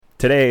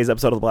Today's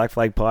episode of the Black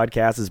Flag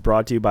Podcast is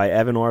brought to you by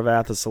Evan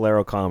Orvath of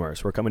Solero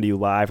Commerce. We're coming to you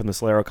live from the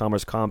Solero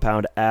Commerce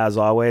compound as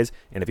always.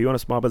 And if you want a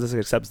small business that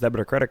accepts debit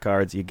or credit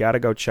cards, you got to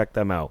go check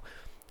them out.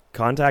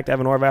 Contact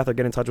Evan Orvath or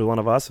get in touch with one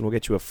of us, and we'll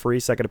get you a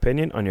free second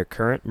opinion on your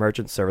current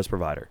merchant service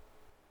provider.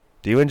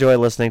 Do you enjoy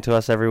listening to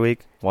us every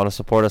week? Want to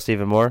support us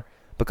even more?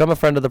 Become a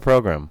friend of the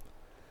program.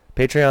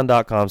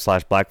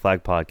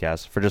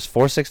 Patreon.com/BlackFlagPodcast. For just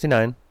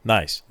 $4.69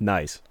 Nice.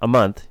 a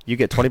month, you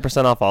get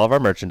 20% off all of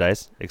our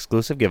merchandise,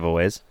 exclusive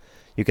giveaways.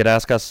 You can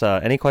ask us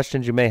any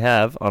questions you may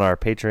have on our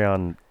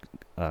Patreon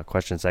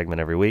question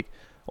segment every week,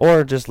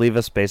 or just leave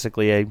us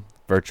basically a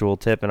virtual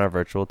tip in our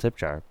virtual tip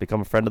jar. Become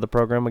a friend of the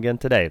program again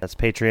today. That's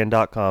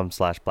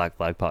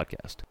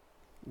patreon.com/BlackFlagPodcast.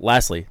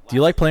 Lastly, do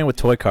you like playing with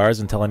toy cars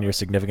and telling your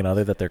significant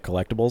other that they're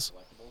collectibles?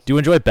 Do you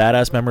enjoy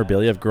badass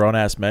memorabilia of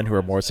grown-ass men who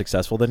are more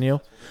successful than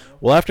you?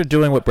 Well, after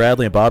doing what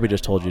Bradley and Bobby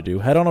just told you to do,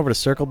 head on over to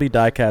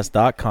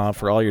CircleBDiecast.com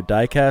for all your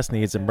diecast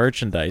needs and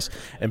merchandise,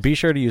 and be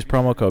sure to use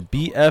promo code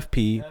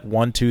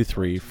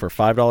BFP123 for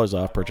 $5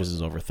 off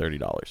purchases over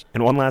 $30.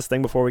 And one last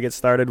thing before we get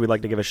started, we'd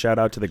like to give a shout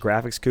out to the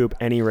Graphics Coop,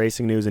 Any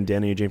Racing News, and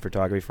Danny Eugene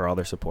Photography for all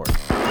their support.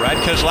 Brad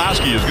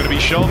Keselowski is going to be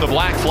shown the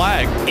black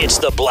flag. It's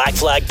the Black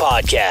Flag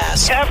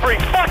Podcast. Every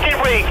fucking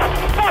week.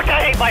 Fuck,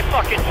 I hate my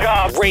fucking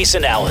job. Race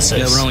analysis.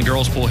 Yeah, but only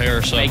girls pull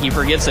hair, so. He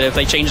forgets that if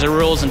they changed the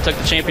rules and took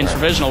the champion's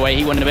provisional away,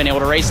 he wouldn't have been able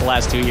to race the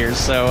last 2 years.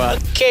 So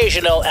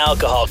occasional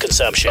alcohol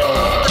consumption.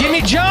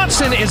 Jimmy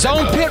Johnson is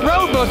on pit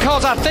road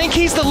because I think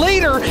he's the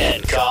leader.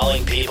 And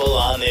calling people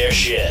on their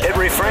shit. It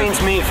refrains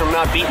me from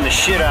not beating the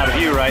shit out of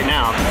you right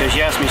now because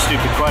you asked me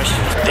stupid questions.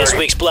 This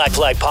week's Black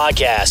Flag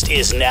Podcast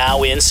is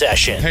now in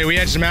session. Hey, we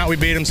edged him out, we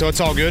beat him, so it's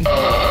all good.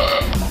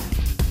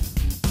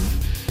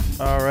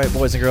 All right,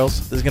 boys and girls,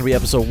 this is going to be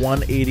episode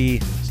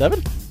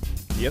 187?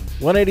 Yep.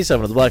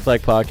 187 of the Black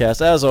Flag Podcast.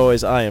 As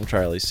always, I am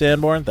Charlie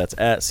Sanborn. That's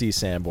at C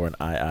Sanborn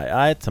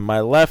III. To my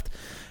left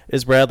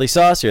is Bradley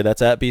Saucier.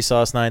 That's at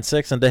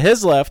BSauce96. And to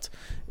his left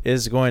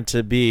is going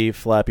to be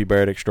Flappy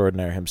Bird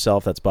Extraordinaire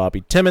himself. That's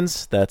Bobby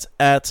Timmons. That's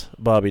at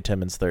Bobby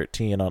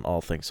Timmons13 on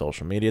all things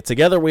social media.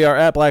 Together we are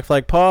at Black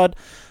Flag Pod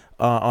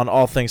on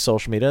all things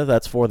social media.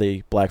 That's for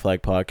the Black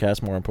Flag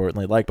Podcast. More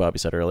importantly, like Bobby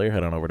said earlier,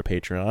 head on over to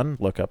Patreon,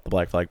 look up the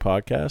Black Flag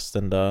Podcast,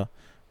 and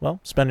well,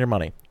 spend your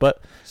money.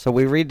 But So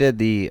we redid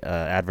the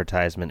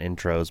advertisement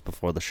intros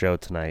before the show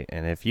tonight,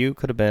 and if you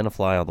could have been a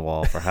fly on the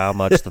wall for how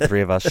much the three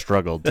of us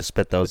struggled to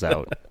spit those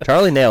out.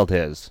 Charlie nailed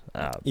his.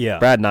 Yeah.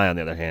 Brad and I, on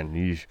the other hand,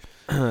 yeesh.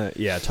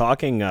 Yeah,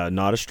 talking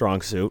not a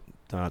strong suit.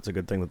 It's a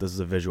good thing that this is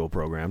a visual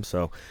program.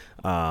 So,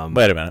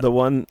 wait a minute.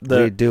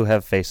 We do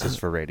have faces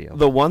for radio.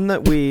 The one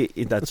that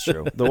that's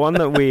true. The one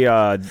that we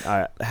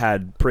I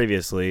had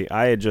previously,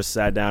 I had just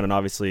sat down, and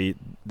obviously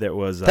there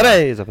was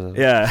Today's episode.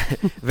 Yeah,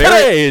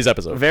 Today's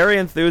episode. Very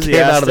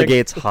enthusiastic. Came out of the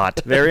gates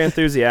hot. Very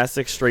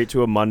enthusiastic. Straight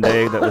to a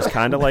Monday that was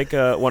kind of like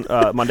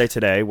Monday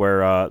today,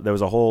 where there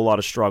was a whole lot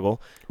of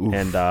struggle. Oof.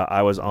 And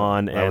I was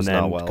on, and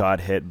then got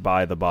hit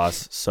by the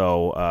bus.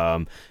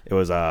 So it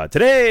was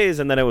today's,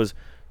 and then it was.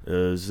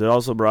 Is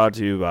also brought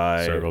to you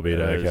by Circle B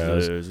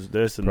Diecast,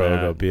 this and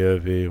Progo that.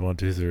 BFP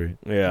 123.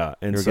 Yeah,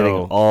 and You're so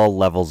getting all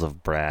levels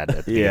of Brad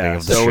at the beginning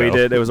of the show. So we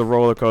did. It was a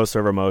roller coaster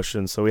of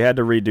emotions. So we had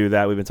to redo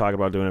that. We've been talking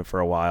about doing it for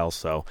a while.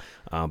 So,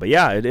 but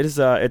yeah, it is.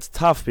 It's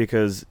tough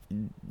because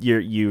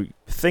you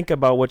think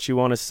about what you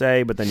want to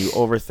say, but then you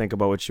overthink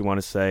about what you want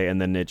to say, and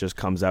then it just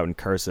comes out in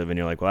cursive, and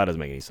you're like, well, that doesn't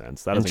make any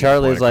sense. That and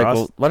Charlie's like,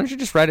 well, why don't you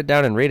just write it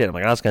down and read it? I'm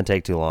like, oh, it's going to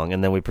take too long.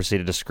 And then we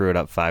proceeded to screw it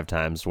up 5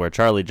 times, where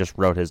Charlie just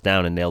wrote his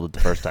down and nailed it the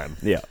first time.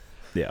 Yeah,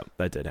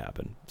 that did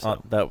happen. So.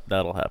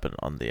 That'll happen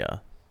on the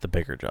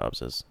bigger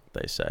jobs, as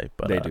they say.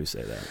 But they do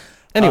say that.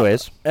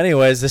 Anyways,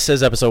 this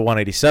is episode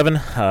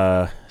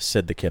 187.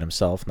 Sid the Kid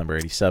himself, number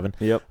 87.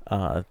 Yep.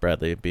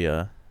 Bradley would be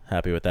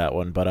happy with that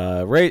one.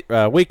 But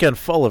weekend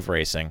full of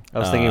racing. I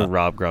was thinking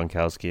Rob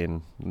Gronkowski,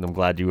 and I'm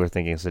glad you were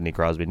thinking Sidney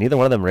Crosby. Neither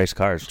one of them race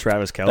cars.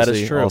 Travis Kelce, that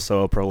is true.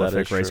 Also a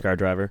prolific race car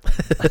driver.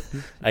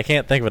 I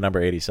can't think of a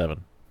number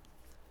 87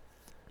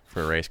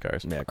 for race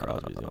cars. Yeah,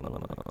 Crosby's the only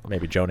one.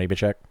 Maybe Joe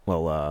Nemechek.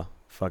 Well,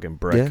 fucking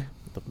Brick. Yeah.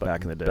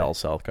 Back in the day. Bell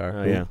South car.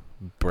 Oh, yeah.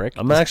 Brick.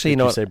 I'm actually,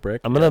 say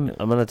Brick? I'm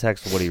gonna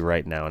text Woody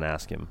right now and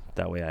ask him.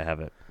 That way I have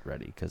it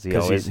ready because he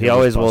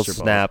always will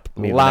snap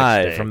me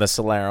live from the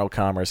Solero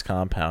Commerce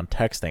compound,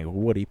 texting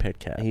Woody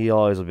Pitcat. He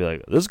always will be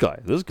like, this guy.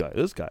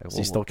 Is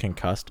he still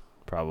concussed?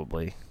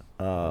 Probably.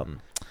 We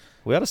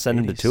ought to send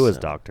him to his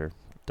doctor.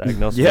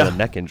 Diagnose him with a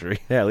neck injury.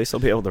 Yeah, at least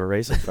he'll be able to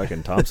race at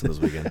fucking Thompson this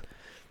weekend.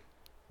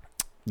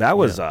 That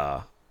was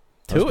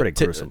pretty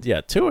gruesome.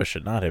 Tua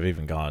should not have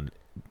even gone.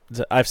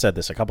 I've said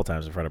this a couple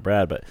times in front of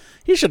Brad, but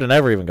he should have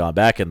never even gone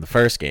back in the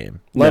first game,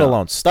 let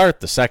alone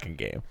start the second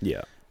game.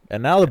 Yeah.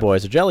 And now the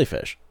boys are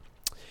jellyfish.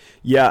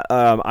 Yeah,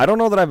 I don't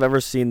know that I've ever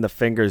seen the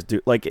fingers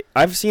do. Like,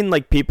 I've seen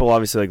like people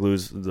obviously like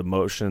lose the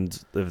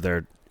motions of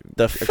their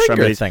The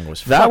finger thing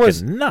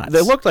was nuts.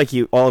 They looked like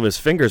all of his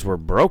fingers were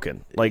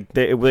broken. Like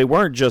they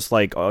weren't just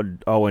like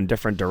in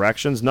different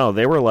directions. No,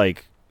 they were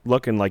like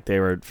looking like they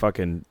were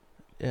fucking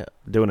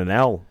doing an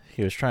L.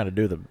 He was trying to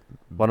do the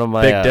One of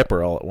my Big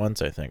Dipper all at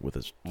once, I think, with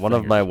his one of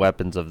fingers. my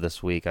weapons of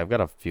this week. I've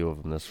got a few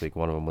of them this week.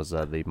 One of them was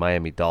the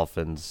Miami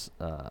Dolphins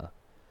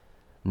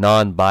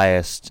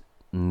non-biased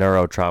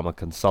neurotrauma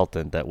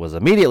consultant that was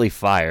immediately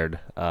fired.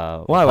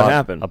 Why? What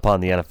happened?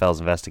 Upon the NFL's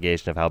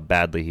investigation of how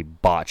badly he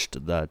botched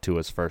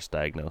Tua's first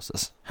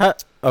diagnosis.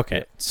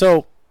 Okay,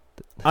 so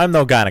I'm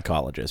no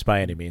gynecologist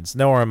by any means,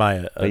 nor am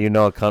I But you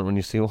know a cunt when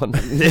you see one.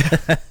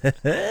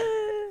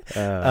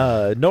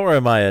 nor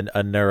am I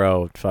a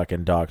neuro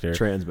fucking doctor.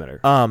 Transmitter.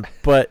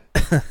 But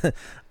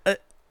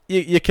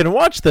you can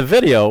watch the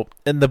video,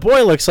 and the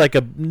boy looks like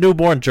a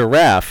newborn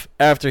giraffe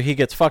after he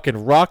gets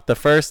fucking rocked the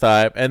first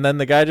time, and then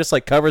the guy just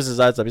like covers his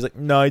eyes up. He's like,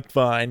 "No, it's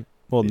fine."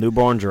 Well,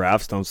 newborn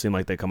giraffes don't seem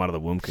like they come out of the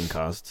womb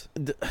concussed.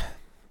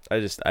 I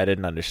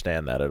didn't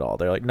understand that at all.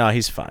 They're like, "No,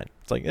 he's fine."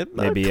 It's like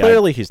Maybe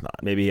clearly he's not.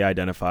 Maybe he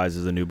identifies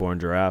as a newborn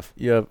giraffe.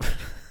 Yeah.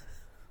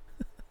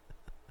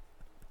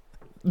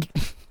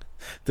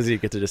 Does he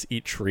get to just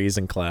eat trees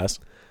in class?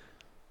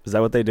 Is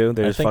that what they do?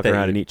 They I just think fuck they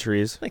around eat- and eat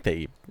trees? I think they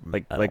eat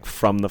Like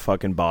from the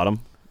fucking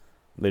bottom?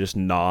 They just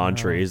gnaw on No.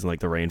 trees and like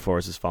the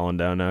rainforest is falling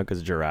down now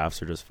because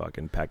giraffes are just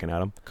fucking pecking at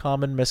them.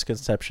 common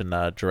misconception.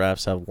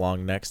 Giraffes have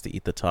long necks to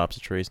eat the tops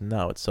of trees.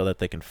 No, it's so that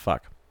they can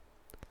fuck.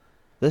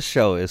 This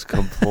show is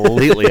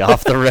completely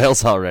off the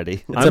rails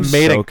already. It's I'm a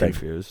mating so thing.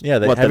 confused. Yeah,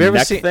 What, have the you ever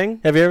neck seen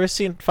thing? Have you ever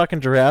seen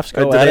fucking giraffes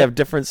Or go do at they it? have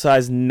different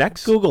sized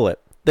necks? Google it.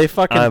 They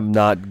fucking I'm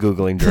not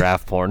Googling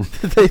giraffe porn.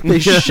 they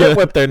shit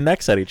whip their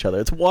necks at each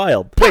other. It's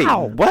wild.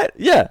 Wow, what?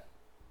 Yeah,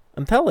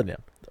 I'm telling you.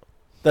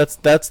 That's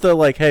the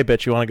like, hey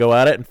bitch, you want to go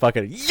at it? And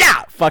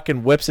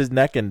fucking whips his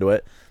neck into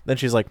it. Then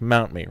she's like,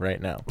 mount me right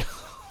now.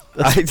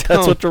 That's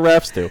what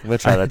giraffes do. I'm gonna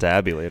try that to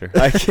Abby later.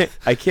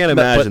 I can't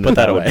imagine put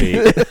that, that would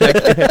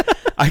away. be.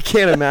 I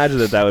can't imagine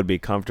that would be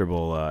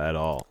comfortable at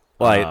all.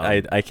 Well,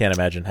 I can't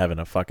imagine having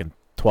a fucking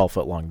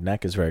 12-foot long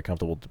neck is very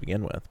comfortable to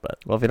begin with. But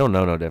Well, if you don't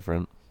know, no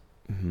different.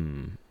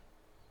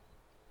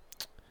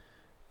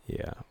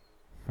 Yeah.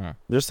 Huh.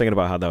 Just thinking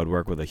about how that would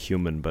work with a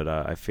human, but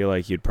I feel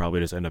like you'd probably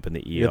just end up in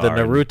the ER. you're the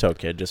and Naruto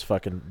kid, just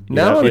fucking.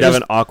 No, you'd just- have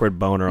an awkward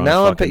boner on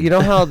Now, fucking... you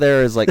know how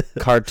there is like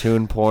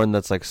cartoon porn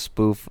that's like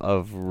spoof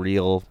of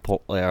real.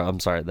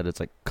 I'm sorry, that it's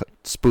like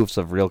spoofs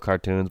of real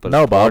cartoons. But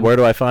No, it's Bob. porn? Where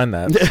do I find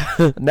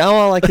that? Now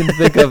all I can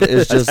think of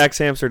is That's just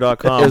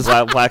xhamster.com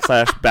black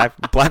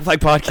flag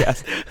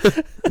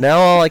podcast. now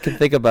all I can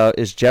think about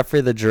is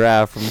Jeffrey the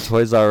giraffe from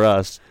Toys R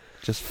Us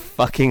just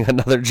fucking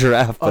another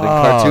giraffe, but in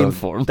cartoon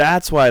form.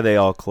 That's why they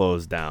all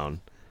closed down.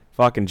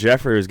 Fucking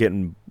Jeffrey was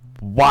getting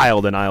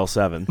wild in aisle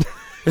 7.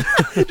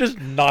 Just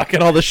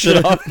knocking all the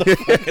shit off.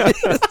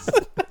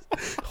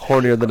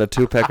 Hornier than a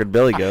two-peckered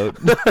billy goat.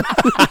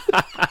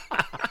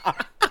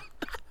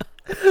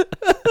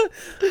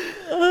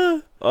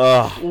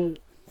 Oh,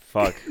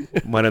 fuck.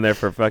 Went in there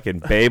for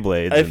fucking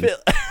Beyblades. I and feel.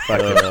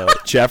 fucking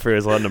Jeffrey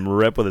was letting him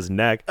rip with his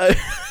neck. I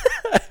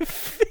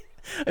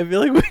feel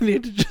like we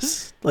need to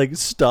just like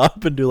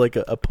stop and do like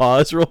a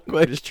pause real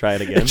quick. Just try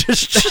it again.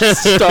 just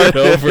start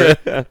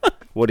over.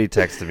 Woody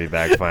texted me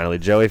back finally.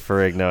 Joey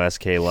Ferrigno,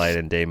 SK Light,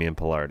 and Damian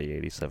Pillardi,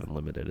 87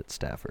 Limited at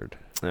Stafford.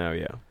 Oh,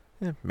 yeah.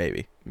 Yeah,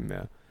 maybe.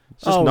 Yeah.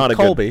 It's just not a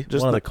Colby. good...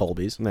 Just one not, of the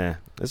Colbys. nah,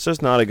 it's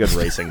just not a good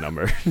racing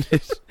number.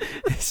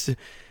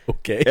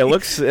 Okay. It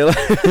looks...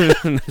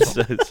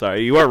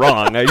 sorry, you are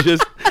wrong.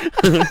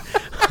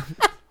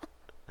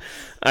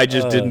 I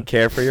just didn't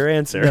care for your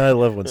answer. I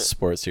love when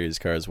Sports Series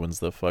Cars wins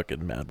the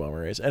fucking Mad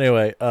Bomber race.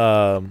 Anyway,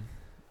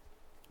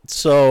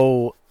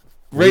 so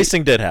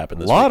racing did happen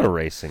A this lot weekend. of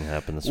racing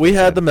happened this We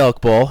had the weekend.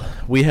 Milk Bowl,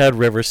 we had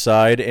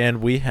Riverside,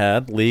 and we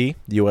had Lee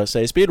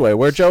USA Speedway,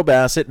 where Joe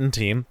Bassett and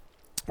team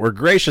were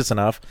gracious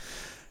enough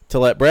to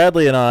let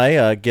Bradley and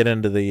I get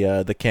into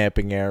the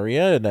camping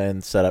area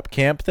and set up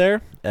camp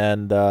there.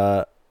 And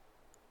I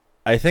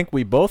think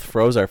we both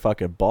froze our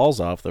fucking balls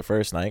off the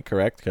first night,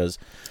 correct? Because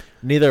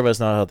neither of us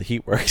know how the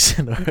heat works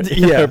in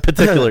our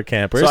particular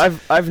campers. So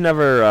I've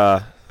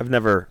never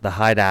The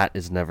hideout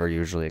is never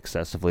usually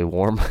excessively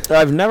warm.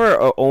 I've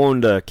never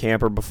owned a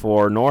camper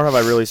before, nor have I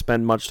really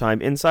spent much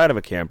time inside of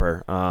a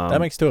camper. that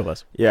makes two of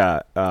us.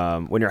 Yeah,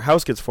 when your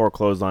house gets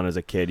foreclosed on as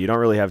a kid, you don't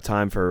really have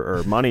time for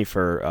or money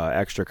for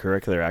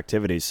extracurricular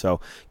activities. So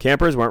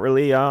campers weren't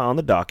really on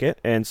the docket,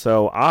 and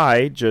so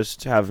I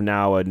just have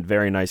now a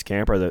very nice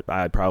camper that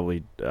I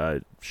probably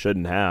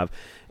shouldn't have,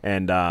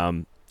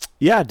 and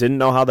yeah, didn't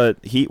know how the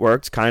heat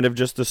works. Kind of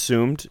just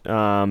assumed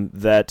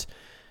that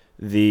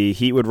the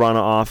heat would run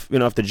off. You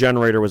know, if the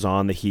generator was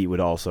on, the heat would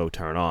also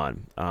turn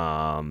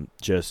on.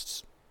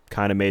 Just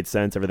kind of made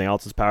sense. Everything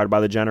else is powered by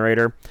the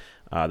generator.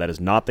 That is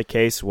not the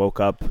case. Woke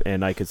up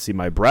and I could see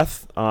my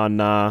breath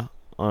on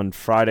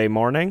Friday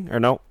morning. Or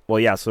no, well,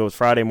 yeah. So it was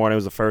Friday morning. It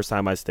was the first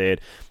time I stayed.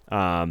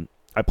 I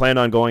planned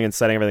on going and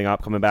setting everything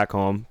up, coming back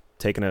home,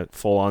 taking a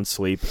full-on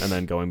sleep, and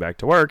then going back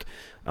to work.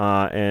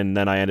 And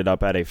then I ended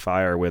up at a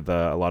fire with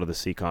a lot of the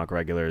Seekonk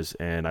regulars,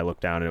 and I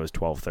looked down and it was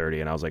 12:30,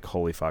 and I was like,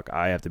 holy fuck,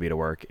 I have to be to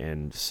work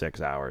in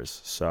 6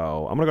 hours.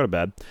 So I'm going to go to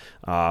bed.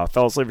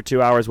 Fell asleep for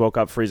 2 hours, woke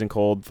up freezing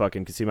cold,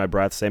 fucking could see my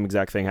breath. Same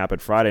exact thing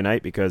happened Friday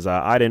night because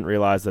I didn't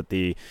realize that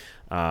the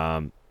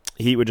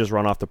heat would just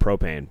run off the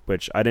propane,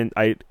 which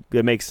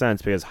it makes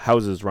sense because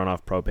houses run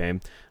off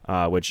propane,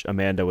 which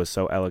Amanda was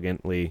so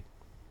elegantly,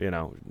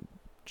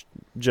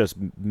 just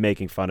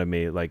making fun of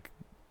me like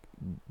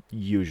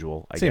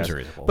usual, I Seems guess.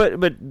 reasonable.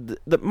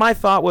 But my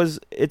thought was,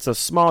 it's a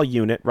small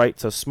unit, right?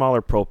 It's a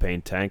smaller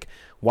propane tank.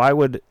 Why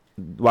would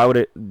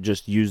it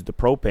just use the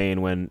propane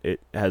when it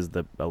has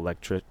the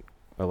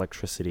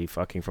electricity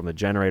fucking from the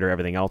generator?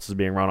 Everything else is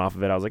being run off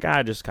of it. I was like,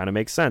 it just kind of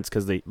makes sense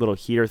because the little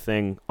heater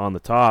thing on the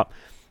top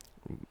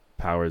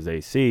powers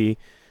AC.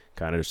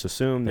 Kind of just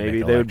assume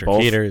maybe they would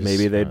both heaters,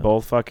 they'd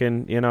both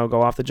fucking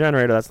go off the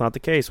generator. That's not the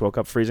case. Woke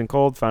up freezing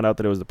cold, found out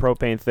that it was the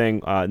propane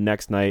thing.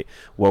 Next night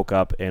woke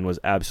up and was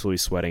absolutely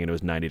sweating, and it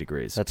was 90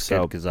 degrees. That's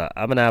good because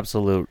I'm an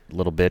absolute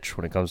little bitch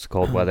when it comes to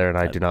cold weather, and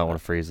I do not want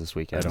to freeze this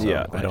weekend.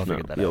 I don't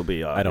know. You'll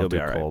be I don't do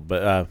all right. cold,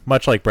 but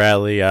much like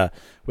Bradley,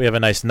 we have a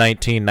nice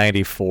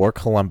 1994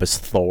 Columbus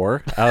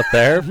Thor out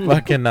there.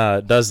 Fucking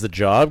does the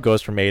job,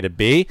 goes from A to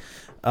B.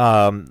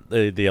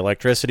 The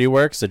electricity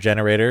works. The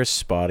generator is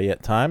spotty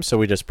at times, so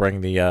we just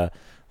bring the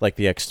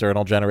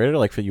external generator,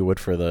 like you would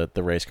for the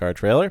race car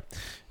trailer,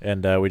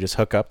 and we just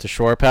hook up to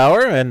shore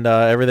power, and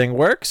everything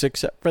works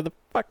except for the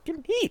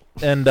fucking heat.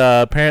 And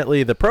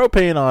apparently, the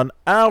propane on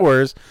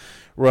ours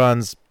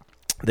runs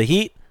the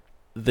heat,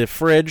 the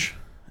fridge,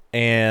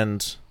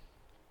 and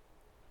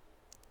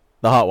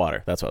the hot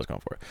water. That's what I was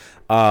going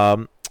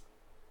for.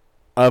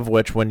 Of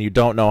which, when you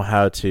don't know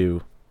how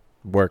to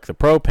work the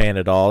propane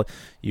at all,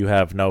 you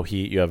have no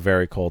heat, you have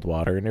very cold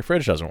water, and your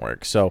fridge doesn't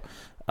work. So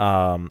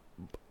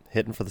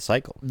hitting for the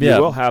cycle. Yeah,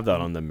 we'll have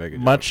that on the Mega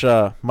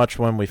Drive. Much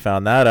when we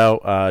found that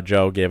out,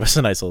 Joe gave us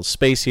a nice little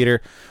space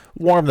heater,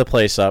 warmed the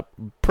place up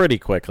pretty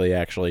quickly,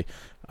 actually.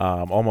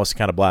 Almost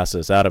kind of blasted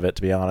us out of it,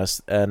 to be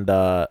honest. And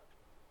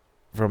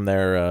from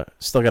there,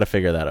 still got to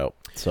figure that out.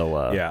 So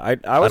I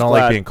don't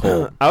like being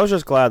cold. I was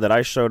just glad that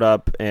I showed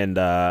up and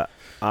the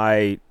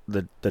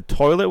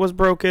toilet was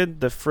broken,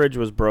 the fridge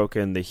was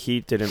broken, the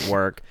heat didn't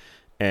work,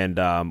 and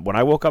when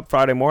I woke up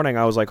Friday morning,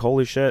 I was like,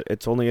 holy shit,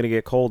 it's only going to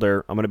get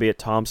colder. I'm going to be at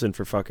Thompson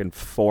for fucking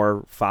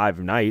 4-5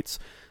 nights.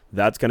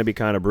 That's going to be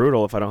kind of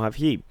brutal if I don't have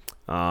heat.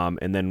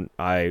 And then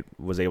I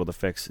was able to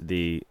fix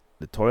the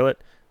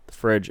toilet, the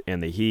fridge,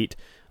 and the heat.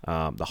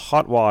 The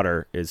hot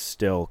water is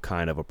still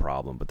kind of a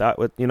problem, but that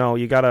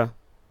you got to...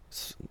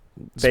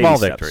 Small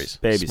victories.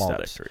 Baby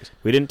steps.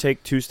 We didn't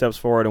take 2 steps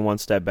forward and 1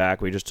 step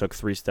back. We just took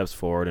 3 steps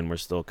forward, and we're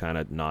still kind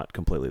of not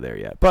completely there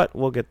yet. But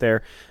we'll get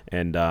there,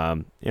 and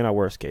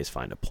worst case,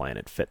 find a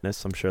Planet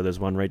Fitness. I'm sure there's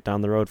one right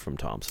down the road from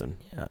Thompson.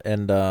 Yeah,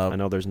 and I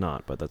know there's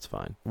not, but that's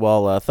fine.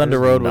 Well, Thunder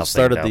Road was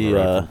started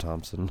from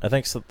Thompson. I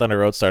think Thunder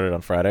Road started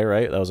on Friday,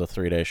 right? That was a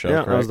 3-day show.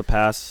 Yeah, correct? that was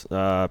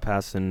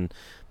the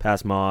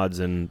pass mods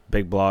and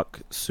big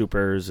block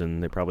supers,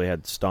 and they probably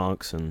had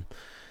stonks, and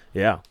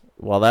yeah.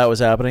 While that was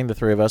happening, the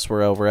 3 of us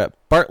were over at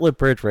Bartlett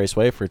Bridge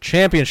Raceway for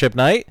championship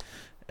night,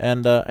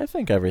 and I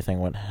think everything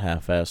went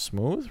half-ass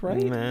smooth,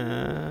 right?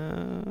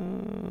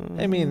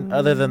 I mean,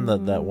 other than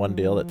that one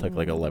deal that took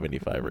like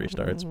 115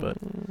 restarts, but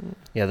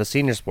yeah, the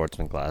senior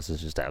sportsman class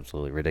is just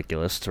absolutely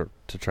ridiculous to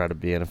try to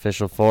be an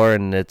official for,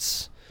 and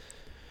it's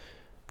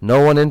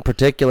no one in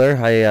particular.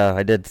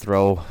 I did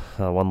throw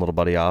one little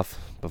buddy off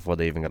before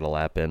they even got a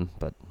lap in,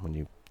 but when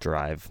you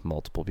drive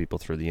multiple people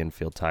through the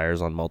infield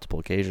tires on multiple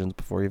occasions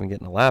before even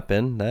getting a lap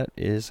in, that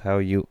is how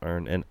you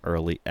earn an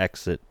early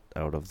exit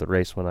out of the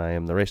race when I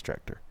am the race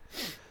director.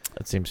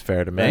 That seems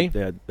fair to me.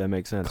 That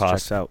makes sense.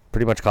 Checks out.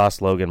 Pretty much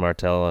cost Logan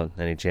Martell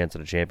any chance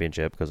at a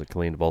championship because it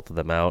cleaned both of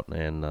them out.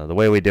 And the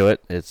way we do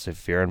it is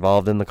if you're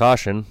involved in the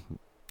caution,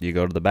 you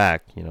go to the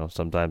back.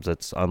 Sometimes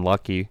it's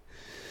unlucky.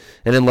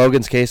 And in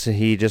Logan's case,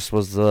 he just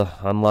was the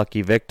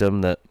unlucky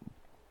victim that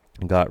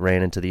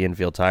ran into the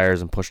infield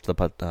tires and pushed the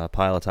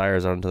pile of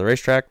tires onto the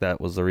racetrack.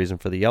 That was the reason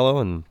for the yellow.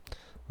 And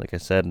like I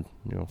said,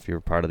 if you're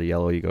part of the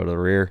yellow, you go to the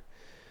rear.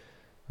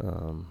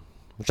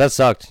 Which that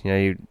sucked.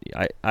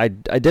 I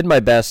did my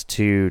best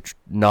to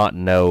not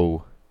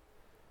know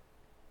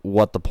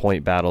what the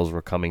point battles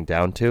were coming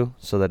down to,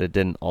 so that it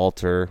didn't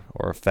alter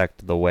or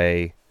affect the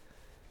way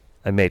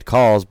I made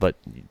calls. But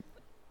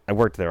I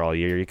worked there all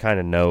year. You kind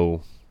of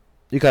know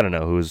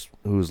who's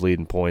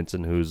leading points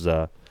and who's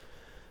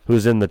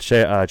in the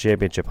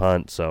championship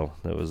hunt. So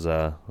it was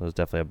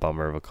definitely a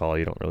bummer of a call.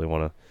 You don't really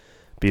want to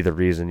be the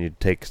reason you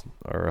take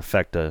or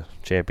affect a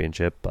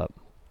championship, but.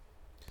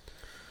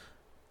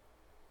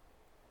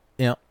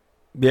 Yeah.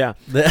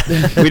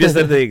 We just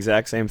did the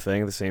exact same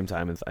thing at the same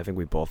time, and I think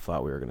we both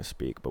thought we were going to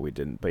speak, but we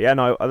didn't. But yeah,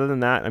 no, other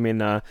than that, I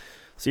mean,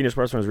 senior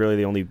sportsman was really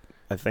the only,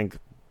 I think,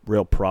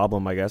 real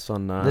problem, I guess,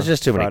 on there's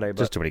just too Friday,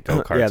 many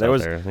go-karts yeah, out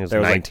there. I think it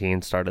was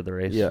 19 started the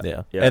race.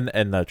 Yeah.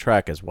 And the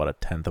track is, what, a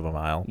 1/10 of a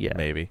mile? Yeah.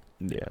 Maybe.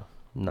 Yeah,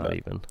 not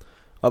even.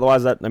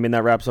 Otherwise, that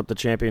wraps up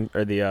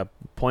the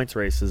points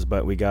races.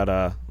 But we got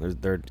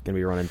they're going to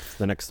be running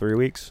the next 3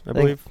 weeks, I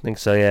believe. I think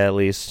so. Yeah, at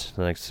least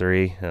the next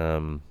 3.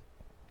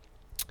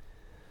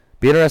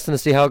 Be interesting to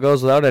see how it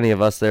goes without any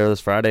of us there this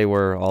Friday,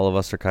 where all of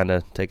us are kind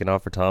of taking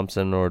off for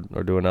Thompson or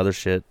doing other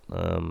shit.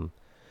 And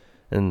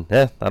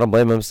yeah, I don't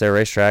blame them. It's their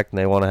racetrack and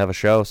they want to have a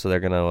show, so they're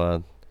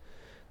gonna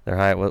They're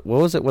high. What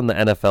was it when the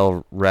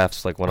NFL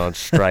refs like went on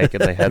strike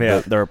and they had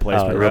the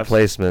replacement refs.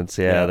 replacements?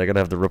 Yeah, they're gonna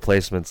have the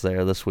replacements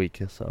there this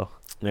week. So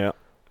yeah,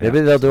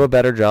 maybe they'll do a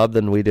better job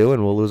than we do,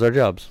 and we'll lose our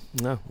jobs.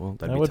 No, well,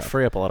 that would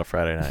free up a lot of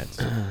Friday nights.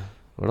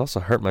 It would also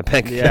hurt my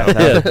bank Yeah,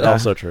 account.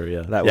 Also true.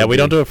 Yeah, we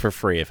don't do it for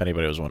free. If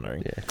anybody was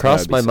wondering. Yeah,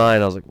 crossed my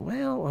mind. I was like,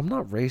 well, I'm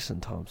not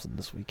racing Thompson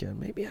this weekend.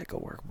 Maybe I go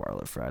work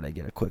Bartlett Friday,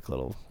 get a quick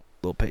little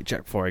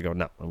paycheck before I go.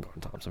 No, I'm going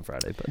Thompson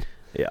Friday. But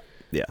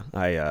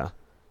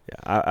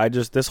I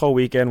just this whole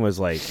weekend was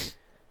like,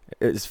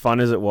 as fun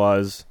as it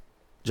was,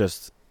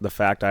 just the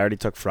fact I already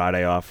took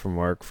Friday off from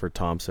work for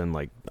Thompson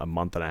like a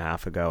month and a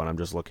half ago, and I'm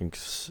just looking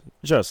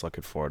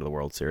forward to the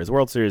World Series. The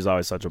World Series is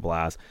always such a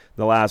blast.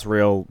 The last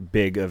real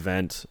big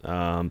event,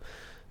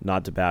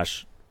 not to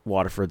bash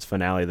Waterford's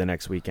finale the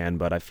next weekend,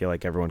 but I feel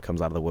like everyone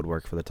comes out of the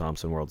woodwork for the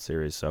Thompson World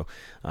Series. So,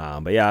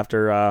 but yeah,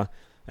 after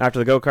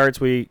the go-karts,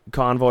 we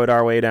convoyed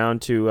our way down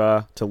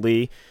to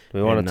Lee.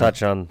 We want to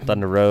touch on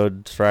Thunder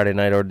Road's Friday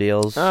night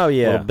ordeals. Oh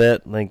yeah, a little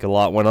bit. I think a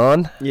lot went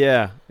on.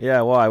 Yeah.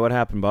 Why? What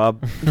happened,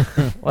 Bob?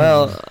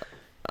 Well,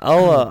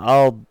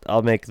 I'll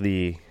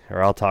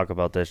talk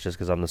about this just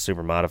because I'm the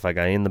super modified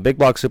guy. In the big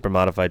block super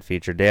modified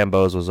feature, Dan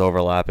Bowes was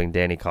overlapping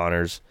Danny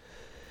Connors,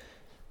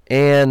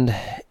 and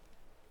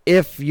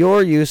if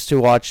you're used to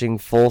watching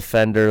full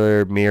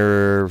fender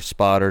mirror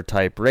spotter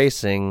type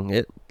racing,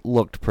 it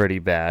looked pretty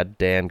bad.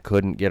 Dan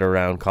couldn't get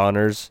around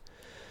Connors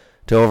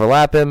to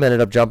overlap him, ended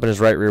up jumping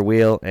his right rear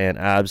wheel and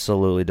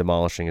absolutely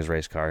demolishing his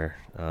race car,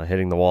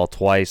 hitting the wall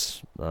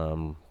twice.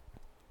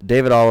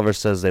 David Oliver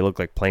says they look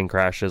like plane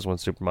crashes when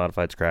super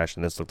modifieds crash,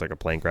 and this looked like a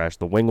plane crash.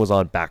 The wing was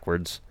on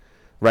backwards,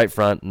 right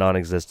front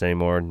non-existent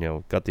anymore.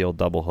 Got the old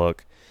double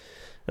hook.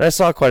 And I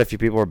saw quite a few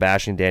people were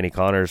bashing Danny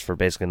Connors for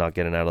basically not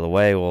getting out of the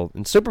way. Well,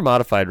 in super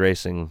modified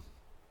racing,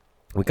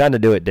 we kind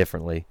of do it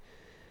differently.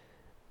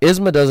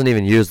 ISMA doesn't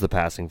even use the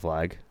passing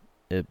flag.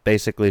 It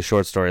basically,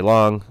 short story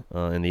long,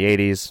 in the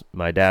 80s,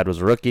 my dad was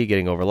a rookie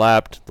getting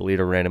overlapped. The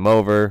leader ran him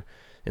over.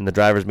 In the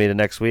drivers' meeting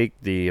next week,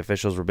 the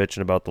officials were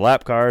bitching about the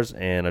lap cars,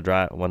 and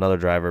one other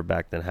driver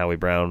back then, Howie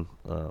Brown,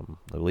 I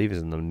believe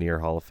he's in the near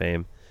Hall of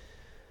Fame,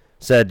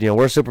 said,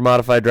 we're super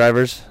modified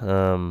drivers.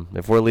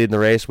 If we're leading the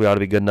race, we ought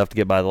to be good enough to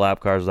get by the lap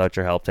cars without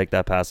your help. Take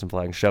that passing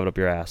flag and shove it up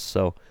your ass.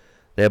 So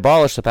they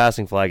abolished the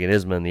passing flag in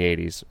ISMA in the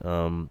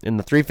 80s. In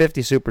the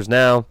 350 Supers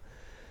now,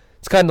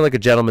 it's kind of like a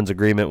gentleman's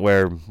agreement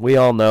where we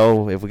all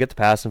know if we get the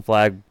passing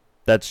flag,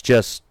 that's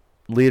just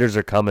leaders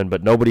are coming,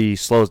 but nobody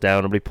slows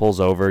down, nobody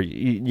pulls over.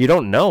 You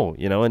don't know,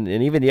 and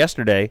even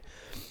yesterday,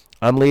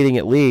 I'm leading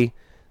at Lee.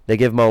 They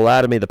give Mo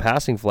Latomy the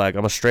passing flag.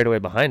 I'm a straightaway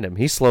behind him.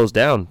 He slows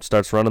down,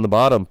 starts running the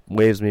bottom,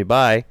 waves me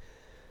by.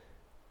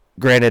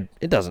 Granted,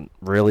 it doesn't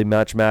really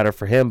much matter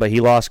for him, but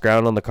he lost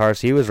ground on the cars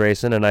he was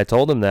racing, and I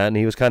told him that, and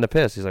he was kind of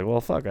pissed. He's like, well,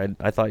 fuck,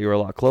 I thought you were a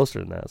lot closer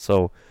than that.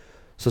 So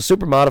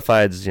super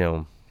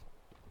modifieds,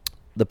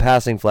 the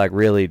passing flag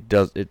really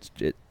does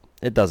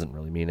it doesn't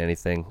really mean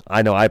anything.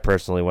 I know I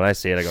personally, when I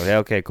see it, I go, hey,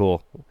 okay,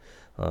 cool.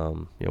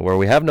 Where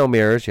we have no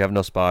mirrors, you have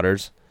no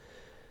spotters,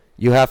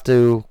 you have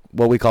to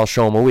what we call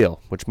show them a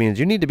wheel, which means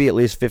you need to be at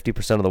least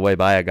 50% of the way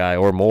by a guy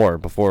or more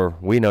before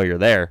we know you're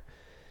there.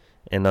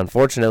 And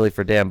unfortunately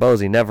for Dan Bowes,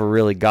 he never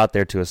really got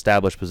there to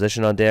establish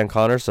position on Dan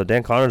Connors, so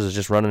Dan Connors is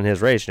just running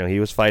his race. He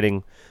was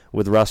fighting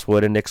with Russ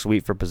Wood and Nick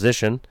Sweet for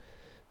position.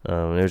 It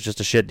was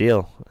just a shit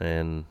deal,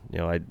 and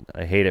I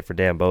hate it for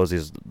Dan Bowes.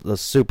 He's a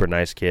super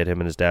nice kid.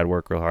 Him and his dad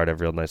work real hard,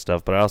 have real nice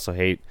stuff. But I also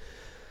hate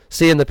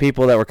seeing the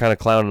people that were kind of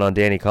clowning on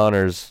Danny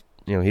Connors.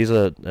 He's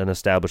an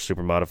established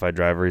super modified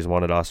driver. He's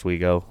won at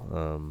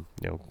Oswego.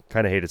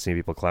 Kind of hated seeing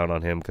people clown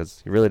on him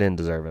because he really didn't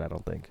deserve it, I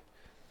don't think.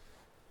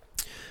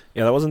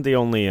 Yeah, that wasn't the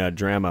only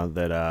drama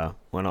that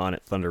went on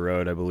at Thunder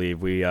Road. I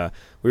believe we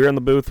were in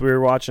the booth. We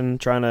were watching,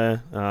 trying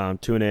to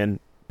tune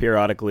in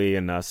periodically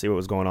and see what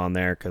was going on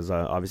there because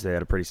obviously they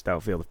had a pretty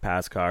stout field of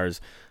pass cars.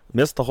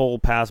 Missed the whole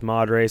pass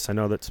mod race. I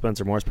know that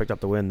Spencer Morse picked up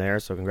the win there,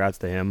 so congrats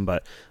to him.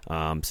 But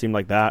seemed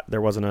like that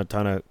there wasn't a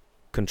ton of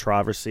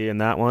controversy in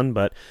that one.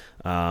 But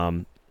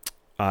I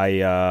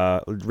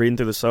reading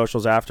through the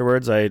socials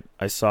afterwards, I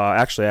saw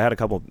actually I had a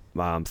couple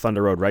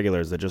Thunder Road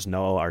regulars that just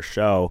know our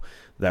show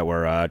that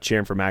were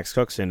cheering for Max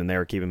Cookson, and they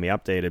were keeping me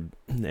updated.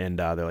 And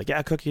they're like,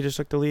 "Yeah, Cookie just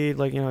took the lead.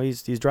 Like,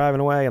 he's driving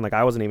away." And like,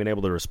 I wasn't even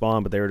able to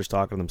respond, but they were just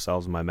talking to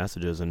themselves in my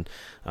messages. And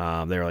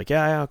they were like,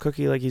 "Yeah,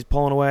 Cookie, like he's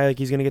pulling away. Like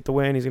he's gonna get the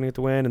win. He's gonna get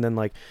the win." And then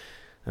like,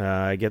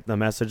 I get the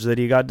message that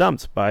he got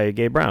dumped by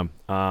Gabe Brown.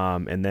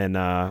 And then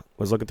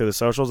was looking through the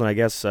socials, and I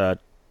guess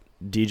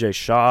DJ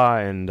Shaw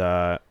and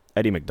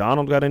Eddie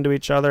McDonald got into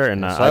each other.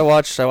 And so I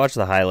watched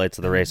the highlights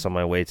of the race on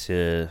my way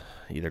to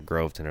either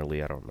Groveton or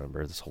Lee. I don't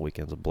remember. This whole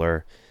weekend's a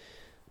blur.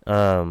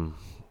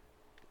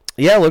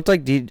 Yeah, it looked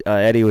like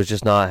Eddie was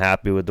just not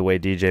happy with the way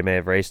DJ may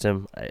have raced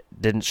him. It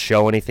didn't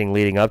show anything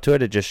leading up to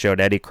it. It just showed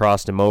Eddie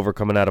crossed him over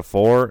coming out of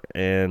 4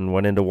 and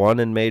went into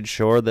 1 and made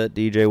sure that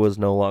DJ was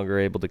no longer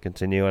able to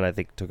continue, and I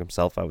think took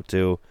himself out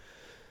too.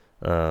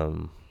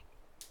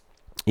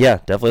 Yeah,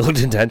 definitely looked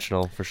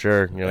intentional for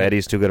sure. You know,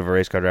 Eddie's too good of a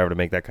race car driver to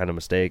make that kind of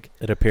mistake.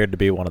 It appeared to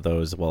be one of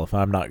those, well, if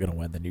I'm not going to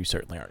win, then you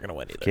certainly aren't going to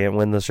win either. Can't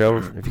win the show.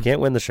 If you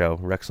can't win the show,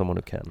 wreck someone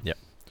who can. Yep.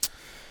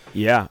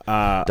 Yeah.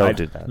 Don't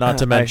do that. Not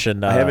to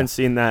mention... I haven't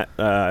seen that.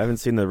 I haven't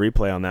seen the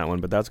replay on that one,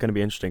 but that's going to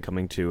be interesting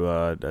coming to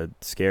a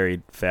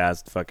scary,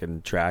 fast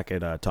fucking track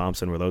at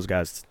Thompson where those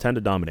guys tend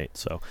to dominate.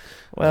 So,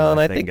 well,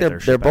 and I think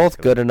they're both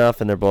good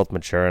enough and they're both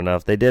mature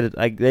enough. They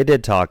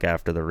did talk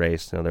after the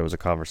race. You know, there was a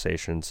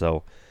conversation,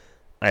 so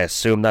I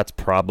assume that's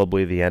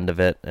probably the end of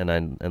it.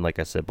 And like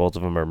I said, both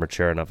of them are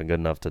mature enough and good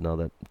enough to know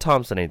that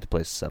Thompson ain't the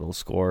place to settle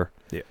score.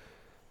 Yeah.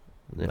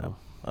 You know.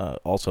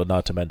 Also,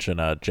 not to mention,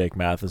 Jake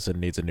Matheson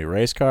needs a new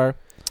race car.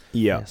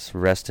 Yeah. Yes,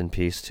 rest in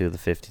peace to the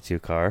 52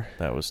 car.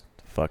 That was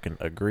fucking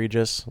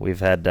egregious.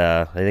 We've had,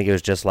 I think it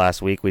was just last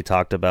week, we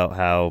talked about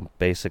how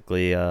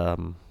basically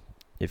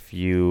if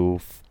you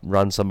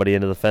run somebody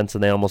into the fence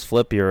and they almost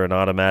flip, you're an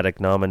automatic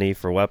nominee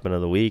for Weapon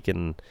of the Week.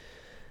 And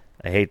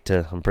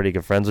I'm pretty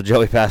good friends with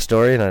Joey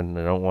Pastore, and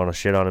I don't want to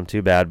shit on him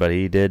too bad, but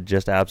he did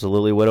just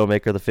absolutely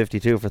Widowmaker the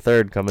 52 for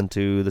third coming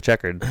to the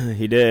checkered.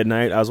 He did, and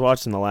I was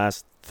watching the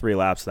last 3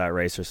 laps of that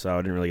race or so. I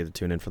didn't really get to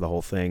tune in for the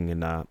whole thing,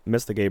 and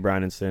missed the Gabe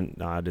Brown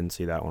incident. I didn't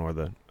see that one or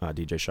the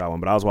DJ Shaw one,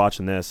 but I was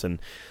watching this, and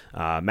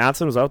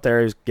Madsen was out there.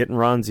 He was getting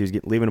runs. He was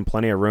leaving him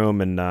plenty of room,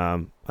 and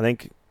I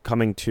think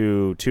coming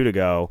to 2 to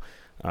go,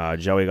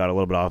 Joey got a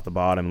little bit off the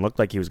bottom. It looked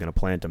like he was going to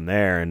plant him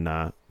there and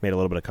made a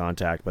little bit of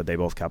contact, but they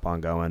both kept on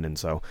going. And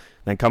so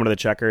then coming to the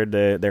checkered,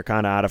 they're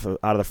kind of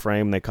out of the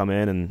frame. They come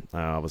in, and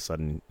all of a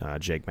sudden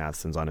Jake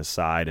Matheson's on his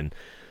side and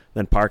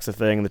then parks the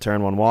thing in the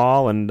turn 1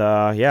 wall and,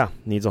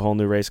 needs a whole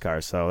new race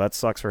car. So that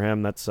sucks for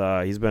him. That's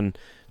he's been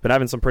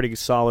having some pretty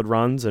solid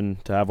runs,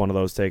 and to have one of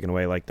those taken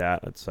away like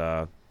that, it's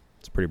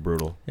pretty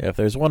brutal. Yeah, if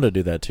there's one to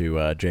do that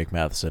to, Jake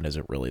Matheson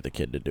isn't really the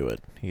kid to do it.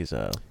 He's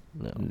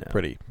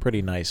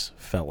pretty nice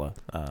fella.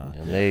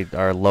 And they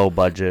are low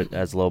budget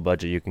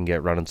you can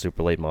get running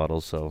super late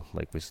models. So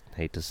we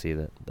hate to see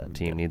that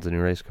team needs a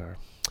new race car.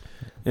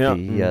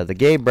 Yeah, the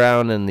Gabe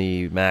Brown and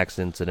the Max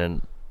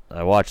incident,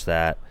 I watched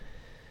that.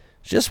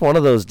 It's just one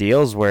of those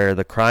deals where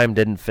the crime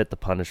didn't fit the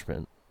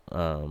punishment,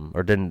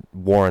 or didn't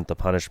warrant the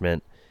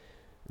punishment.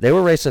 They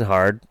were racing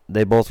hard.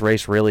 They both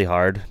race really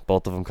hard.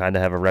 Both of them kind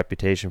of have a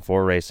reputation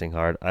for racing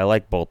hard. I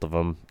like both of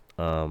them.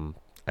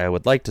 I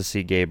would like to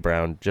see Gabe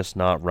Brown just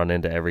not run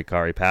into every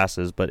car he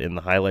passes, but in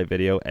the highlight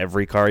video,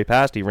 every car he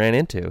passed, he ran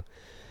into.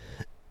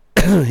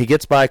 He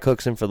gets by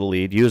Cookson for the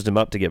lead, used him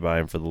up to get by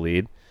him for the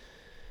lead,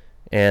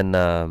 and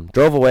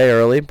drove away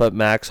early, but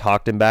Max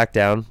hawked him back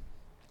down.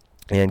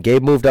 And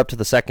Gabe moved up to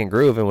the second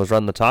groove and was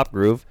running the top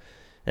groove,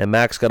 and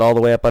Max got all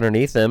the way up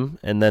underneath him,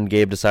 and then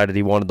Gabe decided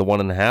he wanted the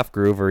 1.5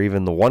 groove or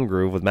even the 1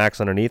 groove with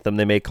Max underneath him.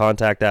 They made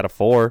contact out of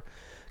 4.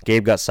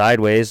 Gabe got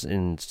sideways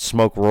and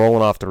smoke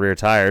rolling off the rear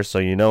tires, so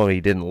you know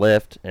he didn't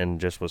lift and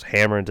just was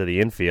hammering to the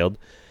infield.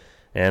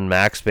 And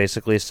Max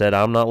basically said,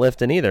 I'm not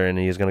lifting either, and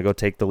he was going to go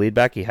take the lead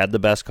back. He had the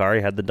best car.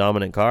 He had the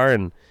dominant car,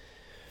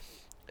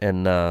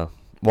 and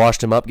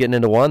washed him up getting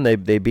into 1. They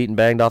beat and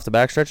banged off the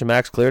backstretch, and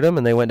Max cleared him,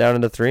 and they went down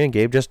into 3, and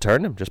Gabe just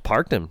turned him, just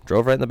parked him,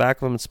 drove right in the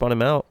back of him and spun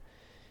him out.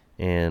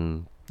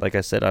 And like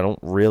I said, I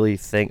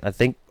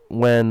think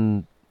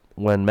when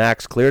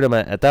Max cleared him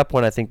at that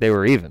point, I think they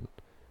were even.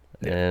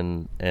 Yeah.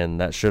 And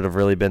that should have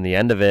really been the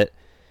end of it.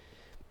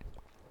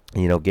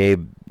 You know,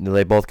 Gabe,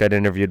 they both got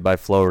interviewed by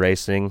Flow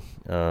Racing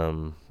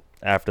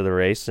after the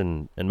race,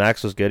 and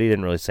Max was good. He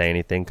didn't really say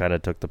anything, kind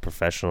of took the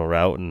professional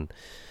route, and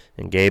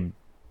Gabe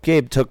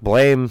took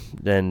blame,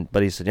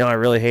 but he said, I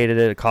really hated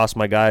it. It cost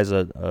my guys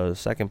a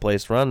second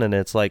place run, and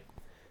it's like,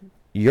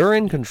 you're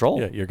in control.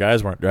 Yeah, your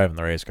guys weren't driving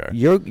the race car.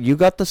 You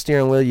got the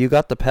steering wheel, you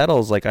got the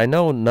pedals. Like, I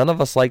know none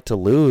of us like to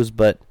lose,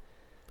 but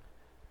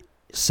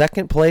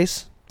second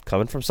place,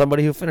 coming from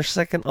somebody who finished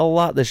second a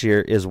lot this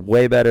year, is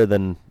way better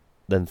than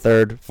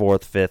third,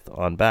 fourth, fifth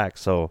on back.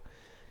 So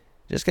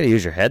you just got to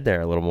use your head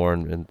there a little more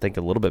and think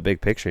a little bit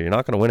big picture. You're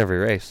not going to win every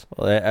race.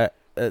 Well,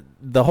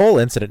 the whole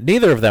incident,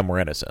 neither of them were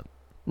innocent.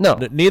 No.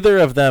 Neither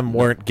of them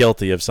weren't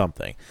guilty of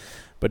something.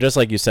 But just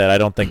like you said, I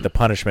don't think the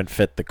punishment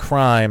fit the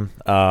crime.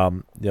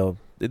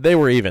 They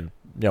were even,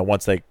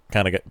 once they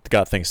kind of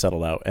got things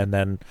settled out. And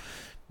then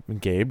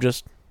Gabe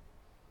just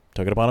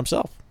took it upon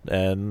himself.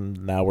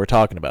 And now we're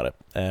talking about it.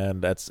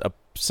 And that's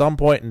some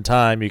point in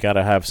time, you got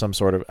to have some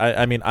sort of...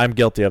 I mean, I'm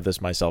guilty of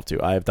this myself,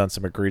 too. I have done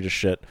some egregious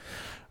shit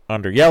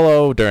under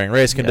yellow during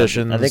race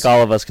conditions. I think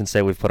all of us can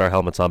say we've put our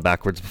helmets on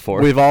backwards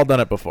before. We've all done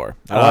it before.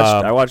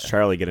 I watched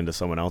Charlie get into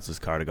someone else's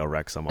car to go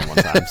wreck someone one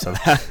time. So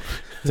that,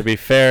 to be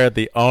fair,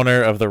 the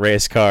owner of the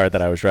race car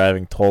that I was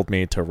driving told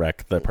me to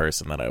wreck the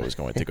person that I was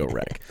going to go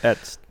wreck.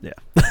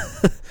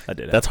 I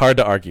did it. That's hard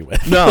to argue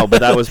with. No, but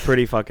that was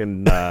pretty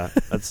fucking.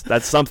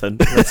 That's something.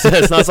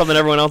 It's not something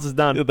everyone else has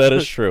done. That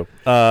is true.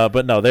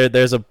 But no,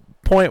 there's a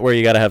point where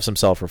you got to have some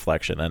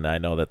self-reflection, and I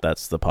know that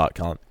that's the pot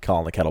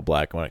calling the kettle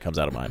black when it comes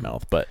out of my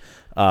mouth, but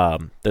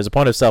there's a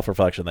point of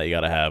self-reflection that you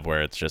got to have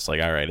where it's just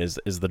like, all right, is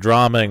the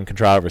drama and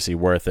controversy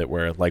worth it,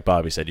 where, like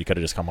Bobby said, you could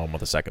have just come home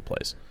with a second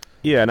place.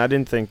 Yeah, and I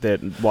didn't think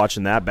that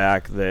watching that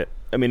back that,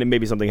 I mean,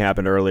 maybe something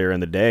happened earlier in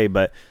the day,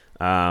 but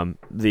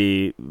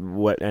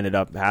what ended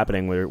up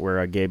happening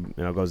where Gabe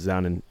goes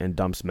down and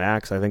dumps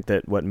Max, I think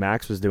that what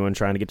Max was doing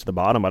trying to get to the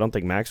bottom, I don't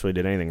think Max really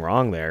did anything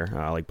wrong there.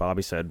 Like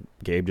Bobby said,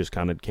 Gabe just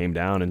kind of came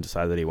down and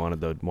decided that he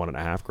wanted the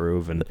 1.5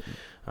 groove, and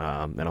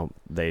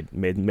they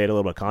made a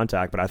little bit of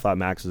contact, but I thought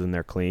Max was in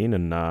there clean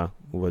and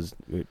was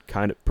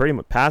kind of pretty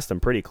much passed him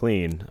pretty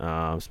clean,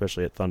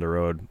 especially at Thunder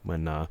Road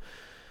when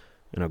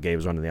Gabe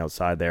was running the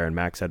outside there and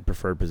Max had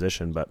preferred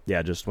position, but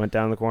yeah, just went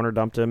down the corner,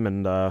 dumped him,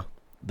 and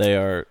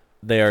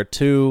They are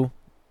two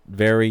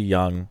very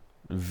young,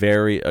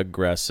 very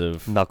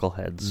aggressive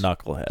knuckleheads.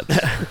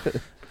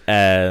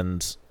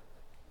 And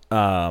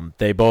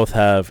they both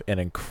have an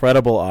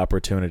incredible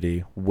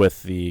opportunity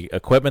with the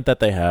equipment that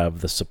they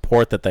have, the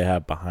support that they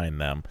have behind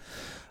them.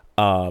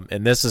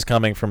 And this is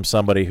coming from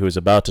somebody who's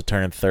about to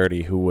turn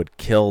 30, who would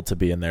kill to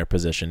be in their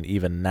position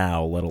even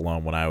now, let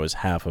alone when I was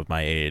half of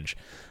my age.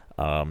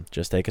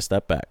 Just take a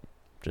step back.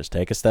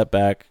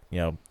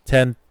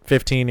 10,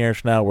 15 years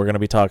from now, we're going to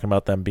be talking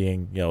about them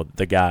being,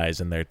 the guys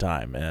in their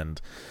time.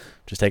 And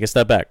just take a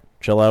step back.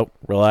 Chill out.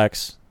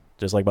 Relax.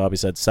 Just like Bobby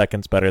said,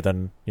 seconds better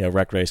than,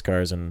 wrecked race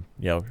cars and,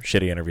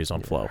 shitty interviews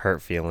on Flow.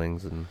 Hurt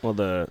feelings. And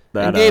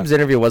Gabe's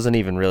interview wasn't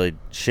even really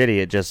shitty.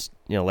 It just,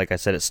 like I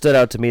said, it stood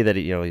out to me that,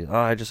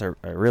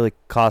 I really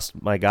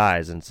cost my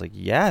guys. And it's like,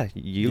 yeah,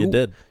 you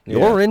did.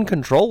 You're in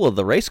control of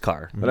the race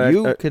car.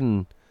 But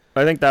can...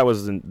 I think that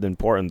was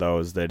important though,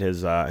 is that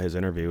his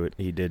interview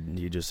he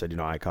just said,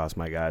 I cost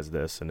my guys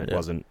this, and it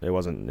wasn't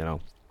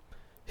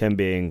him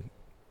being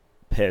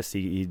pissed.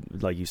 He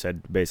like you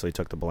said, basically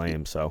took the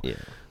blame. So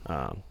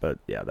but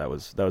yeah, that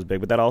was big.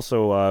 But that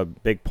also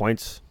big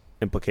points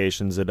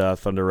implications at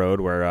Thunder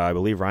Road, where I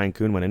believe Ryan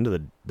Kuhn went into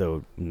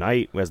the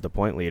night as the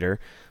point leader,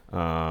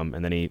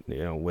 and then he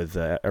with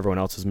everyone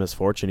else's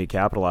misfortune, he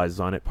capitalizes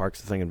on it,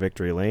 parks the thing in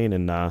victory lane,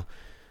 and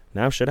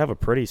now should have a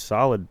pretty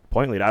solid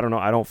point lead. I don't know.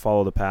 I don't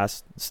follow the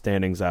past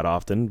standings that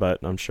often, but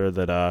I'm sure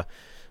that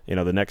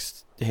the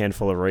next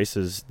handful of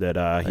races that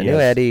I knew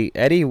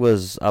Eddie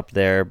was up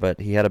there, but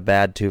he had a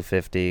bad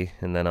 250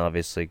 and then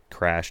obviously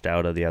crashed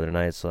out of the other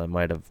night, so that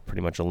might have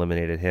pretty much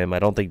eliminated him. I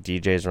don't think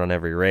DJ's run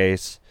every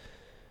race.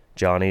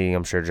 Johnny,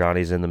 I'm sure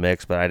Johnny's in the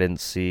mix, but I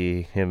didn't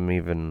see him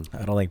even.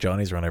 I don't think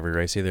Johnny's run every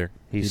race either.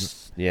 I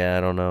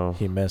don't know.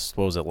 He missed,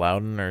 what was it,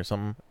 Loudon or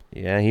something?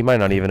 Yeah, he might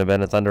not even have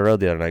been at Thunder Road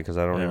the other night because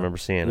I don't remember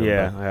seeing him.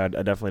 Yeah,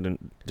 I definitely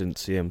didn't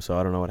see him, so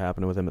I don't know what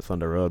happened with him at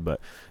Thunder Road. But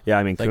yeah,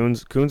 I mean,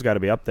 Kuhn's got to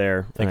be up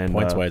there. I think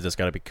points-wise, it's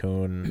got to be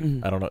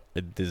Kuhn. I don't know.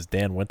 Does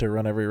Dan Winter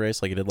run every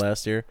race like he did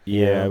last year?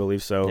 Yeah, I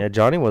believe so. Yeah,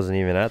 Johnny wasn't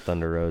even at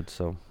Thunder Road,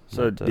 so...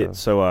 So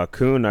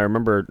Kuhn, I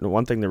remember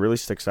one thing that really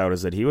sticks out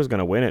is that he was going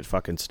to win at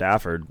fucking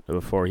Stafford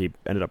before he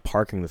ended up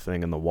parking the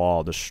thing in the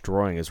wall,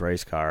 destroying his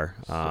race car.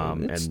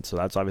 And so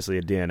that's obviously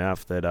a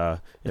DNF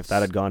that if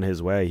that had gone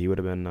his way, he would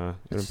have been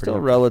still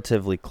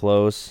relatively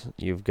close.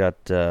 You've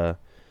got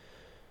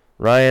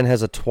Ryan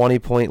has a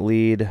 20-point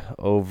lead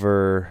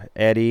over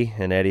Eddie,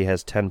 and Eddie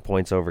has 10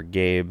 points over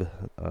Gabe.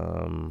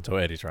 So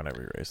Eddie's run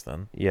every race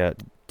then. Yeah,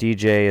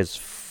 DJ is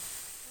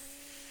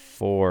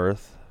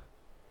fourth.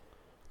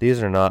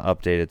 These are not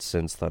updated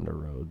since Thunder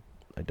Road.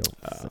 I don't.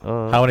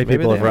 How many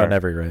people have run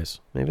every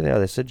race? Maybe they are.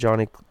 They said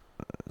Johnny.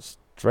 It's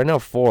right now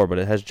 4, but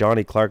it has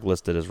Johnny Clark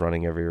listed as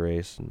running every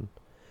race. And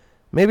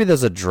maybe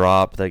there's a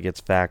drop that gets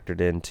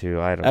factored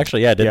into. I don't.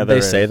 Actually, yeah. Didn't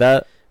they say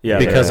that? Yeah.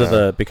 Because of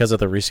the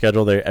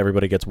reschedule,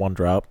 everybody gets one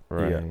drop.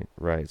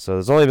 Right. So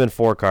there's only been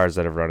 4 cars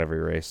that have run every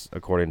race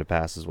according to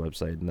Pass's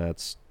website, and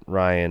that's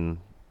Ryan,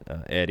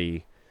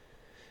 Eddie,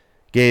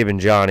 Gabe, and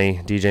Johnny.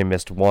 DJ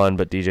missed 1,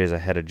 but DJ's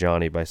ahead of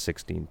Johnny by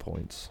 16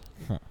 points.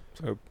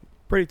 So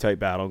pretty tight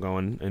battle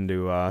going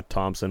into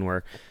Thompson,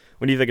 where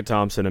when you think of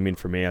Thompson, I mean,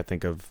 for me, I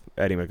think of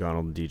Eddie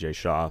McDonald and DJ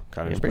Shaw.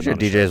 I'm pretty sure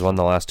DJ's won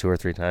the last 2 or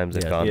 3 times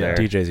they've gone there.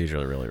 DJ's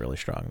usually really, really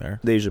strong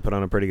there. They usually put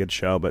on a pretty good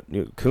show, but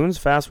Kuhn's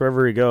fast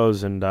wherever he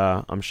goes, and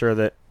I'm sure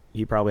that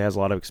he probably has a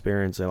lot of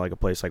experience in like a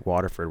place like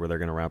Waterford where they're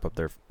going to wrap up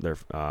their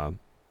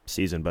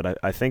season. But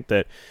I think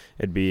that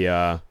it'd be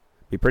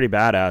pretty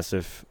badass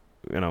if,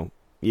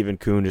 even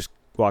Kuhn just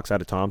walks out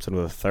of Thompson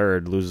with a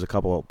third, loses a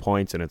couple of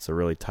points, and it's a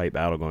really tight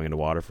battle going into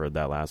Waterford.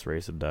 That last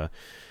race would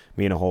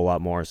mean a whole lot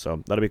more.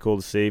 So that'll be cool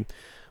to see.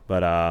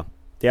 But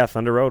yeah,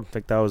 Thunder Road, I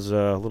think that was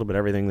a little bit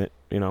everything that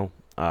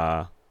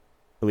at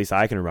least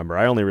I can remember.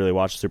 I only really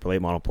watched the super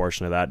late model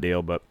portion of that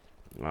deal, but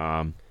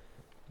Charlie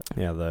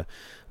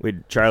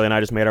and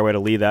I just made our way to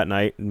Lee that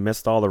night and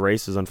missed all the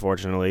races,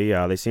 unfortunately.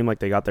 They seemed like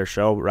they got their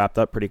show wrapped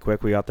up pretty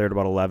quick. We got there at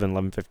about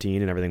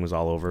 11:15, and everything was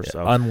all over.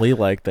 So on-Lee,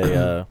 like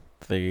they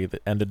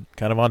ended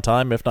kind of on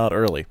time, if not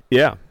early.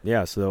 Yeah.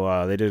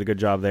 So they did a good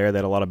job there. They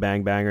had a lot of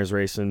bangers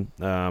racing.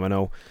 I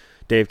know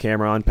Dave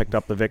Cameron picked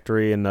up the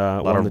victory and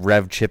A lot of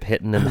rev chip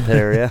hitting in the pit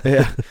area.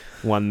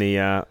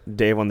 yeah,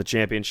 Dave won the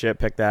championship,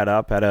 picked that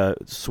up, had a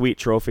sweet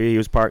trophy. He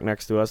was parked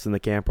next to us in the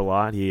camper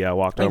lot. He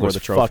walked It over was the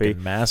trophy.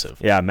 fucking massive.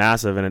 Yeah,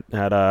 massive, and it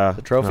had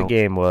The trophy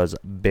game was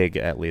big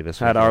at Lee this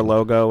had weekend. our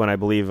logo, and I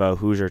believe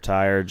Hoosier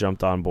Tire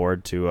jumped on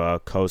board to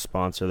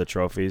co-sponsor the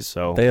trophies.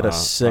 So They had a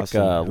us sick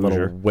and little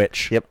Hoosier.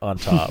 witch on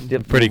top.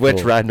 Yep, Pretty witch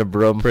cool. riding a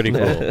broom. Pretty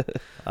cool.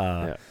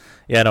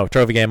 Yeah, no,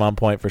 trophy game on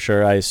point for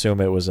sure. I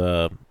assume it was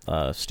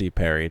Steve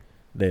Perry.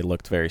 They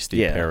looked very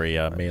Steve Perry,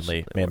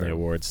 mainly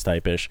awards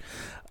type-ish.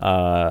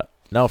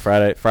 No,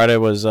 Friday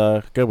was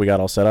good. We got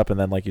all set up, and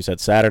then, like you said,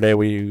 Saturday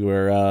we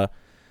were.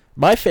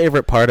 My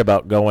favorite part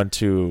about going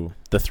to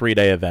the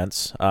 3-day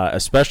events,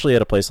 especially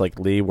at a place like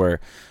Lee, where,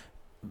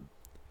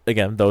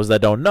 again, those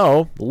that don't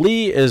know,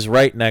 Lee is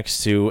right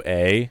next to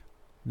a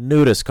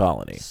nudist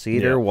colony.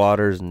 Cedar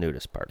Waters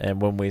Nudist Park.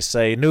 And when we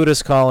say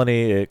nudist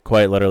colony, it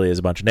quite literally is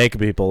a bunch of naked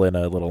people in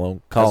a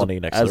little colony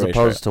next to the As racetrack.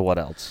 opposed to what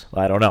else?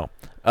 I don't know.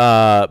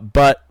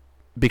 But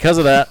because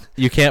of that,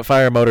 you can't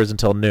fire motors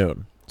until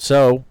noon.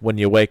 So when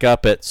you wake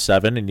up at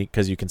 7, and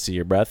because you can see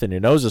your breath and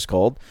your nose is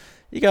cold,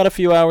 you got a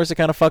few hours to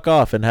kind of fuck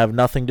off and have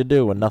nothing to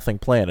do and nothing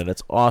planned, and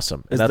it's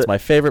awesome. And that's my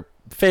favorite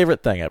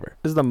thing ever.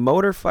 Is the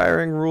motor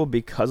firing rule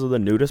because of the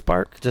nudist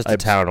park? Just a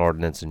town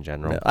ordinance in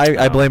general.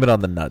 I blame it on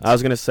the nuts. I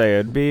was gonna say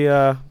it'd be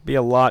a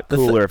lot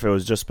cooler if it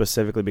was just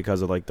specifically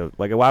because of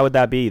why would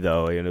that be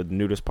though? You know, the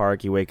nudist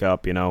park. You wake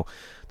up, you know,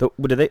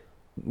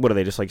 what do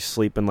they just like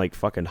sleep in like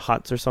fucking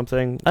huts or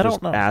something? I don't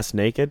Just know. Ass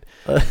naked.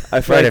 I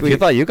feel Right, like if you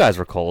thought you guys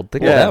were cold,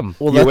 think of Yeah. them.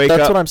 Well, You wake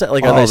that's up- what I'm saying.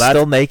 Like, Oh, are they that's-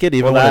 still naked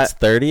even well, when that- it's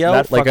 30 out?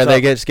 that Like, fucks are they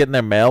up. just getting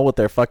their mail with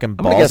their fucking I'm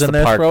gonna balls guess in the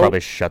their park throat? probably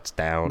shuts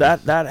down.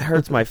 that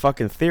hurts my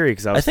fucking theory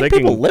because I I was think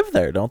thinking people live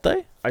there, don't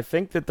they? I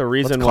think that the Let's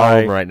reason call why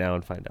them right now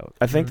and find out.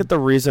 I think that the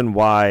reason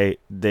why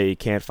they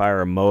can't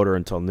fire a motor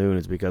until noon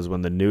is because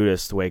when the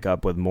nudists wake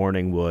up with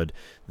morning wood,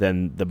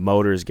 then the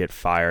motors get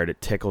fired.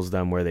 It tickles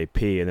them where they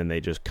pee, and then they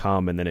just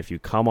come. And then if you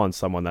come on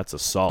someone, that's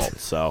assault.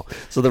 So,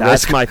 So the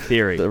that's race, my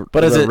theory.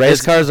 But is the it- race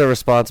is- cars are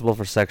responsible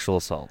for sexual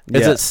assault.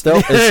 Is Yeah. it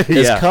still is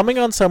Yeah. coming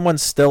on someone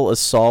still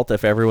assault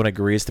if everyone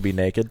agrees to be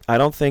naked? I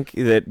don't think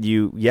that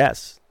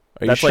yes.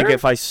 Are you That's like sure?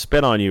 if I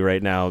spit on you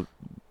right now,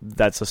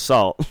 that's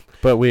assault.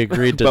 But we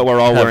agreed to but we're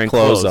all have wearing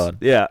clothes on.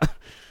 Yeah. I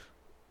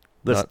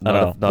don't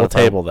know. We'll if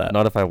I- table that.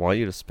 Not if I want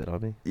you to spit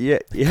on me. Yeah.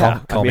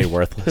 Yeah. Call I me mean,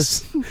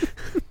 worthless.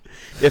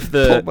 if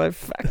Pull the my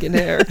fucking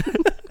hair.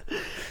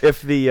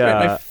 if the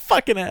Right in my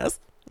fucking ass.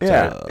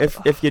 yeah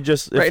if you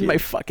just Right if in you, my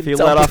fucking if you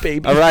tummy, let off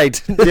baby. all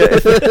right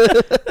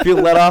if you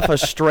let off a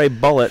stray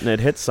bullet and it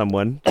hits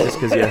someone just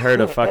because you heard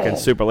a fucking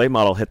super late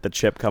model hit the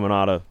chip coming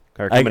out of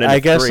or coming I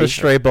into guess three. a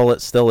stray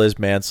bullet still is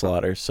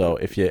manslaughter. So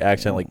if you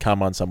accidentally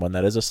come on someone,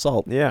 that is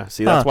assault. Yeah,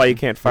 see that's Huh. why you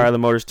can't fire the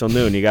motors till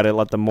noon. You got to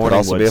let the Could morning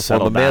also wood be a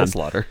settle form of down.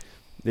 manslaughter.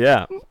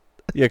 Yeah.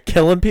 You're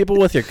killing people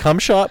with your cum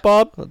shot,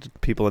 Bob?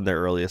 People in their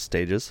earliest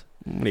stages.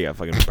 What do you got,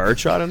 fucking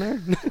birdshot in there?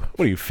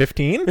 What are you,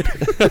 15?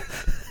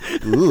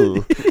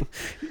 Ooh.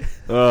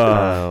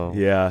 Oh.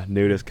 Yeah,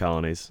 nudist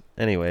colonies.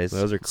 Anyways,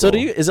 Those are cool. So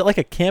is it like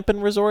a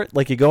camping resort?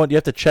 Like you go and you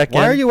have to check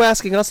why in? are you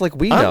asking us like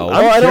we know?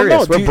 I don't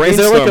know. We're Is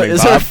there like brainstorming,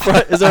 is there a Bob.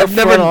 front, is there a I've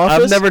never, front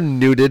office? I've never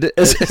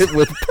nuded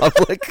with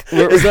public.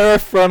 Is there a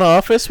front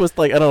office with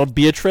like I don't know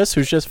Beatrice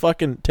who's just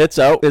fucking tits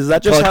out? Is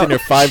that just collecting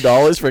how- your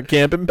 $5 for a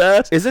camping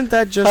pass? Isn't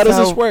that just How does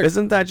this work?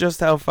 Isn't that just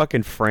how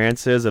fucking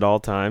France is at all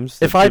times?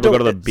 If That I people go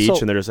don't- to the beach so-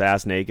 and they're just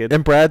ass naked.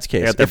 In Brad's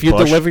case, got their if you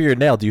bush. deliver your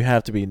nail, do you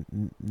have to be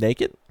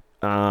naked?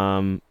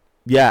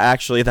 Yeah,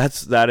 actually,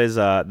 that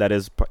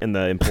is in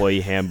the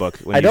employee handbook.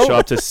 When I you don't- show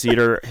up to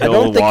Cedar I don't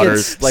Hill think it's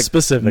Waters, like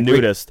specific.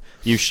 nudist,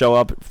 you show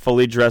up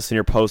fully dressed in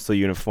your postal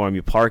uniform.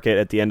 You park it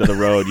at the end of the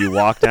road. You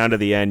walk down to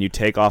the end. You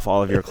take off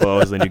all of your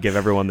clothes, and you give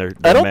everyone their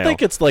I don't mail.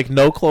 think it's like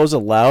no clothes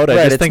allowed. I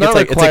Right, just it's think not it's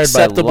like it's required by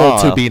acceptable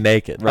law. to be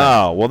naked.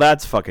 Oh, well,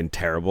 that's fucking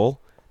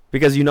terrible.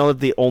 Because you know that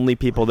the only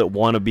people that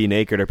want to be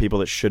naked are people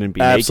that shouldn't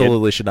be naked.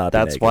 Absolutely should not be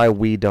That's naked. why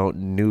we don't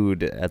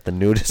nude at the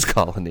nudist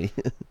colony.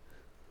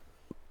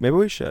 Maybe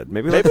we should.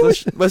 Maybe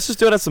let's just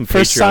do it as some For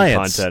Patreon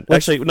science. content.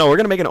 Let's- Actually, no, we're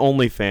gonna make an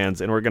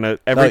OnlyFans, and we're gonna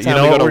every you time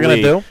know we what go to we're gonna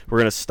Lee, do? we're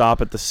gonna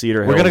stop at the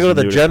Cedar Hills. We're gonna go to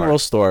the nudist general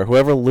park. store.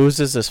 Whoever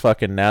loses this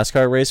fucking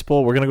NASCAR race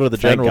pool, we're gonna go to the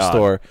Thank general God.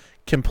 store,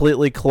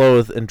 completely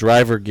clothed in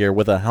driver gear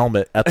with a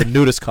helmet at the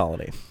nudist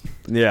colony.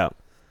 Yeah.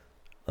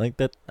 I think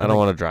that I don't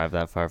want to drive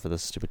that far for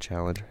this stupid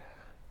challenge.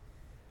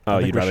 Oh,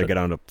 think you'd we rather should. get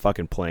on a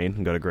fucking plane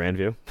and go to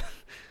Grandview?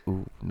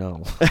 Ooh,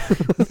 no.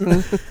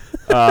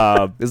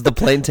 uh, Is the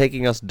plane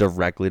taking us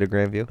directly to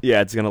Grandview?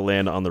 yeah, it's gonna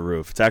land on the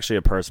roof. It's actually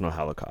a personal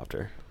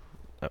helicopter.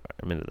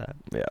 I'm into that.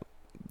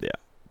 Yeah,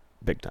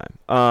 big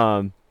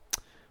time.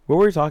 What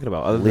were we talking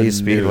about? Other Lee than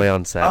Speedway nude?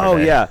 on Saturday. Oh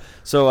yeah.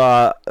 So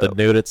the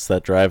nudists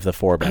that drive the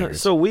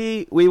 4-baggers. so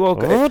we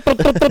woke up.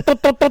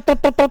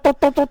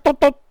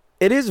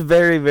 It is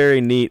very, very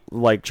neat,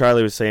 like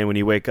Charlie was saying, when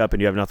you wake up and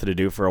you have nothing to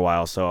do for a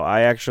while. So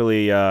I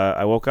actually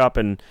I woke up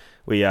and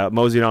We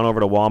moseyed on over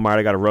to Walmart.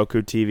 I got a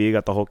Roku TV,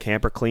 got the whole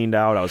camper cleaned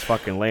out. I was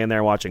fucking laying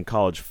there watching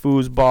college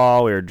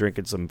foosball. We were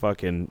drinking some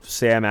fucking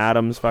Sam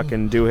Adams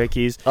fucking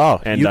doohickeys.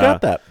 Oh, and, you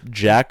got that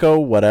Jacko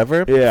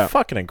whatever? Yeah.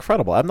 Fucking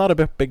incredible. I'm not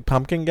a big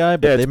pumpkin guy,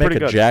 but Yeah, they it's make a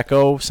pretty good.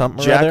 Jacko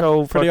something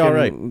Jacko pretty fucking all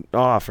right.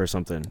 off or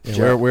something.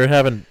 Yeah, we're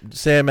having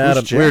Sam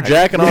Adams. Jack? We were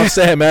jacking off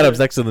Sam Adams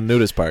next to the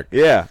nudist park.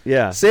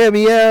 Yeah.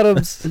 Sammy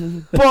Adams.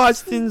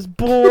 Boston's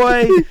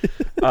boy.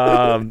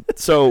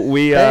 So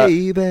we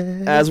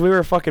as we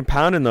were fucking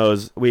pounding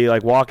those, we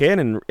like walk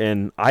in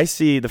and I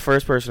see the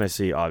first person I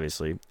see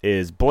obviously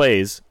is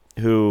Blaze,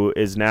 who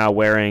is now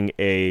wearing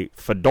a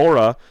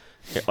fedora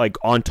like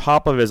on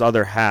top of his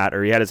other hat,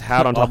 or he had his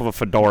hat on top of a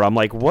fedora. I'm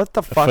like, what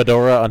the fuck?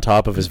 Fedora on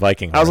top of his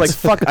Viking I was like,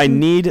 horns. fuck, I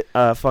need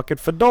a fucking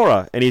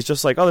fedora. And he's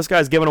just like, oh, this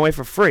guy's giving away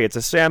for free. It's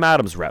a Sam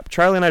Adams rep.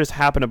 Charlie and I just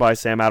happened to buy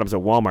Sam Adams at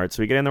Walmart.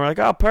 So we get in there, we're like,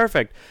 oh,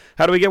 perfect.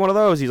 How do we get one of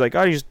those? He's like,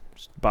 oh, you just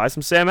buy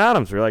some Sam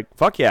Adams. We're like,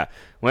 fuck yeah.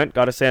 Went,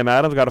 got a Sam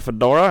Adams, got a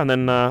fedora, and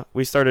then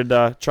we started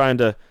trying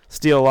to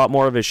steal a lot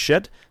more of his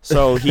shit.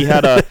 So he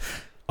had a...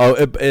 Oh,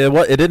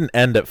 it didn't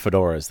end at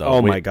fedoras though.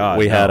 Oh, my God,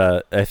 We no.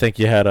 had I think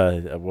you had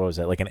what was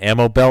that? Like an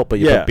ammo belt, but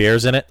you Yeah. put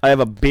beers in it. I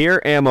have a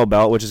beer ammo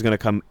belt, which is going to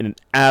come in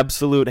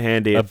absolute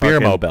handy. A beer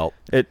mo belt.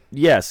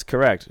 Yes,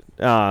 correct.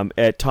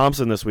 At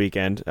Thompson this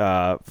weekend.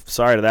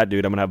 Sorry to that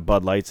dude. I'm gonna have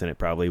Bud Lights in it,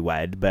 probably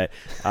wed, but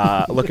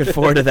looking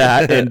forward to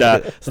that. And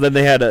so then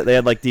they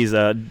had like these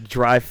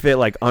dry fit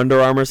like Under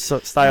Armour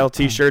style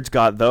T-shirts.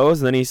 Got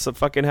those, and then he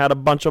fucking had a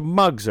bunch of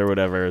mugs or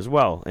whatever as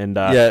well. And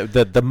Yeah,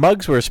 the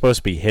mugs were supposed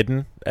to be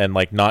hidden and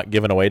like not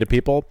given away to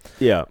people.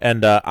 Yeah.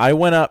 And I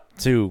went up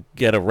to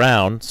get a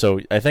round, so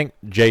I think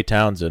Jay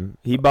Townsend,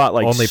 he bought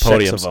like only 6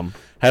 podiums of them.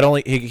 had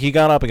only he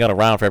got up and got a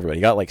round for everybody.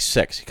 He got like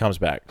 6. He comes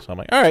back, so I'm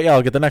like, all right, yeah,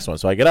 I'll get the next one.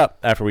 So I get up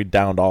after we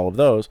downed all of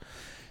those,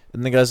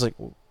 and the guy's like,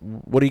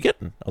 what are you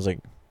getting? I was like,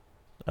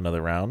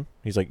 another round.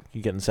 He's like,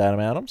 you getting Sam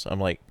Adams? I'm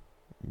like,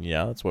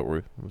 yeah, that's what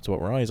we're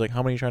on. He's like,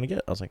 how many are you trying to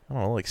get? I was like, I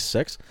don't know, like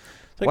 6.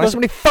 Like, Why so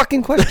many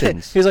fucking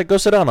questions? He's like, go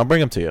sit down. I'll bring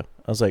them to you.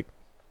 I was like,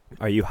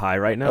 Are you high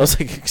right now? I was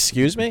like,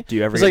 excuse me? Do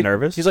you ever He's get like,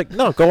 nervous? He's like,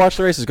 no, go watch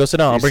the races. Go sit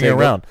down. I'll bring you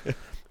single? around.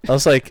 I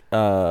was like,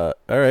 all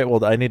right,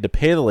 well, I need to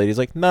pay the lady. He's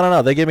like,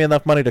 no. They gave me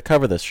enough money to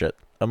cover this shit.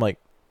 I'm like,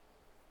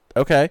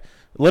 okay.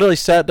 Literally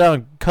sat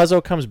down.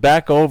 Cuzzo comes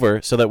back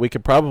over so that we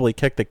could probably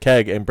kick the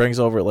keg and brings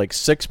over like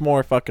 6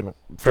 more fucking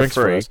drinks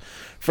for free. us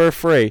for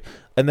free.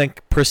 And then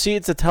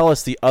proceeds to tell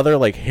us the other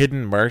like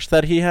hidden merch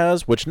that he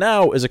has, which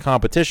now is a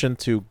competition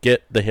to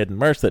get the hidden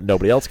merch that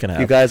nobody else can have.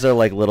 You guys are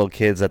like little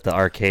kids at the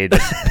arcade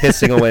just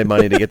pissing away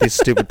money to get these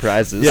stupid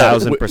prizes. Yeah,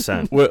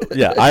 1000%.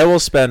 Yeah, I will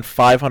spend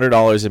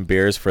 $500 in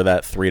beers for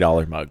that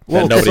 $3 mug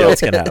that nobody else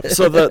can have.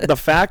 So the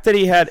fact that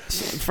he had,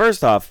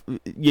 first off,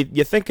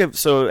 you think of,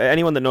 so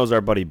anyone that knows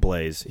our buddy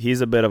Blaze,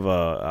 he's a bit of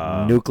a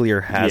Nuclear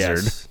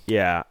hazard. yes,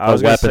 yeah, I A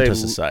was going weapon to to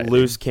say society.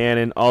 loose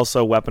cannon,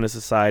 also weapon to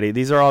society.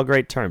 These are all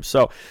great terms.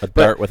 So A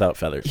dart without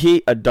feathers.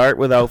 a dart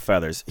without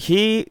feathers.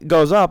 He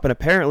goes up, and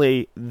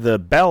apparently the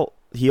belt,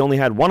 he only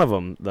had one of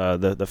them,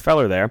 the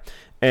feller there,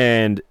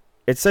 and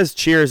it says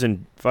cheers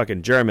in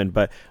fucking German,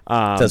 but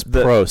It says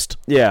Prost.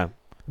 Yeah.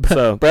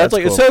 So Brad's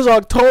like, that's it cool.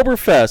 says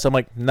Oktoberfest. I'm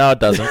like, no, it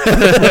doesn't.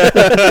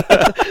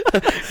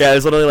 Yeah,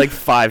 there's literally like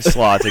 5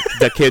 slots. Like,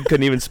 the kid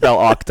couldn't even spell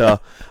octa.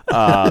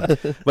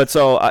 But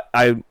so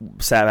I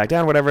sat back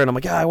down, whatever, and I'm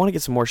like, yeah, I want to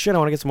get some more shit.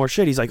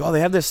 He's like, oh, they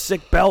have this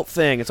sick belt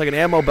thing. It's like an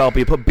ammo belt, but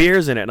you put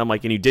beers in it. And I'm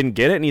like, and you didn't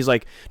get it? And he's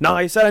like, no,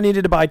 I said I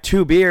needed to buy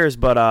 2 beers,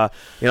 but I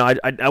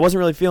wasn't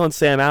really feeling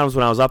Sam Adams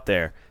when I was up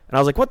there. And I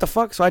was like, what the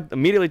fuck? So I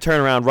immediately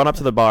turn around, run up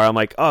to the bar. I'm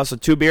like, oh, so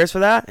 2 beers for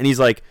that? And he's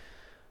like,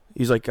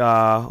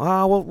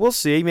 well, we'll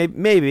see,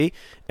 maybe.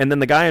 And then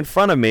the guy in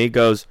front of me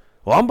goes,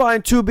 well, I'm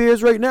buying 2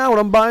 beers right now, and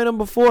I'm buying them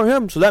before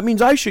him, so that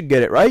means I should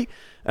get it, right?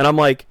 And I'm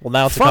like, Well,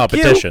 now it's a fuck you.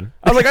 competition.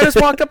 I was like, I just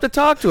walked up to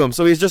talk to him,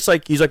 so he's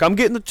like, I'm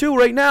getting the 2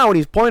 right now, and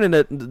he's pointing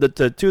at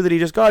the 2 that he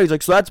just got. He's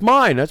like, so that's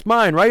mine,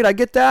 right? I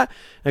get that.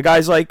 And the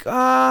guy's like,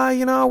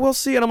 we'll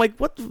see. And I'm like,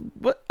 what?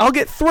 I'll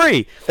get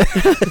 3.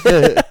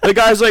 The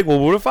guy's like, well,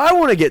 what if I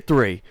want to get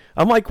 3?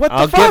 I'm like, what the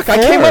I'll fuck? get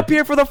I came 4. up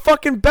here for the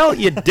fucking belt,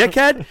 you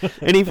dickhead.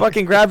 And he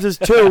fucking grabs his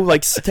 2,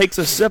 like takes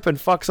a sip and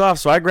fucks off.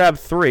 So I grab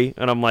 3,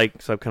 and I'm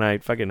like, so can I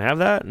fucking have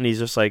that? And he's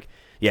just like,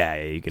 yeah,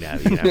 you can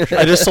have it. Sure.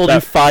 I just sold you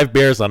 5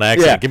 beers on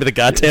accident. Yeah. Give me the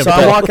goddamn So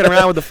belt. I'm walking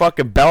around with the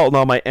fucking belt and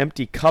all my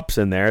empty cups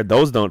in there.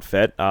 Those don't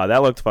fit.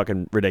 That looked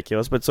fucking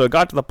ridiculous. But so it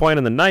got to the point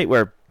in the night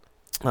where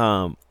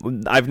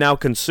I've now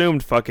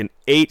consumed fucking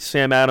 8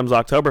 Sam Adams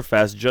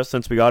Oktoberfest just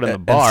since we got in the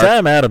bar. And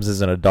Sam Adams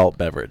is an adult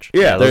beverage.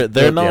 Yeah,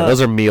 they're not.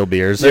 those are meal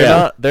beers.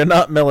 They're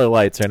not Miller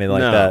Lights or anything like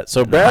No. that.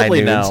 So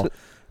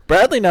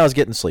Bradley now is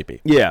getting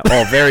sleepy. Yeah,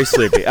 very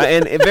sleepy,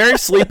 and very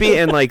sleepy.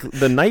 And like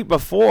the night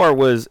before it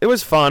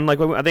was fun. Like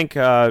I think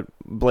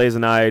Blaze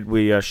and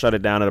we shut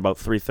it down at about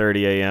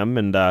 3:30 a.m.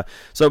 And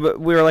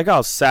but we were like,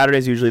 oh,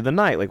 Saturday's usually the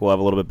night. Like we'll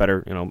have a little bit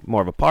better,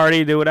 more of a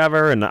party, do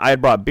whatever. And I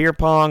had brought beer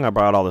pong. I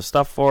brought all the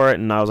stuff for it,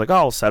 and I was like, oh,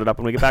 I'll set it up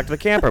when we get back to the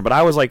camper. But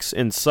I was like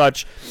in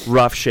such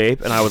rough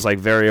shape, and I was like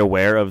very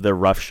aware of the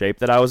rough shape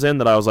that I was in.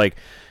 That I was like,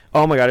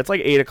 Oh my God, it's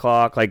like 8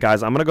 o'clock. Like,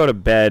 guys, I'm gonna go to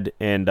bed,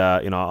 and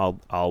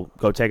I'll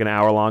go take an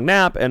hour-long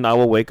nap, and I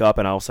will wake up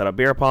and I'll set up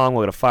beer pong.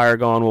 We'll get a fire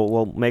going.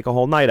 We'll make a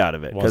whole night out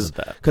of it.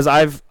 Because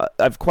I've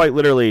quite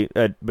literally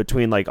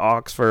between like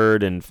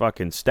Oxford and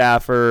fucking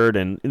Stafford,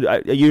 and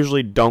I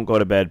usually don't go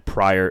to bed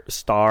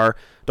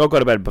don't go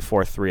to bed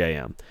before 3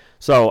 a.m.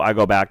 So I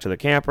go back to the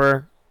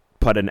camper,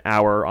 put an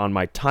hour on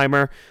my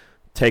timer,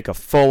 take a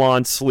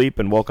full-on sleep,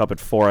 and woke up at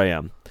 4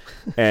 a.m.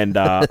 And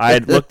I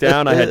had looked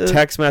down. I had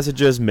text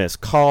messages,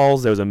 missed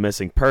calls. There was a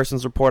missing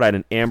persons report. I had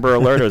an Amber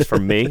Alert. It was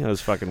from me. It was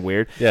fucking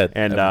weird. Yeah.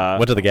 And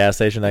went to the gas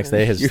station next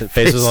day. His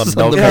face was on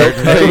the on milk the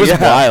carton. milk. It was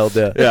Yeah. wild.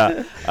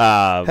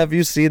 Yeah. Have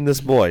you seen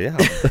this boy? Yeah.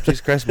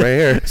 Jesus Christ, right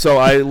here. So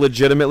I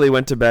legitimately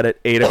went to bed at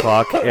 8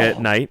 o'clock at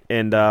night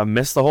and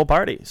missed the whole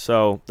party.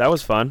 So that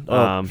was fun.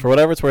 For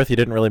whatever it's worth, you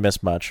didn't really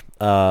miss much.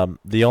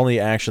 The only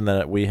action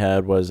that we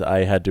had was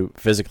I had to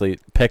physically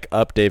pick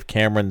up Dave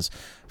Cameron's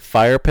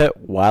fire pit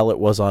while it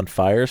was on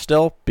fire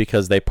still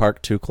because they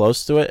parked too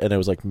close to it and it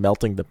was like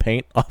melting the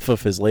paint off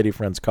of his lady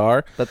friend's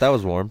car. But that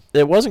was warm.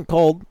 It wasn't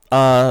cold,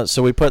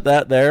 so we put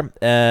that there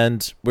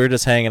and we were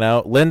just hanging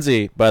out.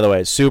 Lindsay, by the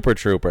way, super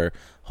trooper,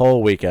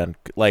 whole weekend,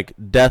 like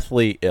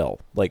deathly ill,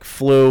 like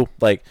flu,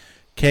 like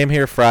came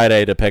here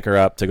Friday to pick her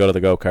up to go to the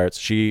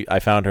go-karts. I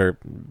found her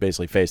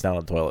basically face down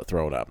on the toilet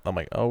throwing up. I'm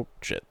like, oh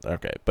shit,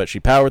 okay. But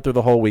she powered through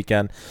the whole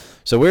weekend,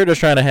 so we were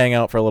just trying to hang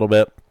out for a little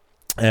bit.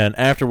 And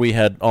after we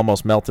had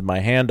almost melted my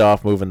hand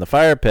off moving the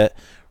fire pit,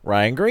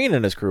 Ryan Green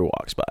and his crew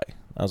walks by.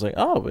 I was like,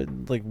 "Oh,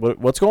 like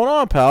what's going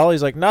on, pal?"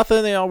 He's like,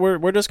 "Nothing.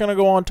 We're just gonna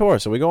go on tour."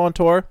 So we go on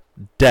tour.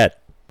 Dead.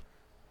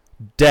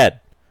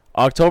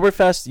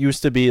 Oktoberfest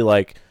used to be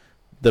like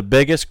the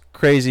biggest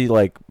crazy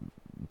like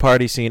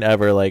party scene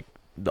ever. Like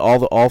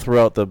all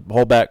throughout the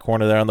whole back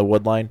corner there on the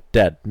wood line.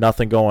 Dead.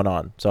 Nothing going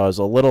on. So I was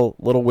a little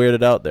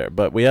weirded out there,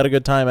 but we had a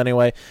good time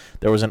anyway.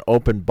 There was an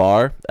open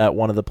bar at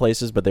one of the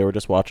places, but they were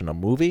just watching a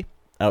movie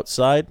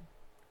outside.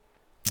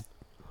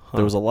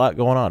 There was a lot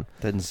going on.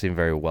 Didn't seem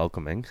very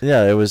welcoming.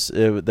 Yeah, they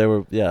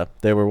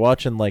were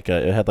watching it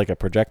had like a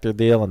projector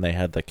deal and they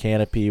had the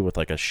canopy with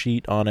like a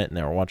sheet on it and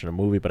they were watching a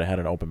movie, but I had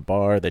an open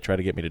bar. They tried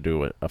to get me to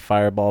do a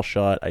fireball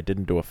shot. I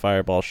didn't do a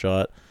fireball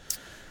shot.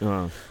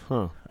 I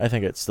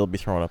think I'd still be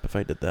thrown up if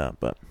I did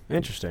that, but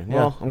interesting. Yeah,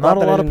 Well, I'm not glad a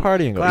that lot I of didn't-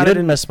 partying. glad You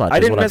didn't miss much. I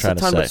is didn't what miss I'm a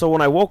trying ton, to but say. so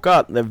when I woke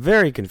up, they're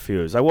very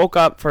confused. I woke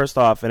up first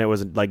off, and it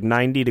was like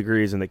 90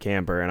 degrees in the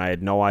camper, and I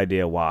had no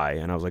idea why.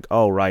 And I was like,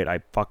 "Oh right, I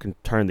fucking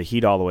turned the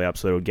heat all the way up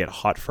so it would get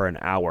hot for an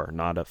hour,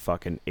 not a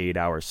fucking 8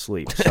 hours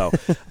sleep." So,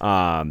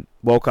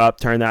 woke up,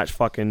 turned that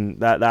fucking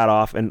that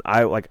off, and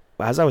I like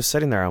as I was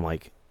sitting there, I'm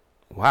like,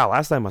 "Wow,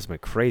 last night must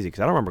have been crazy," because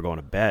I don't remember going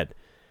to bed.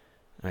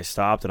 And I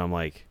stopped, and I'm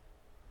like,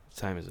 "What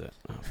time is it?"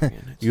 Oh,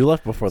 man, You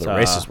left before the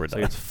races were so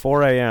done. it's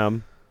 4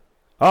 a.m.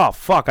 Oh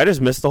fuck! I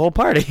just missed the whole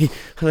party.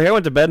 Like I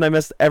went to bed and I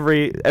missed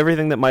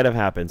everything that might have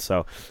happened.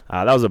 So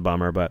that was a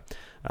bummer, but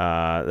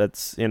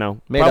that's Made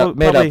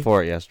up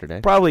for it yesterday.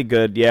 Probably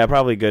good. Yeah,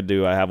 probably good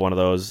to have one of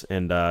those,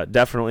 and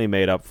definitely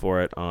made up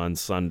for it on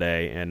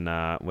Sunday. And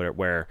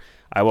where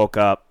I woke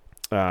up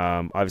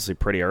obviously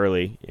pretty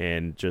early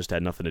and just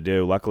had nothing to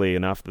do. Luckily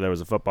enough, there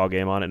was a football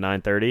game on at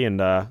 9:30,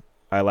 and I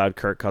allowed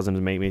Kirk Cousins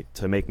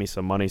to make me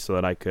some money so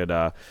that I could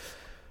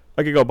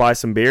go buy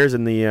some beers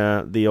in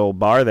the old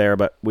bar there.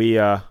 But we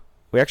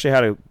actually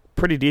had a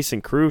pretty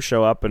decent crew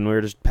show up, and we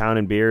were just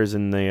pounding beers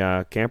in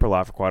the camper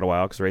lot for quite a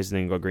while because races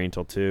didn't go green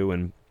till 2,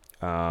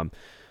 and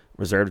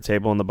reserved a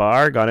table in the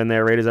bar. Got in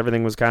there right as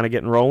everything was kind of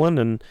getting rolling,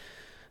 and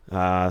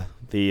there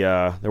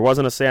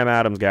wasn't a Sam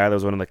Adams guy. There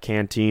was one of the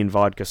Canteen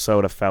vodka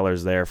soda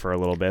fellers there for a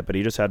little bit, but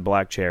he just had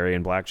black cherry,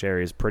 and black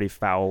cherry is pretty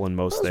foul in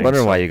most I was things.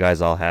 wondering so- why you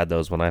guys all had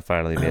those when I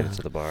finally made it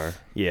to the bar.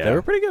 Yeah, They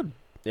were pretty good.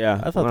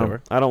 Yeah, I thought they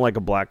were. I don't like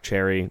a black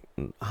cherry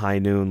high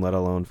noon, let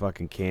alone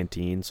fucking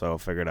Canteen. So I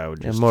figured I would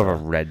I'm just more of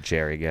a red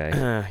cherry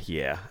guy.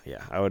 yeah.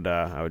 I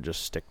would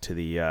just stick to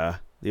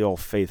the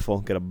old faithful.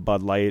 Get a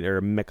Bud Light or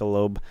a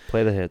Michelob.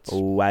 Play the hits.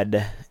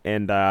 Wad.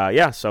 And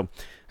so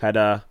had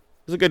it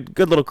was a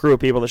good little crew of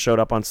people that showed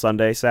up on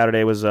Sunday.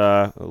 Saturday was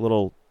a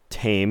little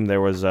tame.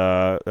 There was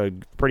a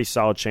pretty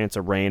solid chance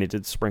of rain. It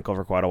did sprinkle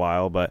for quite a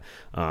while, but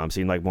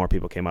seemed like more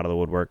people came out of the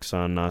woodworks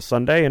on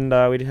Sunday, and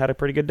we had a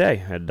pretty good day.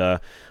 Had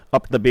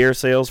upped the beer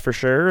sales for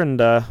sure, and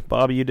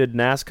Bobby, you did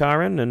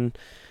NASCARing, and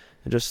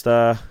it just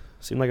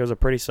seemed like it was a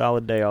pretty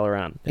solid day all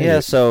around.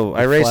 Yeah, so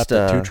I raced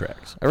Flapped the 2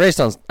 tracks. I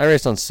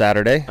raced on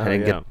Saturday. Oh, I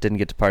didn't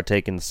get to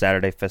partake in the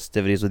Saturday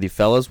festivities with you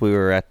fellas. We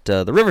were at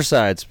the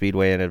Riverside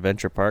Speedway and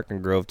Adventure Park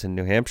in Groveton,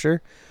 New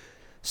Hampshire.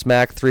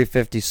 SMAC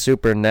 350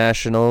 Super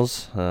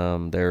Nationals,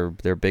 their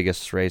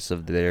biggest race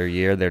of their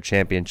year, their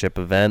championship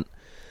event.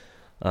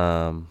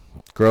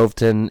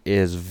 Groveton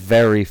is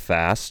very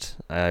fast.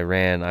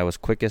 I was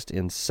quickest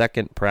in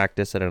second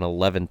practice at an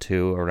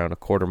 11.2 around a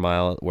quarter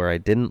mile where I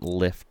didn't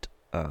lift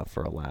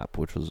for a lap,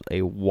 which was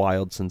a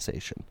wild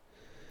sensation.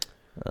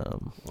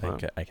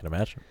 I can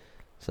imagine.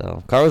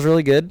 So car was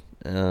really good.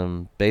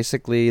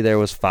 Basically, there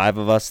was 5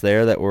 of us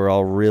there that were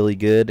all really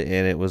good,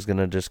 and it was going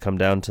to just come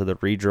down to the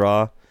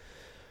redraw.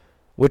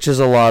 which is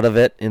a lot of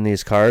it in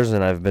these cars,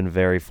 and I've been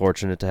very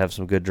fortunate to have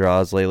some good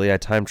draws lately. I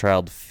time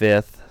trialed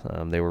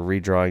 5th. They were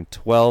redrawing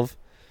 12.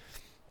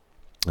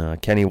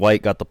 Kenny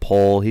White got the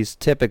pole. He's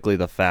typically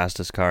the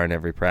fastest car in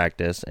every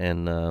practice,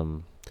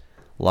 and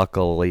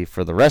luckily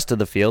for the rest of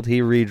the field,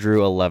 he redrew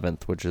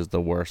 11th, which is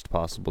the worst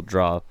possible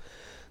draw.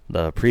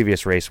 The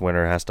previous race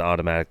winner has to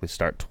automatically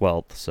start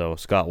 12th, so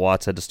Scott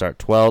Watts had to start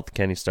 12th.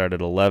 Kenny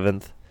started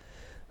 11th.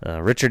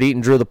 Richard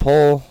Eaton drew the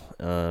pole.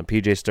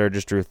 PJ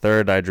Sturgis drew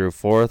 3rd. I drew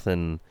 4th,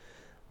 and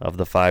of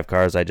the 5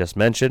 cars I just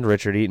mentioned,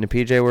 Richard Eaton and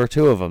PJ were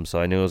 2 of them, so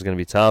I knew it was going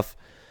to be tough.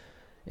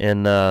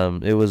 And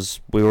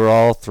we were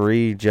all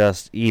 3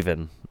 just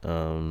even.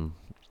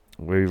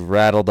 We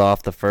rattled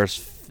off the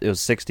first, it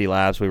was 60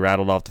 laps. We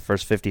rattled off the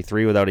first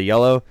 53 without a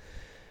yellow.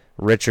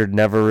 Richard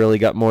never really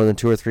got more than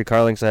 2 or 3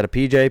 car lengths ahead of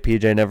PJ.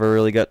 PJ never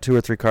really got 2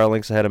 or 3 car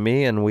lengths ahead of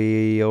me, and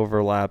we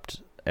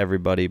overlapped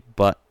everybody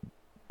but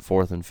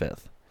 4th and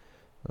 5th.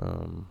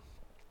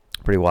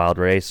 Pretty wild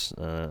race.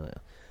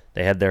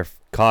 They had their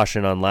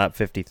caution on lap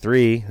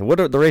 53.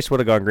 The race would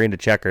have gone green to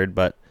checkered,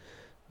 but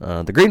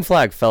the green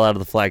flag fell out of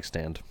the flag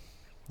stand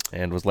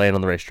and was laying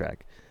on the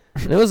racetrack.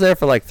 And it was there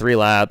for like 3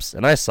 laps,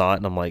 and I saw it,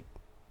 and I'm like,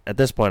 at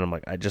this point, I'm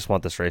like, I just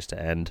want this race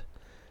to end.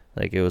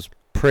 Like, it was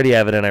pretty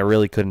evident I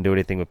really couldn't do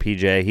anything with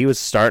PJ. He was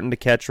starting to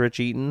catch Rich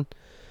Eaton,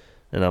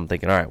 and I'm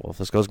thinking, all right, well, if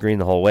this goes green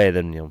the whole way,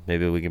 then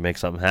maybe we can make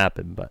something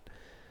happen. But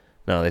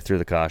no, they threw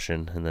the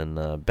caution, and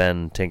then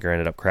Ben Tinker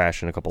ended up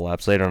crashing a couple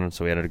laps later on,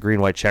 so we had a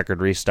green-white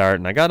checkered restart,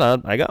 and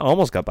I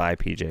almost got by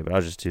PJ, but I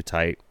was just too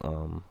tight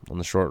on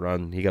the short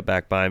run. He got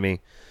back by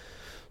me.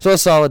 So a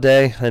solid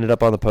day. I ended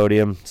up on the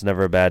podium. It's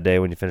never a bad day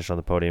when you finish on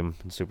the podium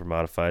in super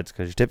modifieds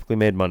because you typically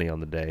made money on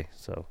the day.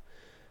 So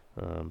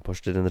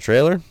pushed it in the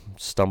trailer,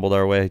 stumbled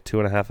our way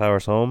 2.5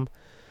 hours home.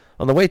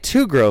 On the way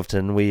to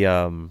Groveton, we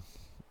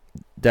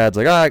Dad's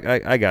like,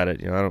 I got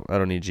it. I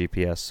don't need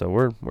GPS. So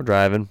we're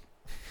driving.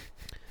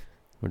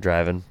 We're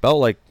driving. Felt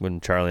like when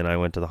Charlie and I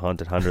went to the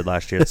Haunted 100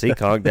 last year at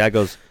Seekonk. Dad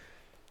goes,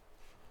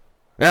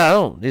 yeah, I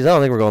don't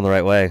think we're going the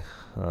right way.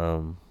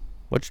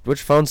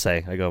 Which phone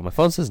say? I go, my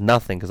phone says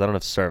nothing because I don't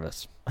have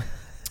service.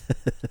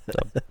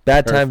 So,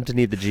 bad time to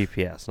need the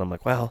GPS. And I'm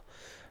like, well,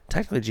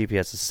 technically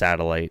GPS is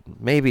satellite.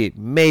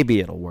 Maybe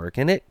it'll work.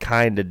 And it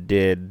kind of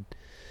did.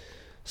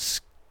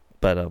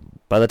 But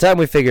by the time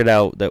we figured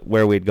out that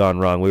where we'd gone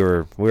wrong, we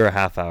were a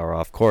half hour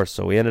off course.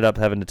 So we ended up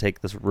having to take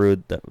this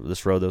road that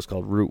was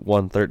called Route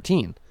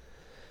 113.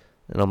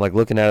 And I'm like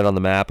looking at it on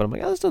the map, and I'm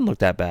like, this doesn't look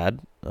that bad.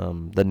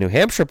 The New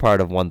Hampshire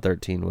part of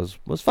 113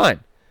 was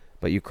fine.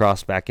 But you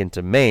cross back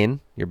into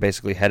Maine, you're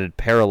basically headed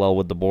parallel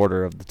with the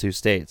border of the 2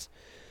 states.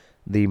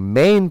 The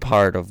main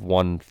part of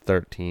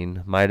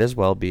 113 might as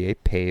well be a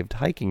paved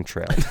hiking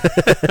trail.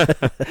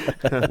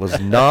 It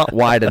was not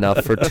wide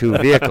enough for 2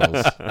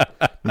 vehicles.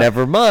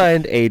 Never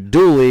mind a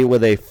dually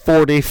with a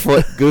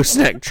 40-foot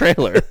gooseneck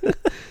trailer.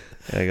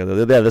 I go,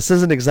 yeah, this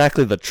isn't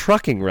exactly the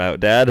trucking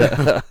route,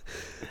 Dad.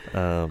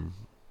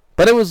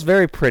 But it was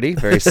very pretty,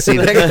 very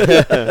scenic.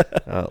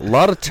 A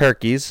lot of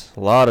turkeys.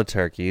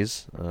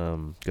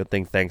 Good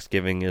thing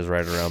Thanksgiving is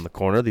right around the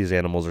corner. These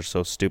animals are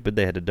so stupid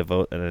they had to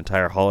devote an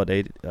entire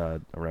holiday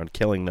around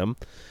killing them.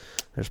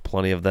 There's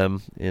plenty of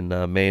them in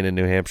Maine and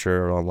New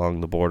Hampshire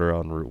along the border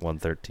on Route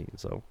 113.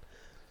 So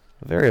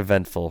a very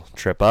eventful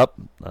trip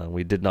up.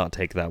 We did not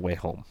take that way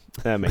home.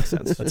 That makes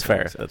sense. That's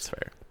fair. That's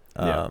fair.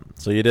 Yeah.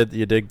 So you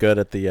did good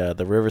at the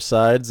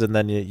Riversides, and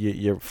then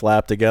you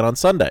flapped again on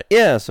Sunday.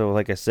 Yeah, so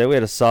like I said, we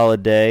had a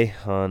solid day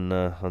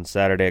on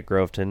Saturday at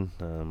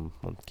Groveton.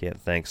 Can't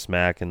thank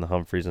Smack and the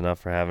Humphreys enough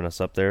for having us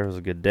up there. It was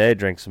a good day.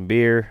 Drank some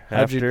beer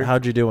after.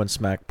 How'd you do in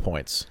Smack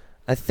points?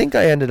 I think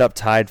I ended up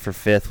tied for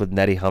 5th with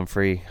Nettie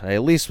Humphrey. I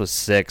at least was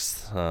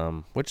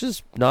 6th, which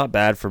is not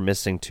bad for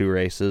missing 2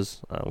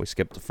 races. We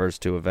skipped the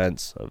first 2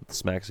 events of the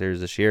Smack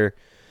Series this year.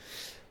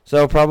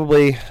 So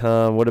probably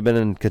would have been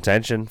in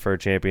contention for a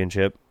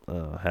championship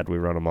had we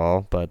run them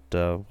all, but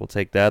we'll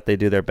take that. They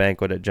do their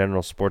banquet at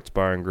General Sports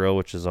Bar and Grill,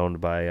 which is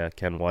owned by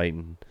Ken White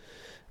and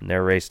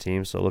their race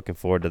team, so looking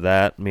forward to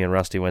that. Me and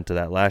Rusty went to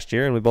that last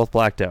year, and we both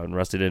blacked out, and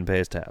Rusty didn't pay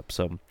his tab.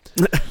 So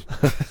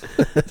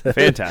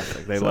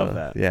fantastic. They love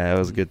that. Yeah, it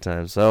was a good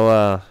time.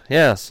 So,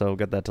 so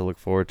got that to look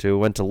forward to.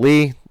 Went to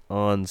Lee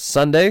on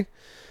Sunday.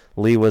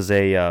 Lee was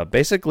a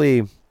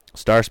basically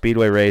Star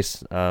Speedway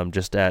race,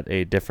 just at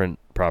a different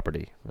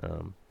property.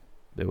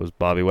 It was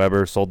Bobby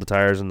Weber sold the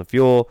tires and the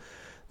fuel.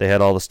 They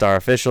had all the Star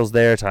officials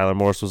there. Tyler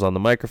Morse was on the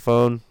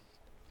microphone.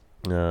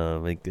 I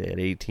think they had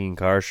 18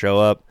 cars show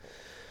up.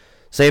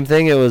 Same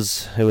thing. It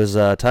was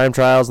time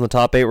trials, and the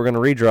top 8 were going to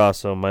redraw.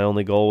 So my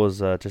only goal was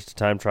just a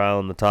time trial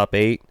in the top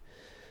 8.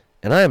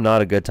 And I am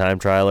not a good time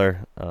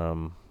trialer.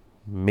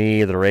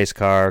 Me, the race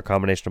car,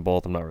 combination of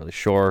both, I'm not really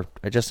sure.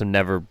 I just have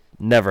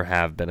never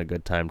have been a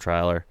good time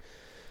trialer.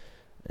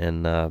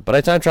 And but I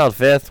time trialed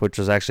 5th, which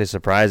was actually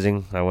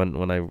surprising.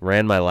 When I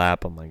ran my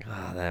lap, I'm like,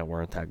 that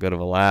weren't that good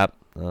of a lap.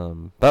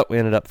 But we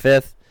ended up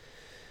 5th.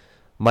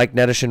 Mike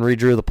Nedishin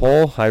redrew the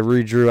pole. I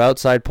redrew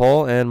outside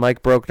pole, and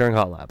Mike broke during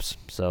hot laps.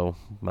 So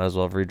might as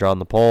well have redrawn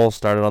the pole.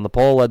 Started on the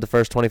pole, led the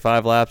first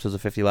 25 laps. It was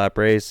a 50-lap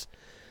race.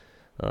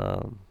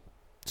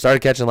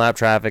 Started catching lap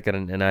traffic,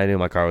 and I knew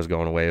my car was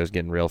going away. It was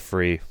getting real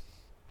free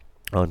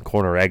on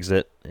corner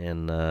exit,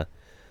 and when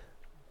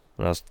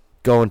I was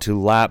going to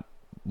lap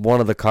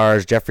one of the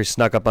cars, Jeffrey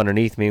snuck up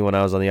underneath me when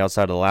I was on the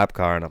outside of the lap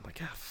car, and I'm like,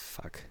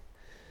 fuck.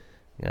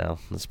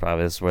 This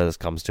is where this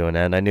comes to an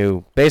end. I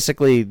knew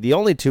basically the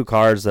only two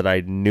cars that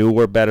I knew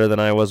were better than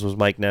I was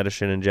Mike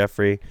Nedishin and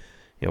Jeffrey.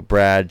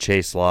 Brad,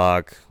 Chase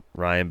Locke,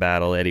 Ryan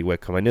Battle, Eddie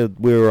Whitcomb. I knew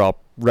we were all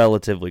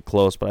relatively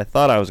close, but I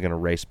thought I was going to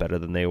race better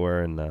than they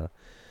were, and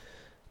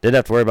didn't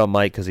have to worry about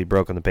Mike because he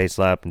broke on the pace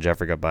lap, and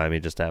Jeffrey got by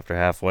me just after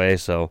halfway.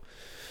 So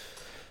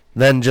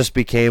then just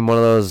became one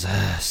of those,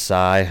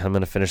 sigh, I'm going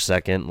to finish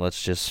second.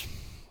 Let's just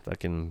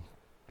fucking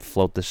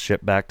float this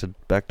ship back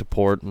to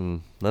port,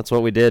 and that's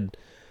what we did.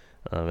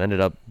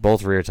 Ended up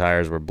both rear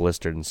tires were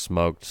blistered and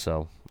smoked,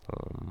 so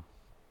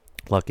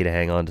lucky to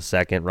hang on to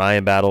second.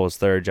 Ryan Battle was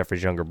third,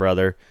 Jeffrey's younger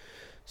brother.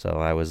 So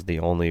I was the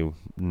only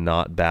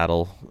not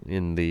Battle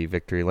in the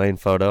victory lane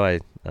photo.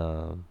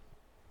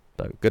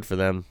 But good for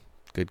them.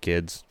 Good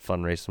kids.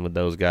 Fun racing with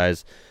those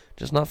guys.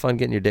 Just not fun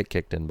getting your dick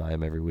kicked in by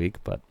them every week,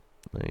 but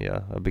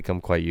I've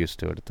become quite used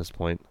to it at this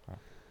point.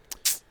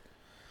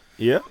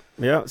 Yeah.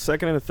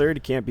 Second and a third,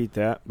 you can't beat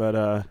that. But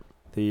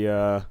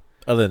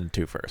other than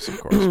 2 firsts, of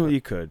course.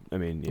 You could. I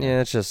mean,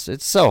 yeah,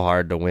 it's so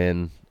hard to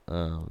win.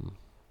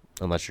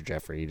 Unless you're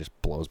Jeffrey, he just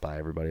blows by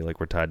everybody like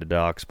we're tied to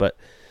docks. But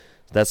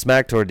that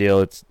Smack Tour deal,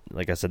 it's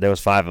like I said, there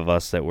was 5 of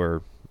us that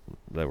were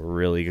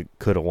really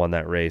could have won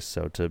that race.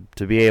 So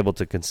to be able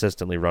to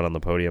consistently run on the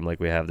podium like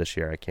we have this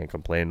year, I can't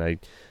complain. I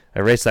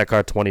raced that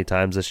car 20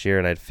 times this year,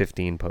 and I had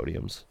 15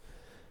 podiums.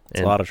 It's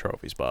a lot of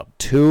trophies, Bob.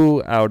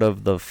 2 out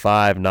of the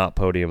 5 not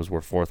podiums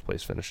were 4th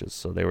place finishes,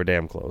 so they were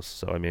damn close.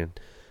 So, I mean,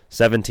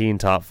 17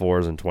 top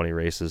 4s in 20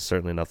 races,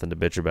 certainly nothing to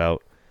bitch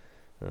about.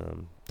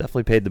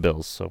 Definitely paid the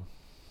bills, so.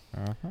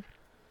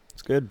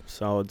 It's good.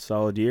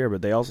 Solid year,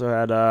 but they also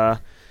had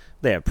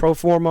they had Pro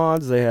 4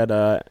 mods, they had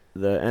the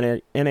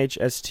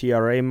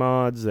NHSTRA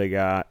mods, they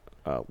got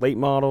late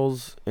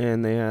models,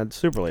 and they had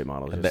super late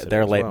models.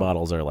 Their late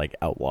models are like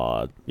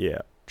outlawed.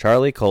 Yeah.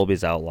 Charlie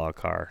Colby's outlaw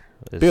car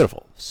is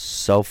beautiful.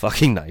 So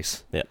fucking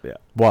nice. Yeah.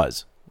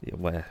 Was. It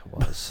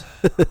was.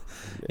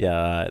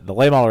 Yeah, the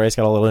late model race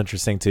got a little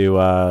interesting too.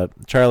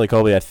 Charlie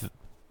Colby, I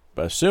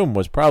assume,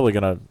 was probably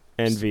going to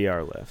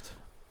NVR lift.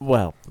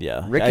 Well,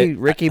 yeah.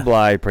 Ricky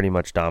Bly pretty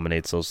much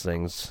dominates those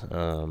things.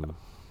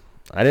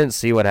 I didn't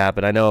see what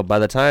happened. I know by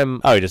the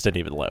time... Oh, he just didn't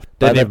even lift.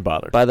 Didn't even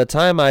bother. By the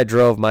time I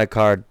drove my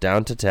car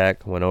down to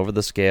tech, went over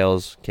the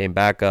scales, came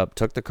back up,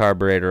 took the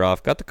carburetor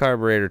off, got the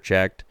carburetor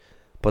checked,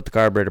 put the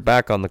carburetor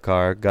back on the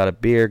car, got a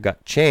beer,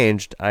 got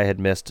changed, I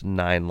had missed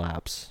 9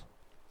 laps.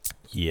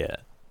 Yeah.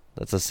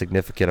 That's a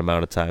significant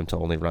amount of time to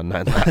only run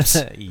 9 laps.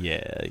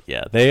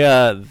 Yeah. They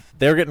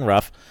were getting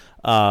rough.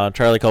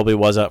 Charlie Colby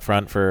was up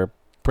front for a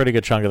pretty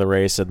good chunk of the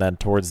race, and then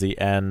towards the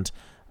end...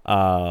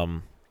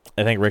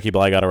 I think Ricky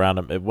Bly got around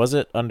him. I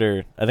think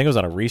it was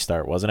on a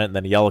restart, wasn't it? And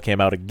then yellow came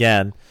out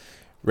again.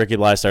 Ricky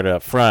Bly started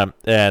up front,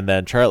 and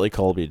then Charlie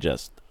Colby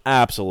just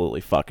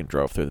absolutely fucking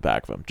drove through the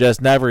back of him. Just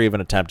never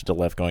even attempted to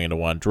lift going into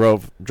one.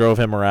 Drove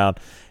him around.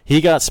 He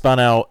got spun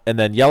out, and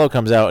then yellow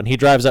comes out, and he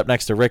drives up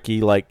next to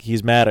Ricky like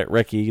he's mad at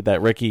Ricky that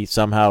Ricky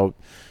somehow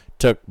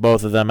took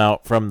both of them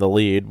out from the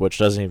lead, which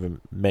doesn't even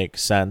make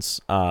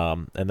sense.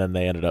 And then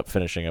they ended up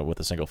finishing it with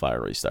a single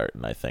fire restart,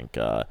 and I think...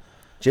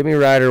 Jimmy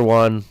Ryder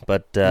won,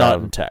 but not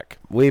in tech.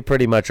 We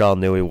pretty much all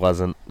knew he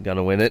wasn't going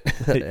to win it,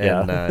 and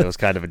Yeah. It was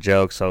kind of a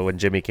joke. So when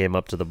Jimmy came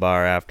up to the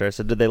bar after, I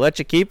said, "Did they let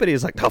you keep it?"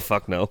 He's like, "Oh,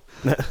 fuck no."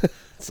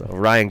 So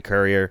Ryan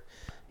Courier,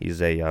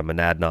 he's a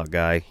Monadnock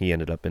guy. He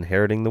ended up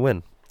inheriting the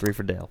win. 3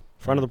 for Dale.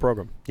 Front of the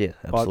program. Yeah,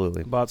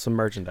 absolutely. Bought some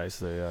merchandise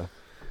the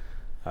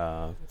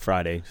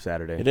Friday,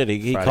 Saturday. He did.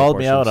 He Friday called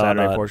me portion, out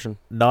Saturday on portion.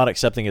 not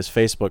accepting his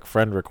Facebook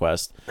friend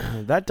request.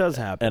 That does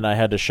happen. And I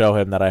had to show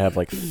him that I have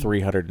like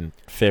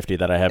 350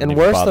 that I haven't. And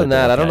even worse bothered than to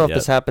that, look I don't know at if yet.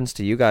 this happens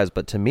to you guys,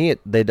 but to me,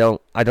 I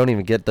don't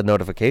even get the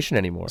notification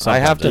anymore.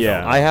 Sometimes I have to. it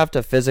don't. I have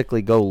to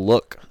physically go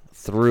look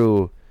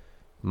through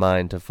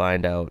mine to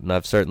find out, and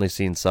I've certainly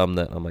seen some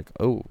that I'm like,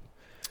 oh.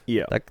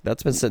 Yeah,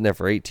 that's been sitting there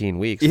for 18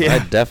 weeks. Yeah. I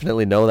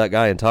definitely know that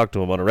guy and talk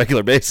to him on a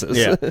regular basis.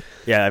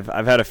 Yeah.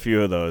 I've had a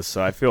few of those,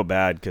 so I feel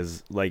bad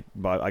because like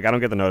I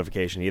don't get the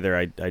notification either.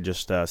 I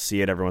just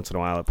see it every once in a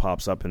while. It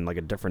pops up in like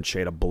a different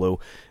shade of blue,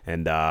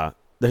 and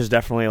there's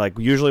definitely like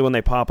usually when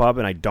they pop up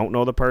and I don't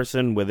know the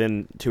person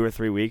within 2 or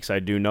 3 weeks, I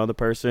do know the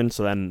person.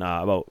 So then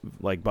about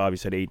like Bobby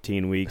said,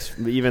 18 weeks.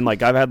 Even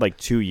like I've had like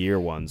 2-year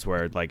ones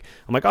where like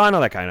I'm like, oh, I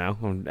know that guy now.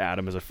 I'm add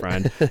him as a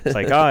friend. It's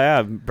like, oh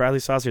yeah, Bradley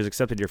Saucier's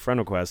accepted your friend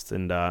request,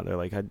 and they're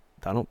like, I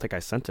don't think I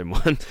sent him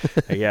one.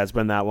 Like, yeah, it's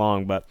been that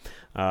long, but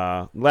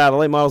the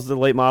late models did the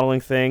late modeling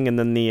thing, and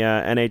then the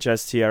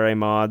NHSTRA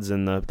mods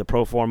and the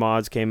Pro 4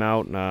 mods came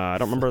out. I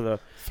don't remember the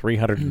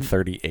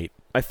 338.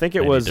 I think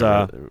it was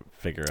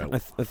figure out.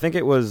 I think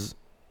it was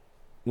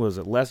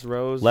it Les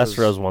Rose? Les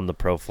Rose won the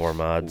Pro 4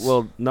 mods.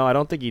 Well, no, I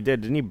don't think he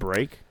did. Didn't he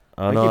break?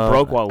 I think no, he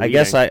broke while leading.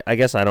 I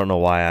guess I don't know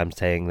why I'm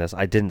saying this.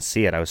 I didn't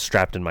see it. I was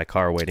strapped in my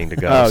car waiting to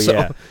go. Oh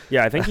so.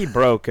 yeah, I think he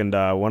broke, and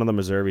one of the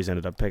Missouri's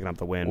ended up picking up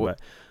the win. But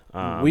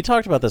We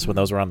talked about this when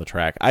those were on the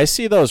track. I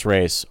see those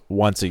race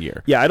once a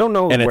year. Yeah, I don't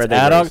know and where it's they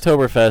at race.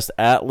 Oktoberfest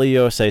at Lee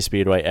USA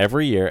Speedway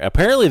every year.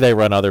 Apparently, they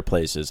run other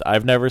places.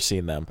 I've never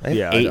seen them.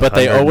 Yeah, but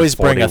they always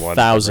bring 841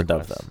 1,000 of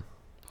requests. them.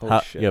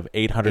 Holy shit. You have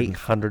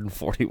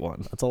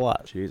 841. That's a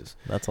lot. Jesus.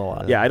 That's a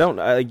lot. Yeah, I don't.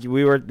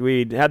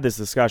 We had this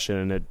discussion,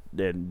 and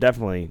it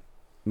definitely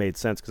made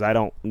sense because I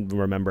don't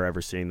remember ever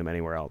seeing them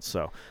anywhere else.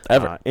 So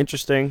Ever.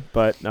 Interesting,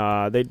 but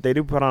they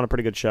do put on a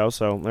pretty good show,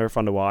 so they're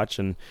fun to watch.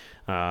 And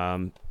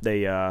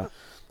they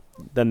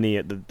then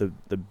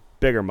the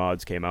bigger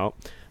mods came out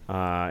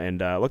and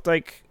looked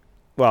like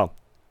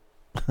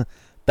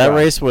That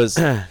race was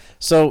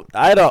so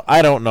I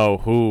don't know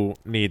who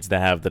needs to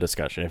have the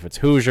discussion, if it's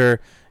Hoosier,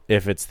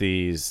 if it's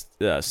these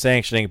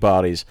sanctioning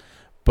bodies,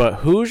 but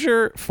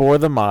Hoosier for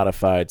the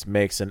modifieds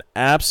makes an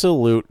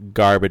absolute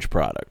garbage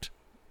product.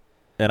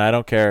 And I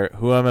don't care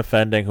who I'm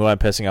offending, who I'm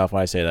pissing off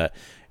when I say that.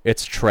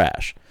 It's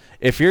trash.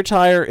 If your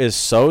tire is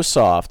so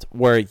soft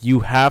where you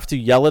have to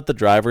yell at the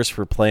drivers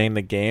for playing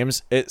the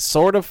games, it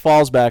sort of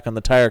falls back on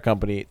the tire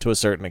company to a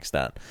certain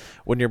extent.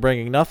 When you're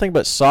bringing nothing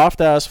but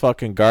soft-ass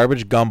fucking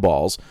garbage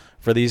gumballs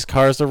for these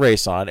cars to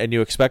race on, and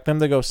you expect them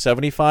to go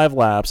 75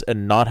 laps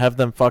and not have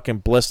them fucking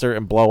blister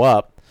and blow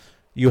up,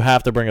 you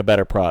have to bring a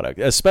better product,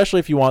 especially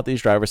if you want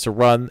these drivers to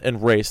run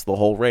and race the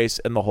whole race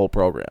and the whole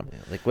program. Yeah,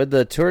 like with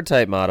the tour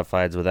type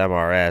modifieds with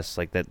MRS,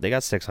 like that, they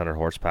got 600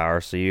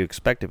 horsepower, so you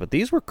expect it. But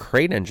these were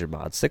crate engine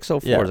mods,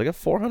 604s. Yeah. They got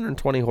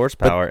 420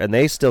 horsepower, and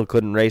they still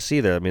couldn't race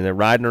either. I mean, they're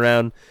riding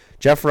around.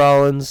 Jeff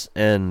Rollins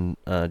and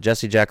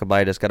Jesse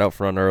Jacobitis got out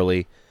front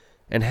early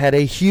and had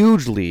a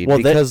huge lead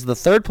because the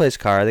third place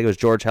car, I think it was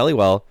George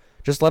Helliwell,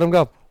 just let him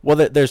go. Well,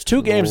 there's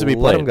two games to be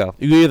Let played. 'em go.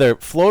 You either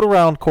float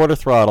around quarter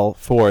throttle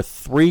for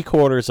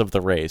 3/4 of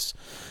the race.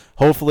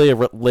 Hopefully, a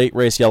late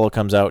race yellow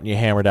comes out and you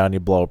hammer down,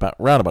 you blow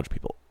around a bunch of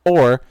people.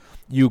 Or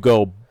you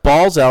go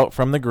balls out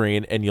from the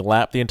green and you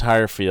lap the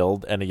entire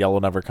field and a yellow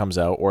never comes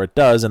out, or it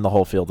does and the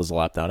whole field is a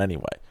lap down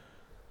anyway.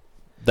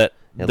 It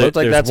looked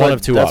like there's that's one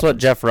what options.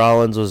 Jeff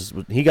Rollins was.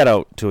 He got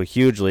out to a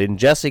huge lead, and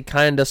Jesse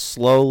kind of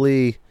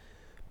slowly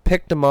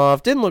picked him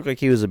off. Didn't look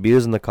like he was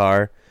abusing the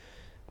car,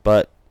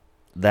 but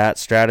that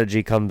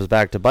strategy comes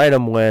back to bite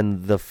him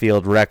when the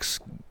field wrecks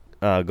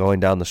going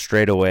down the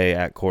straightaway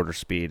at quarter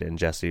speed, and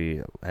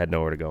Jesse had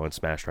nowhere to go and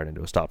smashed right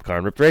into a stopped car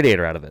and ripped the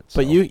radiator out of it.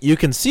 But you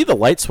can see the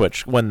light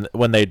switch when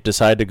they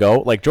decide to go.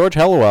 Like George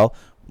Helliwell,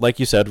 like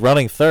you said,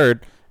 running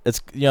third. It's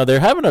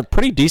they're having a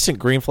pretty decent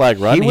green flag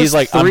run. He's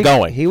like, I'm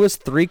going. He was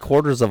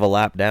 3/4 of a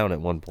lap down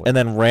at one point, and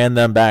then ran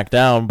them back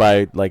down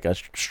by like a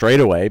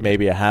straightaway,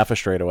 maybe a half a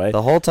straightaway.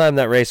 The whole time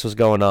that race was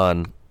going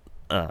on,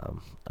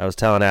 I was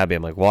telling Abby,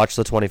 I'm like, watch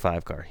the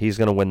 25 car. He's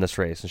going to win this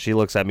race. And she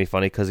looks at me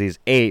funny because he's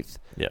 8th.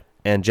 Yeah.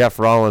 And Jeff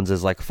Rollins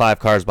is like 5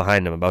 cars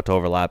behind him, about to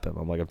overlap him.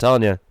 I'm like, I'm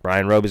telling you,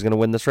 Brian Roby's going to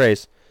win this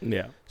race.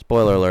 Yeah.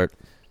 Spoiler alert.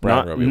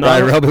 Brian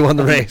Roby won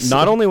the race.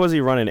 Not only was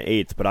he running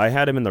 8th, but I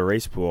had him in the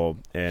race pool,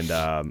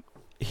 and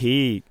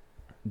he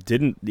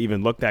didn't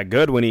even look that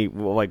good when he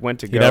went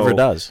to go. He never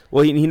does.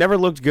 Well, he never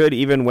looked good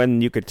even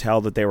when you could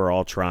tell that they were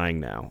all trying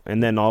now.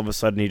 And then all of a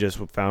sudden he just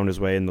found his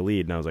way in the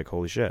lead, and I was like,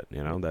 holy shit,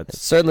 that's...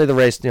 Certainly the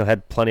race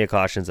had plenty of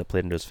cautions that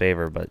played into his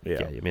favor, but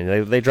yeah I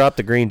mean, they dropped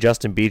the green.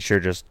 Justin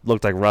Beecher just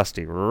looked like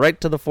Rusty. Right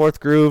to the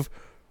 4th groove,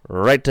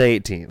 right to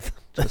 18th.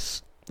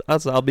 Just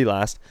I'll be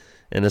last.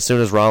 And as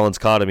soon as Rollins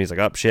caught him, he's like,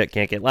 oh, shit,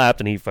 can't get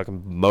lapped, and he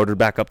fucking motored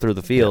back up through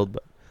the field.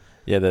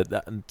 Yeah,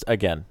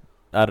 again...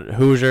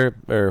 Hoosier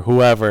or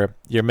whoever,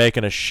 you're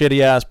making a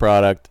shitty-ass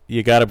product.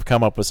 You got to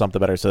come up with something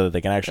better so that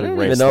they can actually race the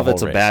whole race. I don't even know if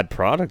it's a bad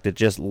product. It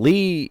just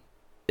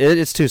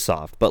it's too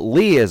soft. But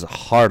Lee is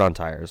hard on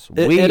tires.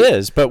 It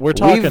is, but we're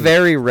talking... We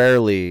very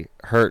rarely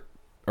hurt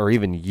or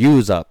even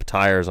use up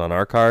tires on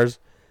our cars,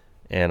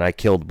 and I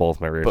killed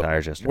both my rear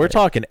tires yesterday. We're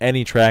talking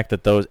any track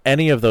that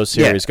any of those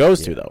series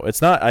goes to, though.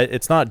 It's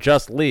not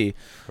just Lee.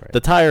 Right. The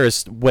tire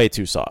is way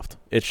too soft.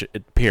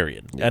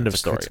 Period. Yeah, end of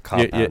story.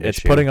 It's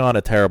putting on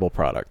a terrible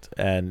product,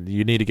 and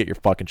you need to get your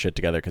fucking shit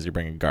together because you're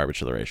bringing garbage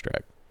to the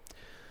racetrack.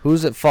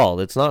 Who's at fault?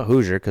 It's not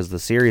Hoosier because the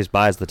series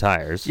buys the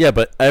tires. Yeah,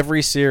 but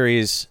every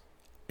series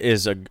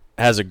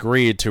has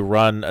agreed to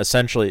run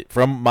essentially,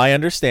 from my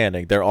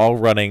understanding, they're all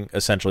running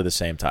essentially the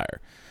same tire.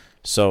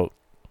 So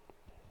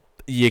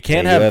you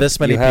can't have this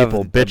many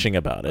people bitching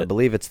about it. I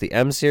believe it's the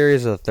M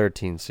series or the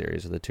 13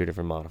 series are the two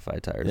different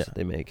modified tires that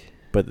they make.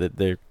 But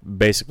they're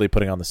basically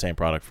putting on the same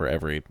product for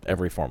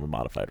every form of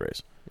modified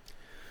race.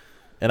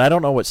 And I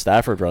don't know what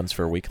Stafford runs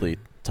for weekly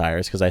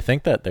tires because I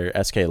think that their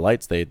SK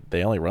Lights, they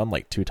only run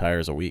like 2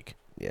 tires a week.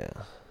 Yeah.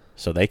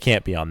 So they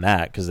can't be on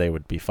that because they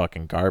would be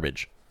fucking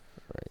garbage.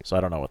 Right. So I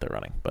don't know what they're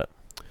running, but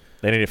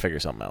they need to figure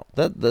something out.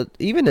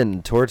 Even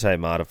in tour type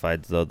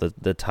modifieds, though,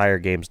 the tire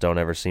games don't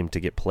ever seem to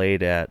get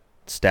played at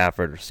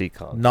Stafford or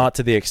Seacon. Not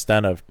to the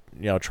extent of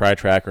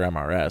Tri-Track or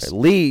MRS.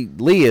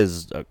 Lee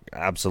is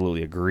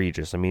absolutely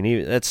egregious. I mean,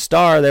 at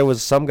Star, there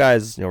was some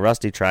guys.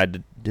 Rusty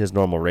tried his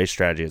normal race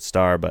strategy at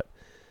Star, but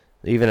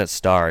even at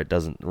Star, it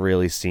doesn't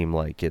really seem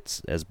like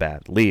it's as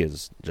bad. Lee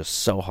is just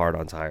so hard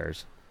on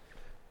tires.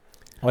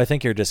 Well, I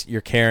think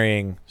you're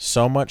carrying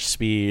so much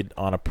speed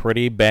on a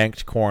pretty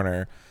banked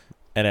corner,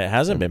 and it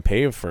hasn't been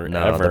paved forever.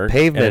 No, the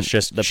pavement, and it's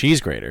just the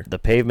cheese grater. The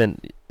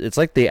pavement, it's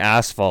like the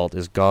asphalt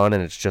is gone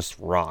and it's just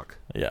rock.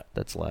 Yeah,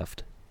 that's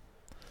left.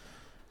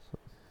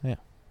 Yeah.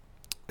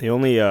 The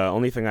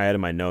only thing I had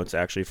in my notes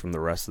actually from the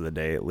rest of the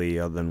day at Lee,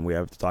 other than we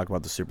have to talk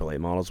about the super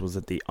late models, was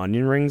that the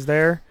onion rings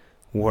there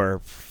were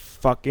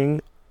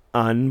fucking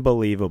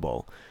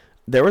unbelievable.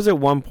 There was at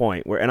one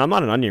point where, and I'm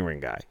not an onion ring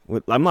guy.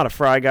 I'm not a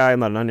fry guy. I'm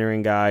not an onion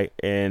ring guy.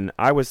 And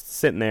I was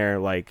sitting there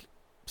like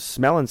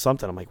smelling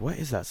something. I'm like, what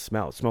is that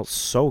smell? It smells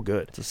so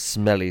good. It's a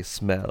smelly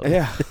smell.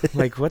 Yeah.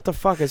 Like, what the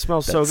fuck? It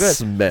smells so good.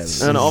 Smelly.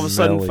 And then all of a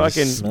sudden,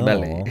 fucking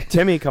smelly.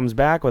 Timmy comes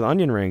back with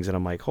onion rings, and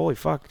I'm like, holy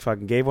fuck!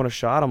 Fucking gave one a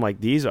shot. I'm like,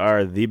 these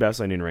are the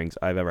best onion rings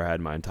I've ever had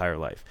in my entire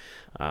life.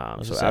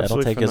 So I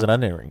don't take you as an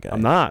onion ring guy.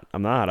 I'm not.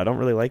 I don't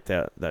really like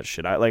that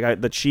shit.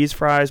 The cheese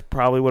fries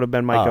probably would have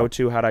been my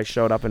go-to had I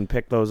showed up and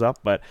picked those up,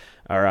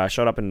 or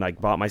showed up and like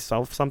bought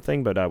myself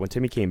something. But when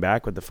Timmy came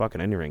back with the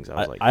fucking onion rings, I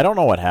was like, I don't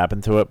know what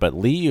happened to it, but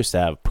Lee used to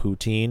have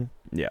poutine.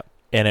 Yeah,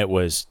 and it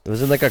was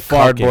in like a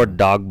cardboard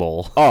dog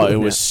bowl. Oh, it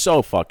was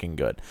so fucking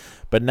good.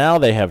 But now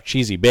they have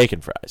cheesy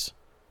bacon fries,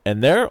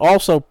 and they're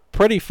also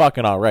pretty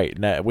fucking all right.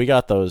 Now, we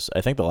got those, I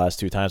think, the last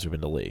 2 times we've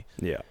been to Lee.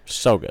 Yeah.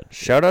 So good.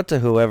 Shout out to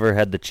whoever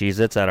had the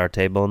Cheez-Its at our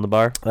table in the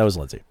bar. That was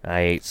Lindsay. I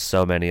ate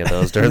so many of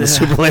those during the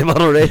Super Late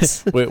Model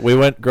race. We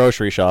went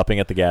grocery shopping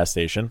at the gas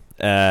station,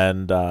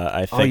 and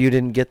I think... Oh, you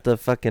didn't get the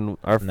fucking...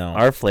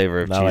 Our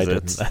flavor of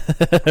Cheez-Its. I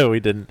didn't. We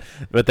didn't.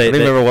 But I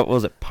remember, what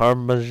was it?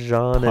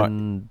 Parmesan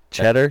and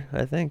cheddar,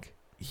 I think?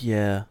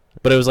 Yeah.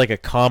 But it was like a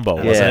combo,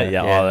 wasn't it?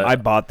 Yeah. I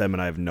bought them,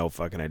 and I have no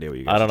fucking idea what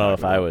you guys I don't know if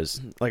about. I was...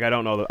 Like, I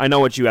don't know. I know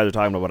what you guys are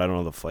talking about, but I don't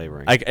know the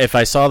flavoring. If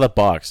I saw the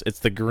box, it's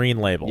the green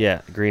label.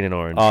 Yeah, green and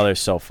orange. Oh, they're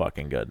so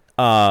fucking good.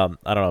 I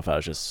don't know if I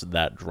was just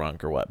that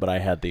drunk or what, but I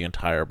had the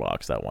entire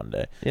box that one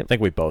day. Yep. I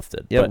think we both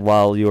did. Yeah,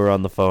 while you were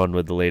on the phone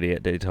with the lady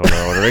at Daytona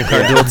ordering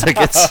our dual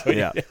tickets.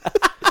 Yeah.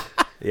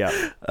 Yeah,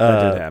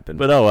 that did happen.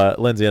 But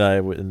Lindsay and I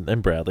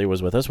and Bradley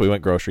was with us. We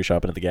went grocery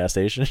shopping at the gas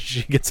station.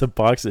 She gets a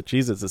box of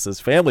Cheez-Its that says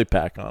family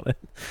pack on it.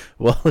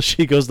 Well,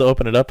 she goes to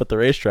open it up at the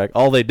racetrack.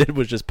 All they did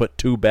was just put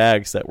 2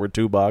 bags that were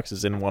 2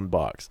 boxes in one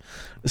box.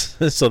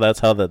 So that's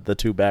how the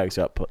 2 bags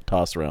got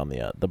tossed around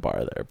the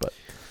bar there. But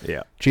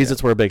yeah,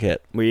 Cheez-Its were a big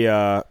hit.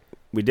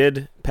 We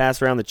did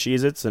pass around the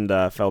Cheez-Its, and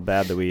felt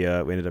bad that we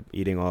ended up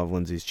eating all of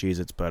Lindsay's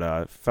Cheez-Its,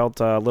 but felt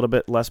a little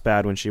bit less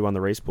bad when she won the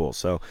race pool.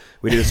 So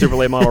we did a super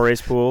late model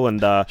race pool, and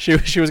she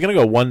was going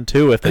to go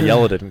 1-2 if the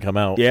yellow didn't come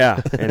out.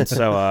 Yeah, and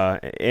so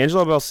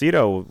Angelo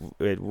Belcito,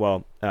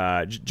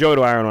 Joey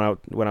Dwyer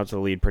went out to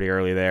the lead pretty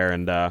early there,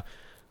 and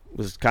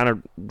was kind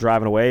of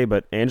driving away,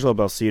 but Angelo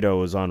Belcito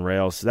was on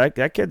rails. So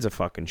that kid's a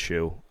fucking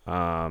shoe.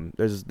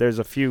 There's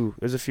a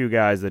few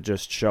guys that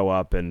just show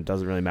up and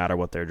doesn't really matter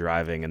what they're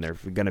driving, and they're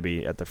going to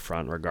be at the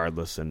front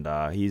regardless, and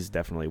he's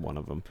definitely one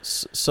of them.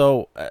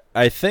 So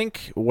I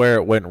think where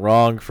it went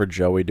wrong for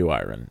Joey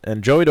Dwyer,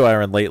 and Joey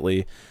Dwyer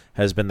lately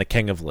has been the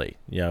king of Lee.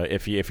 You know,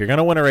 if you're going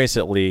to win a race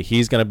at Lee,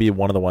 he's going to be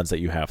one of the ones that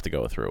you have to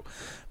go through.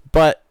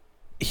 But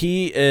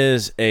he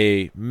is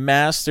a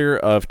master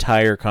of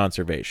tire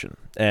conservation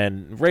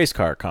and race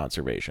car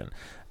conservation.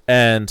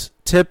 And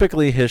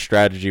typically his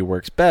strategy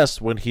works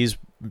best when he's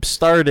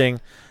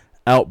starting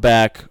out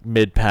back,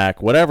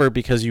 mid-pack, whatever,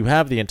 because you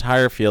have the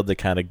entire field to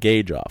kind of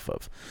gauge off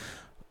of.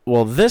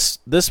 Well, this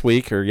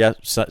week, or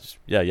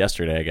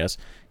yesterday, I guess,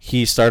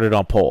 he started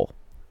on pole.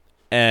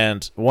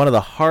 And one of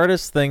the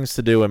hardest things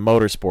to do in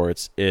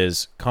motorsports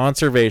is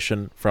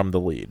conservation from the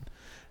lead.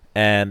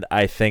 And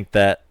I think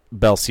that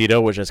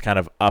Belcito was just kind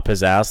of up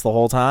his ass the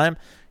whole time.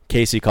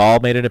 Casey Call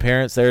made an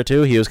appearance there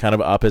too. He was kind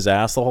of up his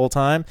ass the whole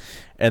time.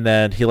 And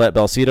then he let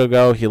Belcito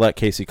go. He let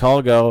Casey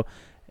Call go.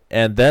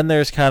 And then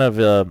there's kind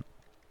of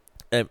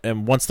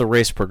and once the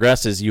race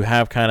progresses, you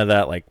have kind of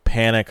that like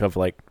panic of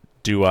like,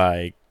 do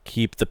I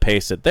keep the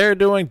pace that they're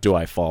doing? Do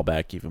I fall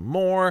back even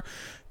more?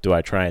 Do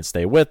I try and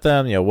stay with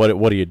them? You know,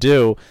 what do you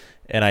do?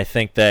 And I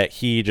think that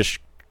he just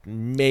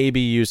maybe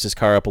used his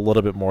car up a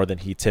little bit more than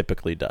he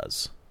typically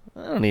does.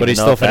 I don't even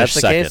know if that's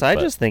the case. I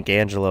just think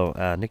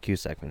Angelo, Nick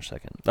Cusack finished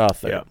second. Oh,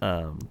 third.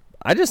 Yeah.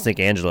 I just think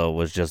Angelo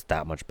was just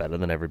that much better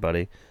than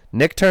everybody.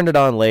 Nick turned it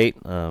on late.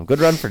 Good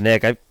run for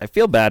Nick. I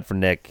feel bad for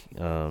Nick.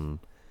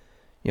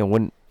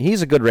 When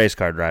he's a good race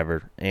car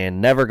driver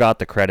and never got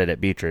the credit at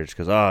Beechridge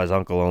because his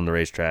uncle owned the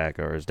racetrack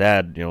or his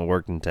dad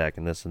worked in tech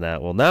and this and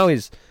that. Well, now he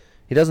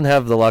doesn't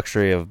have the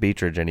luxury of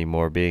Beechridge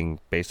anymore. Being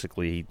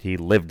basically he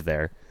lived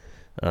there.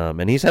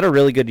 And he's had a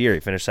really good year. He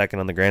finished second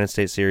on the Granite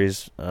State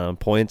Series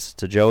points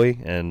to Joey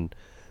and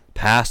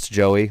passed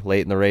Joey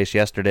late in the race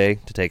yesterday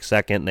to take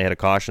second. And they had a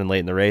caution late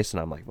in the race, and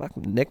I'm like, look,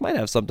 Nick might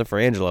have something for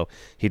Angelo.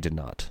 He did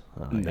not.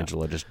 No.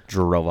 Angelo just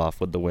drove off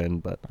with the win.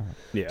 But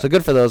so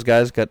good for those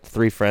guys. Got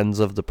 3 friends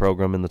of the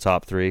program in the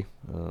top 3.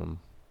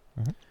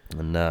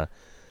 And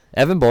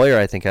Evan Boyer,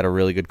 I think, had a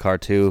really good car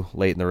too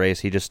late in the race.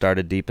 He just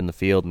started deep in the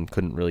field and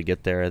couldn't really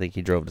get there. I think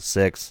he drove to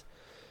 6th.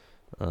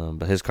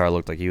 But his car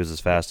looked like he was as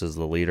fast as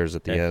the leaders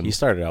at the end. He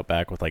started out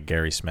back with like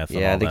Gary Smith. And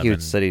Yeah, all I think them, he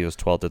and said he was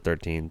 12th to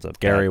 13th. So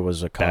Gary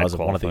was a cause of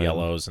one of the qualifying.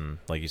 yellows, and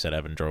like you said,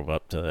 Evan drove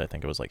up to I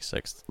think it was like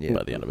 6th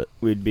by the end of it.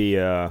 We'd be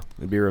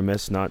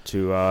remiss not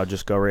to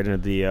just go right into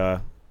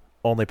the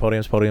Only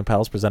Podiums, Podium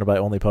Pals, presented by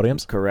Only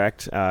Podiums.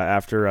 correct.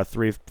 After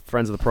 3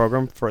 friends of the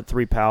program,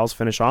 3 pals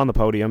finish on the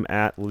podium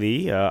at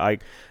Lee.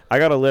 I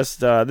got a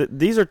list.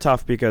 These are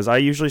tough because I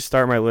usually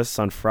start my lists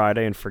on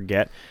Friday and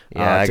forget.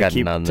 Yeah, I to got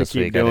keep, none to this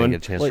keep week. I doing. didn't get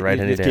a chance Well, to write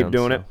you any just down. keep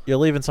doing it. You're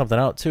leaving something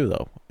out too,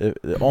 though.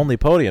 The Only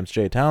Podiums,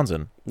 Jay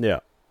Townsend, Yeah.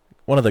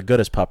 one of the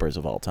goodest puppers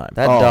of all time.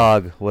 That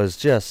dog was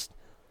just...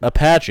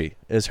 Apache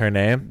is her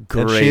name, and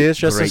Great, she is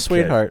just a great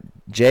sweetheart.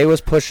 Jay was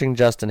pushing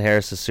Justin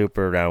Harris's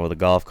Super around with a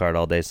golf cart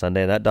all day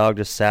Sunday, and that dog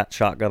just sat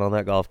shotgun on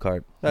that golf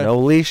cart. No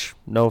leash,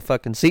 no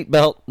fucking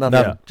seatbelt,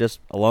 nothing. No. Just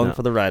along No.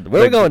 for the ride.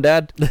 Where are we going,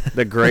 Dad?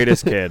 The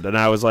greatest kid. And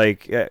I was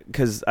like,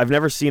 because I've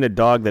never seen a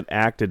dog that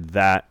acted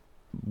that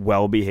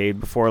well behaved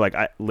before, like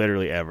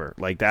literally ever.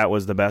 Like that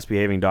was the best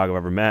behaving dog I've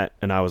ever met.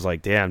 And I was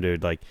like, damn,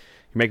 dude, like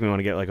you make me want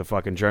to get like a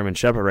fucking German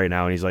Shepherd right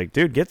now. And he's like,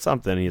 dude, get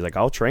something. And he's like,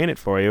 I'll train it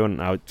for you.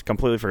 And I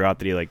completely forgot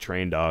that he like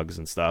trained dogs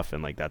and stuff.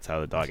 And like that's how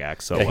the dog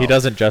acts. So Yeah, he well.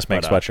 doesn't just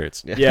make But,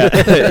 sweatshirts.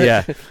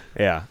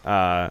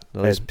 Yeah.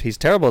 Well, he's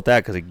terrible at that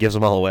because he gives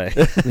them all away.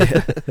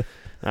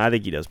 I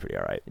think he does pretty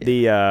all right.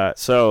 The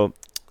so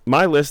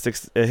my list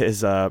is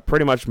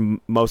pretty much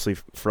mostly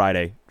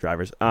Friday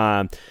drivers.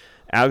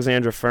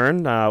 Alexandra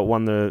Fern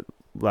won the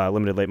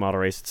limited late model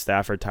race at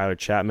Stafford. Tyler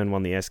Chapman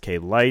won the SK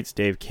Lights.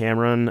 Dave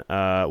Cameron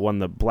won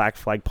the Black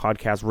Flag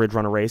Podcast Ridge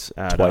Runner race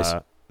at Twice.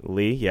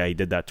 Lee. Yeah, he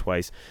did that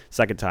twice.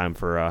 Second time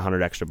for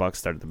 $100 extra bucks.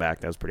 Started at the back.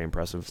 That was pretty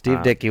impressive.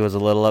 Steve Dickey was a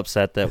little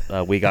upset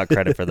that we got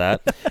credit for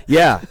that.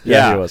 Yeah, he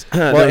was.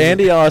 Well,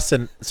 Andy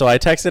Austin. So I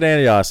texted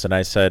Andy Austin.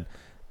 I said,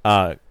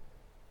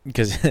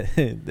 because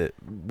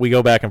we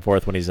go back and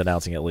forth when he's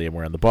announcing at Lee and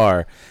we're in the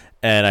bar.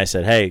 And I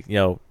said, hey,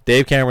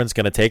 Dave Cameron's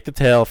going to take the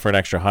tail for an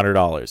extra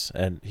 $100.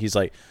 And he's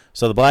like,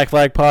 so the Black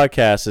Flag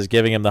Podcast is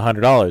giving him the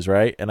 $100,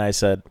 right? And I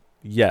said,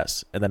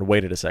 yes. And then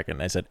waited a second.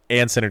 And I said,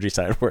 and Synergy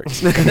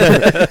Sideworks.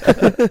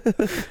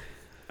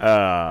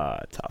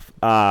 Tough.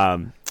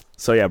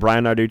 So yeah,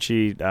 Brian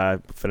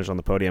Narducci finished on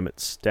the podium at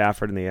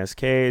Stafford in the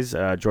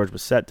SKs. George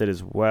Bissett did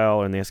as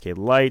well in the SK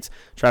Lights.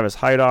 Travis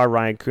Haidar,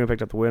 Ryan Kuhn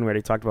picked up the win. We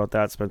already talked about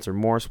that. Spencer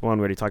Morse won.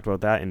 We already talked about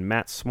that. And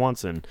Matt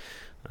Swanson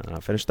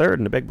finished third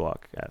in the big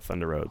block at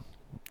Thunder Road.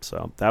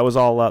 So that was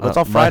all. That's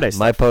all Friday.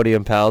 My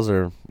podium pals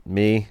are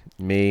me,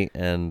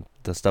 and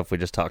the stuff we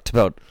just talked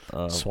about.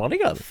 Swanee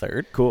got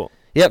third. Cool.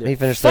 Yep, he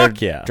finished Fuck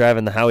third. yeah.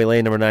 Driving the Howie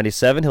Lane number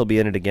 97. He'll be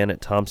in it again at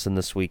Thompson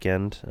this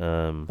weekend.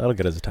 That'll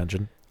get his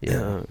attention.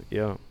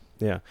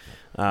 Yeah.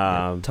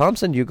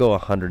 Thompson, you go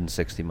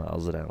 160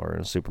 miles an hour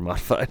in a super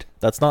modified.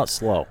 That's not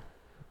slow,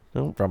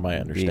 No. from my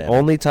The understanding.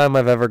 only time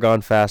I've ever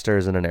gone faster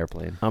is in an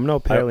airplane. I'm no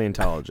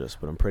paleontologist,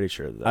 but I'm pretty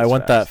sure that's I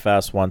went that fast.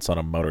 fast once on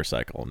a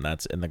motorcycle, and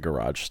that's in the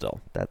garage still.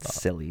 That's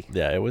silly.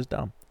 Yeah, it was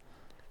dumb.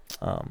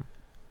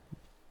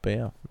 But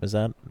yeah, is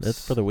that it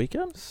for the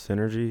weekend?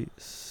 Synergy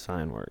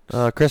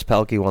Signworks. Chris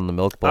Pelkey won the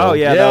Milk Bowl. Oh,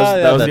 yeah, Yeah, that was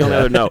the that's only right.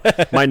 other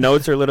note. My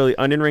notes are literally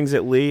Onion Rings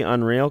at Lee,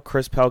 unreal.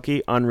 Chris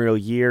Pelkey, unreal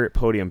year,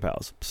 Podium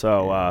Pals.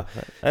 So, I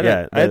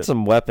yeah, had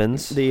some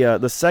weapons.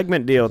 the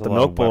segment deal at There's the a lot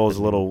Milk of Bowl is a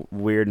weapon. little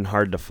weird and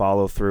hard to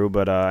follow through,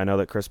 but I know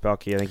that Chris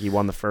Pelkey, I think he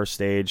won the first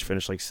stage,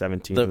 finished like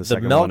 17th in the The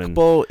second Milk one. and-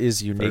 Bowl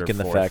is third unique or in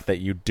the fourth. fact that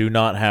you do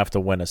not have to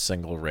win a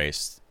single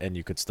race, and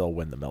you could still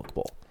win the Milk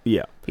Bowl.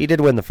 Yeah, He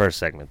did win the first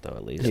segment, though,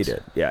 at least. he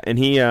did. Yeah, and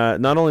he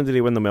not only did he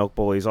win the Milk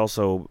Bowl, he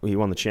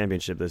won the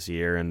championship this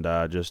year, and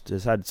just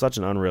has had such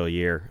an unreal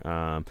year.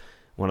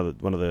 One of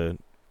the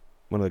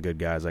good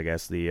guys, I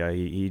guess.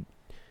 He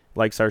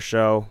likes our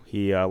show.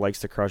 He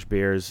likes to crush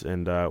beers,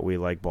 and we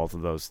like both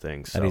of those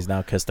things. So. And he's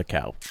now kissed a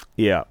cow.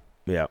 Yeah.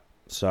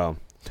 So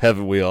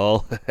Haven't we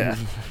all?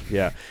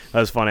 yeah, that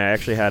was funny. I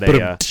actually had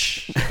a.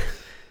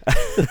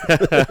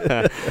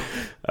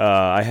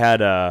 I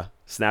had a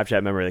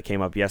Snapchat memory that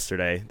came up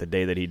yesterday, the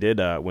day that he did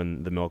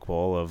win the Milk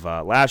Bowl of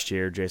last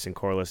year. Jason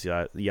Corliss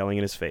yelling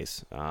in his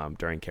face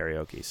during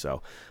karaoke.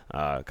 So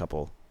a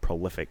couple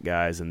prolific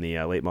guys in the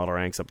late model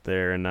ranks up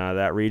there in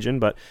that region.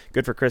 But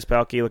good for Chris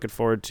Pelkey. Looking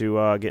forward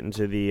to getting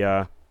to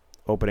the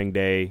opening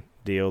day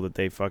deal that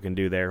they fucking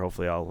do there.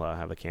 Hopefully I'll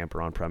have a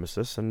camper on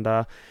premises and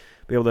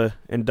be able to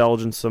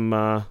indulge in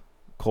some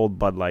cold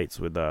Bud Lights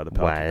with the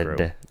Pelkey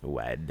crew.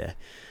 Wed.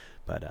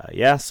 But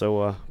yeah,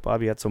 so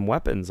Bob, you had some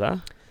weapons, huh?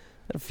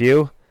 A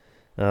few.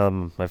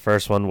 My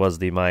first one was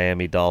the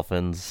Miami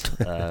Dolphins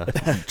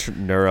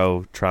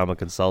neuro trauma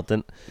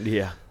consultant.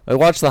 Yeah. I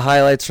watched the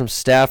highlights from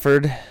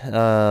Stafford.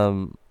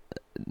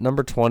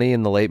 Number 20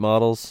 in the late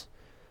models.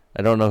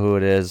 I don't know who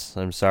it is.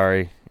 I'm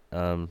sorry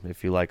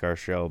if you like our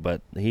show,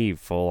 but he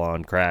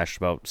full-on crashed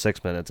about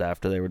 6 minutes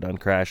after they were done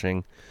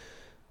crashing.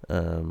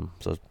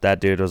 So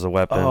that dude was a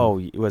weapon.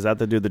 Oh, was that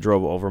the dude that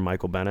drove over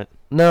Michael Bennett?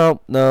 No,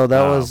 that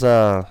was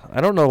I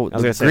don't know. I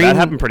was gonna say that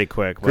happened pretty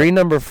quick. but- Green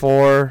number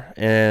 4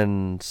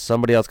 and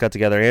somebody else got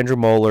together. Andrew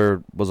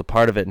Moeller was a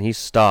part of it, and he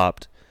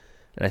stopped.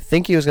 And I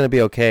think he was going to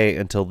be okay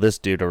until this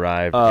dude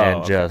arrived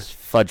and just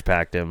fudge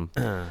packed him.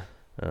 I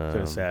was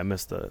gonna say I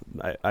missed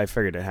I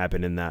figured it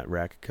happened in that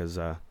wreck because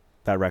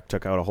that wreck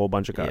took out a whole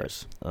bunch of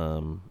cars.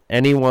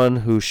 Anyone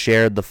who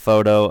shared the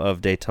photo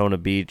of Daytona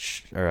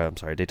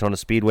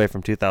Speedway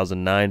from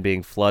 2009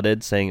 being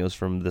flooded, saying it was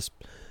from this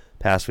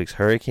past week's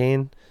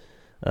hurricane,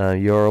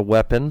 you're a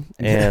weapon.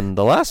 And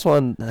the last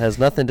one has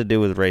nothing to do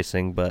with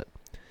racing, but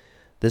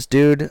this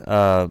dude in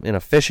a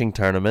fishing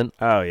tournament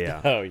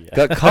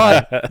got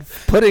caught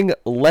putting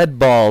lead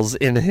balls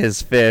in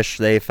his fish.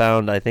 They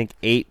found, I think,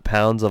 8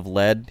 pounds of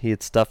lead he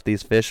had stuffed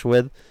these fish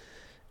with.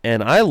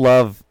 And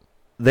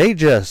they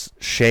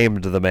just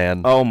shamed the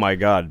man. Oh, my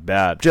God,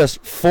 bad.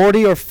 Just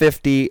 40 or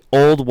 50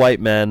 old white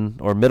men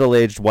or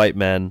middle-aged white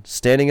men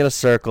standing in a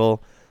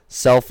circle,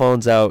 cell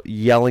phones out,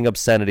 yelling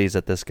obscenities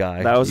at this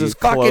guy. That was you his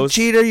fucking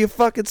cheater, you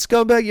fucking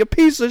scumbag, you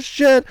piece of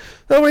shit.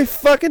 How many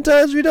fucking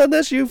times have you done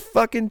this, you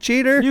fucking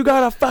cheater? You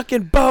got a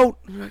fucking boat.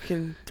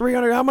 Fucking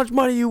 300. How much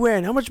money you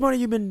win? How much money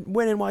you been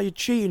winning while you're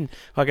cheating?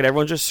 Fucking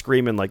everyone's just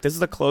screaming like this is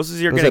the closest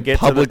you're going to get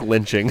public to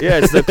lynching. Yeah,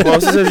 it's the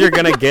closest as you're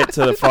going to get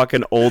to the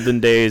fucking olden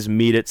days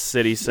meet at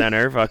City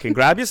Center. Fucking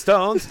grab your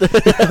stones.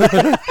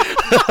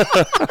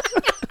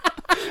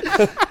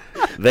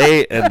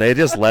 They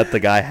just let the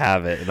guy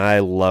have it, and I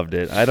loved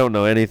it. I don't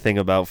know anything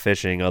about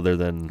fishing other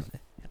than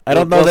I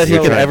don't know that he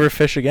could ever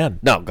fish again.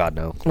 No, God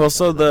no. Well,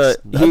 so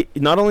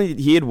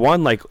he had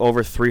won like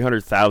over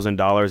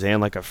 $300,000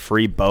 and like a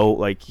free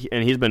boat,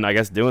 and he's been, I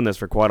guess, doing this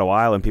for quite a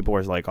while, and people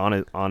were like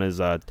on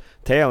his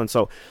tail, and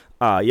so.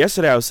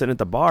 Yesterday I was sitting at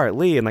the bar at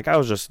Lee, and like I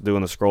was just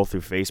doing the scroll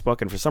through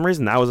Facebook, and for some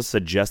reason that was a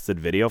suggested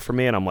video for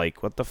me, and I'm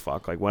like, what the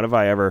fuck? Like, when have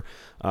I ever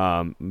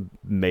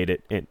made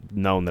it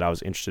known that I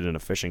was interested in a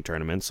fishing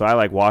tournament? So I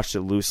like watched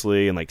it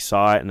loosely and like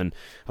saw it, and then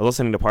I was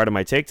listening to Part of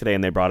My Take today,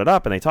 and they brought it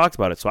up and they talked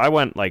about it. So I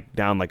went like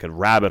down like a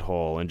rabbit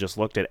hole and just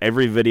looked at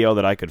every video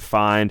that I could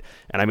find,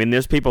 and I mean,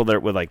 there's people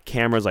there with like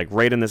cameras like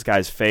right in this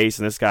guy's face,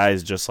 and this guy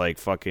is just like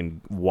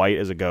fucking white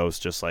as a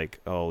ghost, just like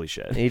holy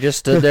shit. He just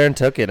stood there and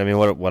took it. I mean,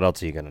 what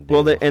else are you gonna do?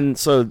 Well, and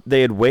so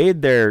they had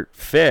weighed their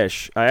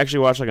fish. I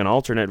actually watched like an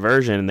alternate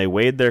version, and they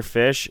weighed their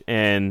fish,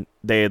 and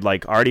they had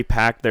like already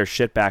packed their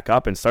shit back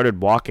up and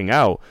started walking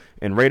out.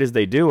 And right as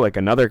they do, like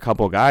another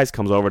couple guys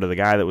comes over to the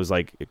guy that was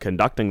like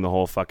conducting the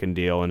whole fucking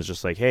deal, and is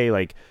just like, hey,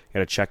 like you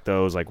gotta check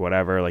those, like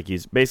whatever. Like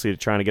he's basically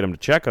trying to get him to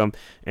check them.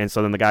 And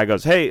so then the guy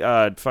goes, hey,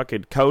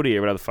 fucking Cody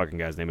or whatever the fucking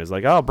guy's name is,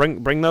 like, oh,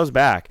 bring those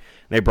back.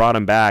 And they brought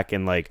him back,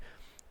 and like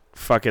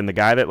fucking the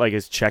guy that like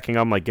is checking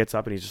them like gets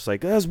up and he's just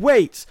like, there's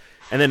weights.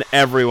 And then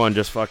everyone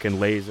just fucking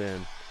lays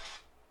in.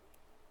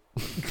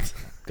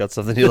 Got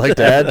something you'd like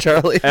to add,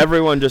 Charlie?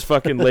 Everyone just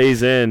fucking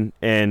lays in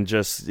and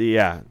just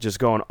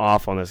going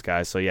off on this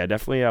guy. So yeah,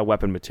 definitely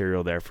weapon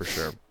material there for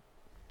sure.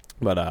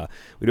 But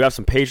we do have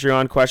some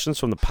Patreon questions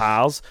from the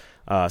pals.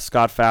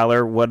 Scott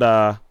Fowler,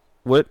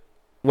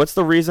 what's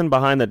the reason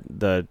behind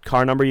the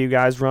car number you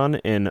guys run,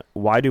 and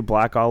why do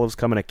black olives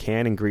come in a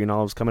can and green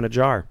olives come in a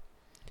jar?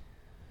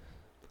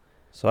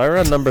 So I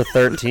run number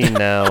 13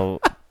 now.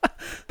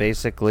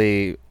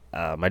 Basically,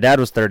 my dad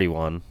was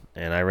 31,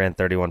 and I ran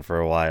 31 for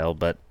a while,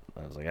 but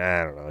I was like,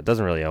 I don't know. It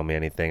doesn't really owe me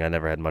anything. I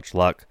never had much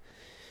luck.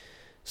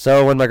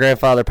 So when my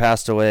grandfather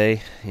passed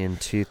away in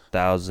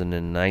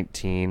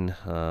 2019,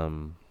 I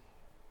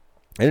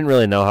didn't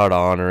really know how to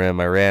honor him.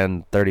 I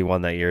ran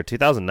 31 that year.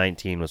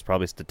 2019 was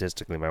probably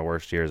statistically my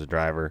worst year as a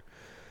driver.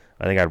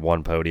 I think I had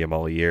one podium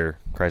all year.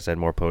 Christ, I had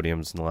more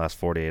podiums in the last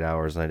 48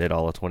 hours than I did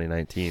all of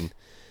 2019.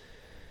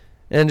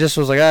 And just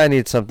was like, I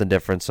need something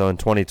different. So in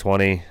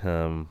 2020,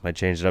 I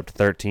changed it up to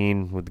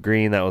 13 with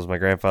green. That was my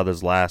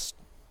grandfather's last,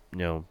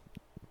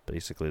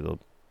 basically the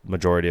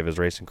majority of his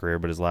racing career,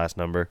 but his last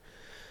number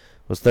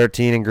was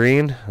 13 in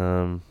green.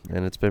 And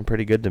it's been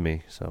pretty good to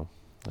me. So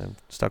I'm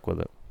stuck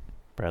with it.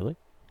 Bradley?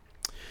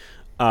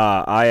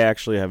 I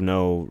actually have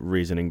no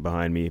reasoning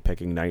behind me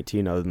picking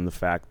 19 other than the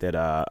fact that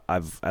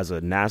I've, as a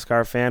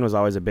NASCAR fan, was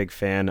always a big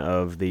fan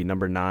of the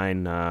number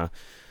 9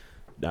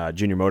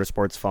 Junior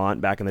Motorsports font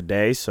back in the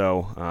day,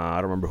 so I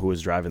don't remember who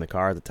was driving the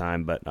car at the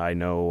time, but I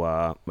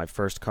know my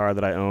first car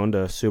that I owned,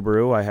 a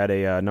Subaru, I had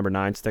a number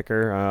 9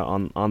 sticker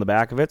on the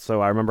back of it,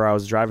 so I remember I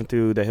was driving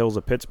through the hills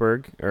of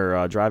Pittsburgh,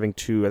 or driving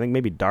to, I think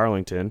maybe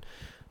Darlington,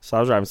 so I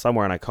was driving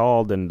somewhere, and I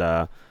called, and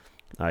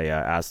I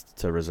asked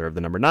to reserve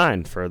the number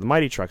 9 for the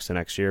Mighty Trucks the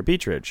next year at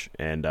Beech Ridge,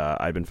 and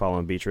I've been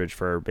following Beech Ridge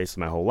for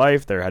basically my whole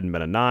life. There hadn't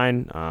been a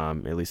 9,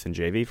 at least in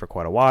JV, for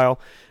quite a while,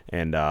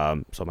 and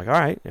so I'm like, all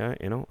right, yeah,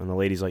 and the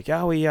lady's like,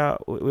 yeah, we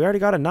already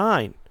got a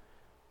 9.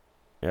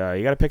 Yeah,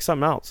 you got to pick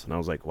something else. And I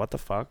was like, what the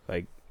fuck?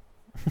 Like,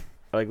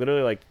 I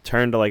literally like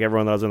turned to like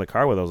everyone that I was in the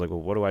car with. I was like,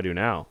 well, what do I do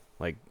now?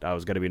 Like, I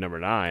was going to be number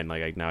 9.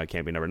 Like, now I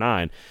can't be number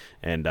 9.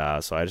 And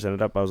so I just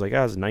ended up, I was like,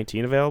 yeah, is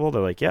 19 available?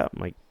 They're like, yeah.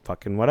 I'm like,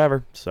 fucking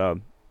whatever.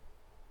 So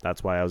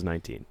that's why I was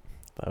 19.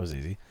 That was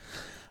easy.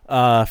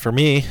 For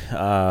me,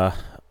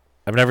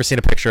 I've never seen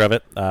a picture of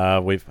it.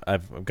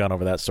 I've gone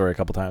over that story a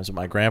couple times. But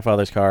my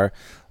grandfather's car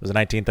was a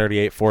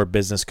 1938 Ford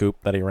Business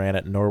Coupe that he ran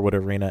at Norwood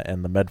Arena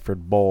and the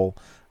Medford Bowl.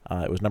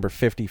 It was number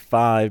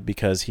 55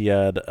 because he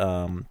had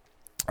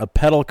a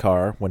pedal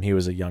car when he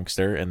was a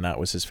youngster, and that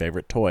was his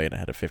favorite toy, and it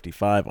had a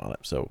 55 on it.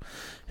 So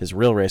his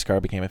real race car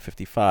became a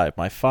 55.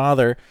 My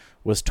father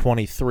was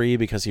 23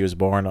 because he was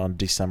born on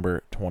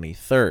December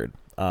 23rd.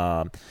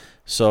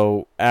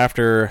 So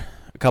after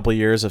a couple of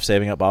years of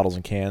saving up bottles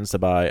and cans to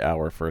buy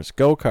our first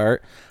go-kart,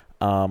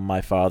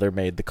 my father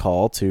made the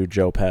call to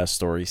Joe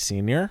Pastore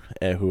Sr.,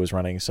 who was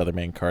running Southern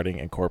Maine Karting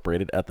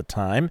Incorporated at the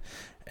time,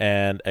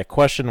 and a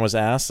question was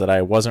asked that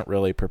I wasn't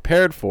really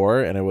prepared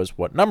for, and it was,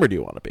 what number do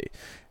you want to be?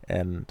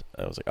 And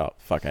I was like, oh,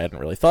 fuck, I hadn't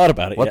really thought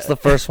about it What's yet. the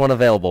first one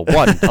available?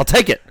 1. I'll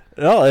take it.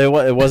 No,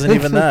 it wasn't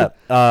even that.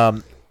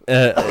 And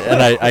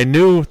I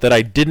knew that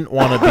I didn't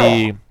want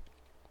to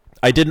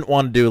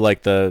do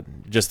like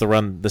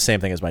run the same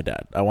thing as my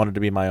dad. I wanted to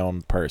be my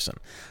own person.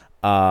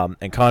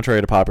 And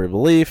contrary to popular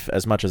belief,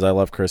 as much as I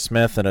love Chris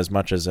Smith and as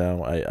much as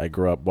I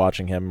grew up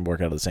watching him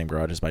work out of the same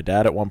garage as my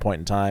dad at one point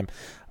in time,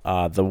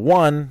 the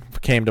 1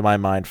 came to my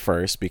mind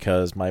first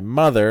because my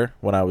mother,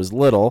 when I was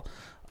little,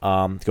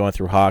 going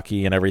through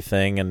hockey and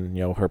everything, and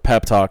her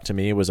pep talk to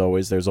me was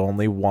always, there's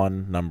only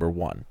one number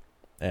 1.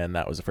 And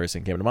that was the first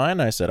thing that came to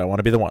mind. I said, I want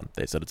to be the 1.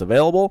 They said it's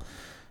available,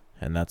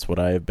 and that's what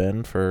I have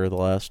been for the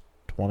last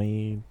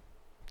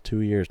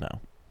 22 years now.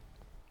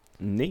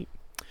 Neat.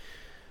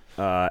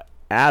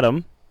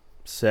 Adam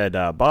said,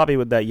 Bobby,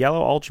 with that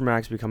yellow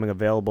Ultramax becoming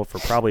available for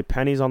probably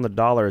pennies on the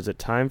dollar, is it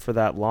time for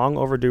that long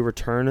overdue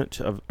return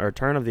of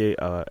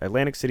the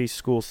Atlantic City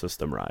school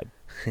system ride?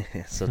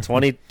 So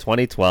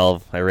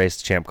 2012, I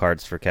raced Champ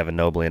Karts for Kevin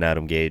Nobley and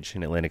Adam Gage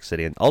in Atlantic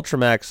City. And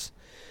Ultramax,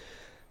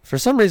 for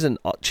some reason,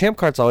 Champ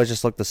Karts always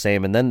just look the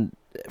same. And then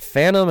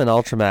Phantom and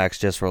Ultramax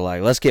just were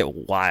like, let's get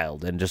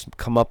wild and just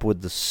come up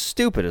with the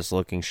stupidest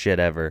looking shit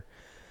ever.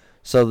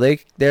 So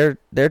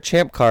their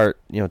Champ Kart,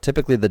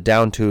 typically the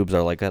down tubes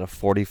are like at a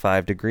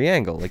 45-degree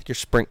angle, like your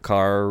sprint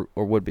car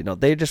or would be. No,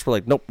 they just were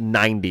like, nope,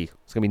 90.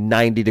 It's going to be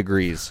 90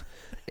 degrees.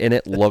 And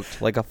it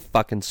looked like a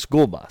fucking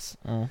school bus.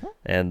 Mm-hmm.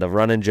 And the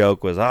running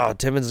joke was, oh,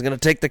 Timmons is going to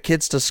take the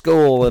kids to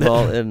school and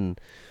all. And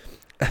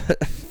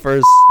for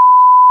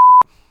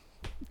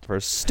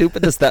as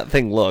stupid as that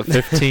thing looked.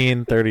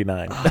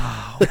 1539.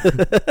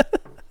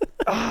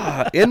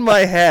 In my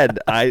head,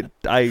 I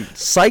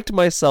psyched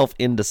myself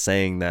into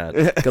saying that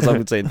because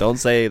I'm saying, don't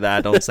say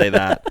that, don't say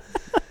that.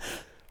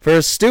 For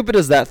as stupid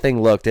as that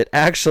thing looked, it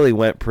actually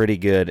went pretty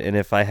good. And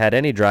if I had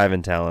any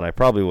driving talent, I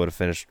probably would have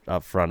finished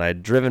up front.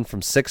 I'd driven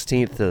from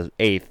 16th to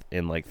 8th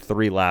in like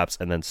 3 laps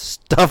and then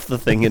stuffed the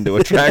thing into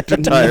a tractor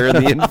tire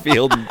in the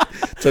infield and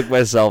took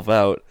myself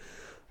out.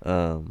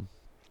 So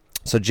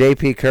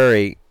JP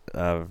Curry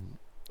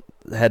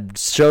had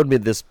showed me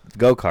this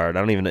go-kart.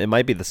 It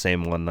might be the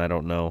same one, I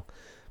don't know.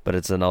 But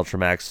it's an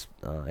Ultramax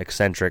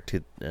eccentric.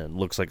 It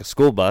looks like a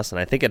school bus, and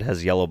I think it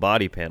has yellow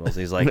body panels.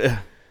 He's like,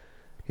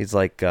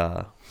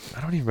 I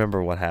don't even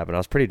remember what happened. I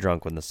was pretty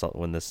drunk when this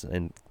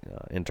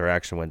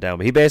interaction went down.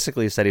 But he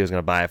basically said he was going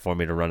to buy it for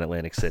me to run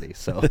Atlantic City.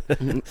 So,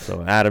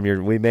 so Adam,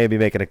 we may be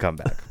making a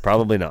comeback.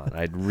 Probably not.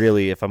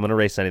 If I'm going to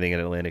race anything in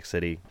Atlantic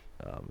City,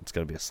 it's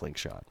going to be a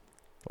slingshot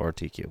or a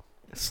TQ.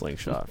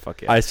 Slingshot,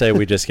 fuck yeah. I say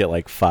we just get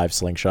like 5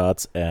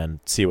 slingshots and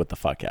see what the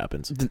fuck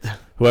happens.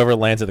 Whoever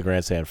lands at the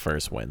grandstand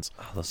first wins.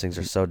 Oh, those things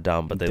are so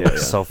dumb, but they look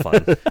so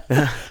fun.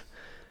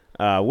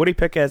 Woody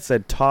Pickett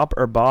said top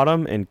or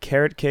bottom and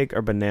carrot cake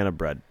or banana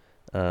bread.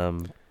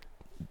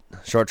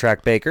 Short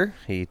Track Baker,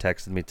 he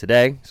texted me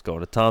today. He's going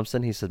to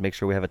Thompson. He said make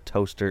sure we have a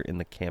toaster in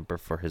the camper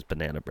for his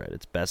banana bread.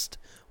 It's best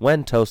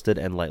when toasted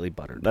and lightly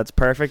buttered. That's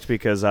perfect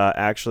because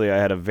actually I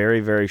had a very,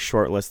 very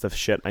short list of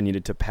shit I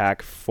needed to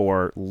pack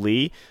for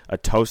Lee. A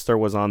toaster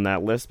was on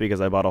that list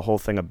because I bought a whole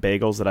thing of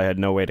bagels that I had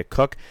no way to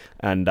cook,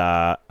 and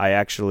I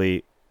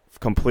actually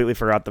completely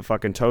forgot the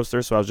fucking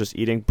toaster, so I was just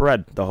eating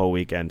bread the whole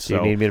weekend. So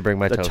you need me to bring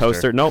my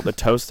toaster? No, the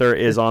toaster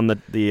is on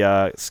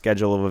the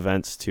schedule of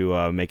events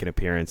to make an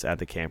appearance at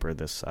the camper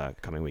this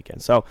coming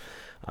weekend. So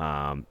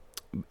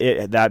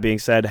that being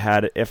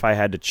said, if I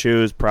had to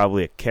choose,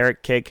 probably a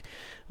carrot cake,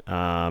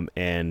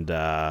 and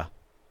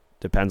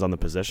depends on the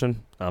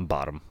position. I'm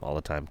bottom all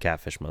the time.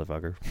 Catfish,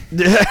 motherfucker.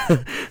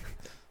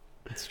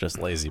 It's just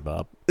lazy,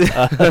 Bob.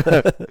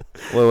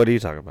 Well, what are you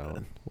talking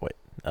about? Wait,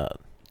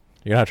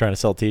 you're not trying to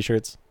sell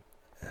T-shirts?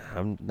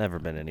 I've never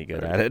been any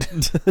good at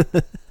it.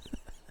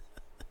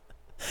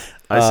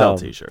 I sell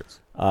T-shirts.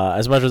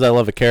 As much as I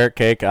love a carrot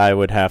cake, I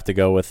would have to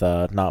go with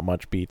not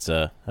much beats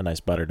a nice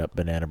buttered up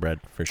banana bread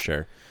for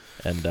sure.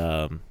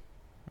 And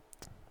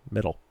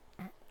middle.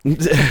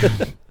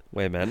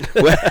 Wait, man.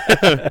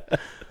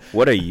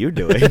 What are you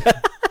doing?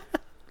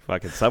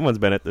 Fucking someone's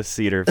been at the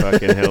Cedar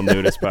fucking Hill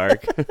Nudist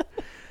Park.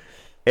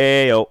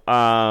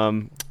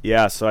 Ayo.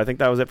 Yeah, so I think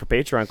that was it for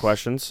Patreon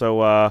questions.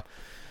 So I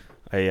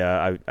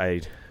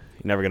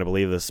you're never gonna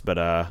believe this, but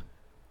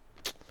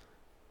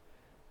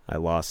I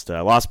lost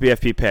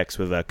BFP picks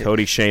with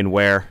Cody Shane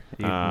Ware.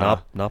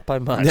 Not by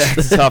much.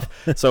 It's tough.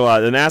 So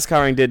the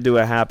NASCARing did do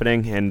a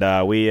happening,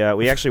 and we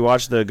actually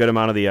watched a good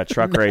amount of the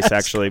truck race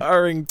actually.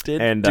 NASCARing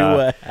did do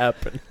a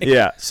happening.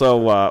 Yeah.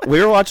 So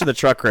we were watching the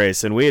truck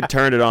race, and we had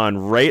turned it on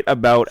right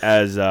about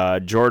as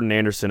Jordan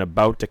Anderson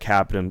about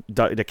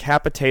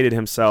decapitated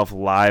himself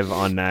live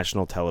on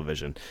national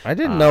television. I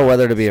didn't know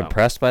whether to be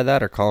impressed by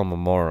that or call him a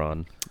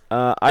moron.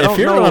 If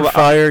you're on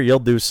fire, you'll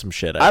do some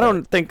shit. I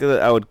don't think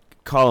that I would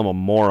call him a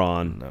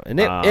moron.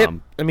 No.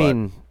 And I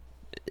mean,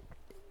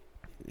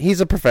 he's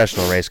a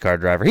professional race car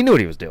driver. He knew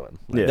what he was doing.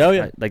 Yeah. Oh,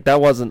 yeah. Like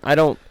that wasn't. I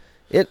don't.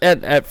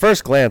 At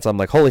first glance, I'm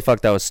like, holy fuck,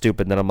 that was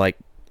stupid. And then I'm like,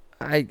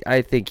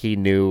 I think he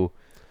knew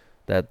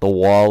that the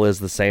wall is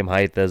the same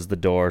height as the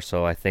door,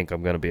 so I think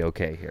I'm gonna be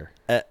okay here.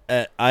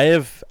 I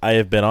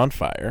have been on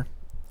fire.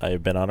 I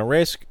have been on a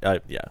race.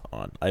 I've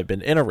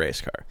been in a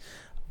race car.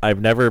 I've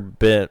never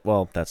been.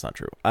 Well, that's not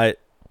true.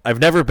 I've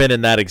never been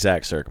in that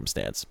exact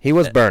circumstance. He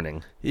was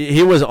burning.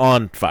 He was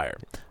on fire.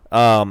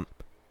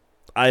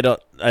 I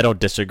don't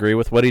disagree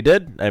with what he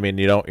did. I mean,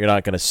 you're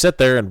not going to sit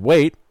there and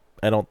wait.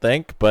 I don't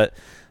think, but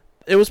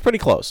it was pretty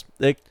close.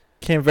 It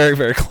came very,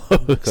 very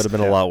close. Could have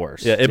been a lot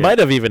worse. Yeah, it might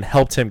have even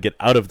helped him get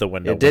out of the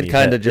window. It did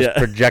kind of just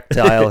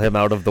projectile him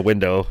out of the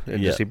window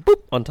and just see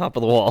boop on top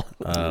of the wall.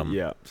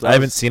 So I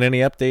haven't seen any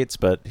updates,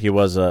 but he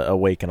was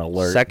awake and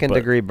alert.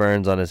 Second-degree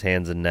burns on his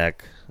hands and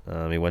neck.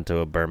 He went to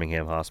a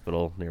Birmingham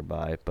hospital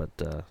nearby, but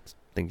I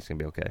think he's gonna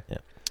be okay.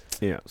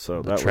 Yeah.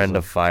 So the trend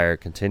of fire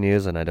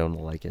continues, and I don't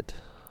like it.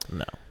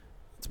 No,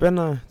 it's been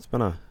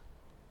a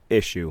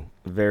issue,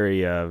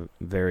 very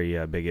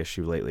big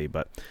issue lately.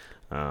 But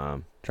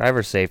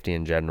driver safety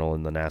in general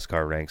in the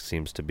NASCAR ranks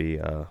seems to be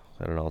at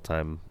an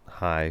all-time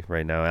high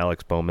right now.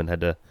 Alex Bowman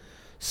had to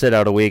sit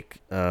out a week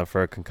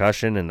for a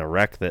concussion in a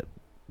wreck that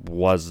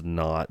was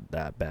not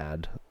that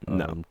bad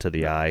to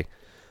the eye.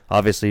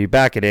 Obviously, you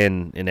back it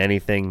in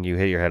anything, you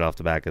hit your head off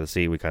the back of the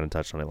seat. We kind of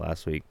touched on it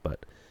last week,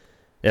 but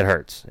it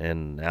hurts.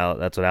 And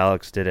that's what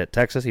Alex did at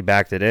Texas. He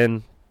backed it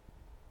in.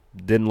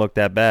 Didn't look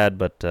that bad,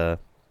 but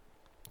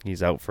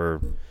he's out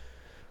for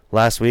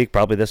last week,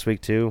 probably this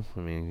week too.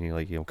 I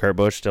mean, Kurt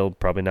Busch still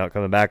probably not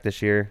coming back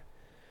this year.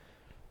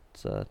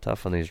 It's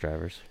tough on these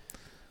drivers.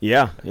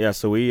 Yeah.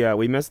 So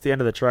we missed the end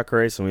of the truck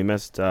race, and we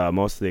missed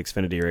most of the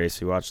Xfinity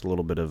race. We watched a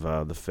little bit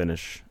of the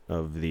finish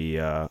of the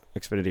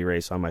Xfinity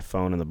race on my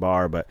phone in the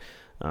bar, but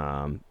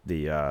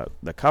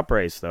the Cup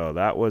race though,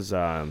 that was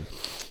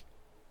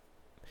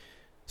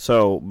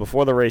so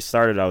before the race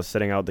started, I was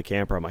sitting out the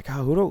camper. I'm like,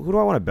 who do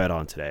I want to bet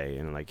on today?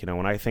 And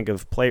when I think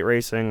of plate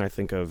racing, I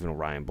think of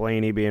Ryan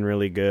Blaney being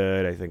really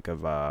good. I think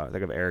of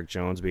Eric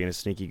Jones being a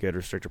sneaky good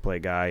restrictor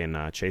plate guy,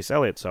 and Chase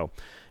Elliott.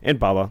 And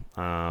Bubba.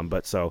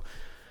 But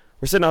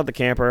we're sitting out the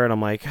camper, and I'm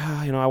like,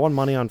 I won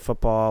money on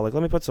football. Like,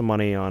 let me put some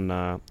money on.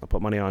 I'll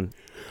put money on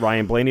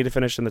Ryan Blaney to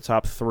finish in the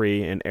top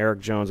 3, and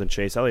Eric Jones and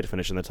Chase Elliott to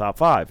finish in the top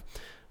 5.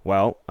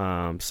 Well,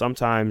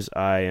 sometimes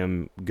I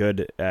am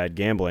good at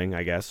gambling,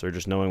 I guess, or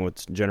just knowing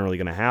what's generally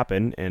going to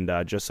happen. And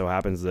just so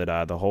happens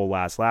that the whole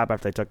last lap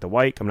after I took the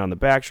white, coming down the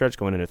backstretch,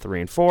 going into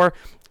 3 and 4,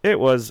 it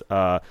was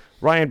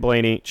Ryan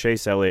Blaney,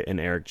 Chase Elliott, and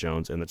Eric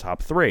Jones in the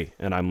top 3.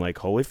 And I'm like,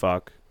 holy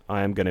fuck,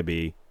 I am going to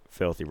be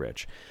filthy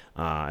rich.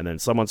 And then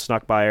someone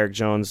snuck by Eric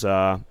Jones.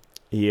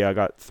 He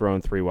got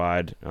thrown 3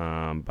 wide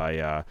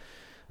by, I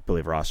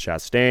believe, Ross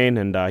Chastain,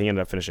 and he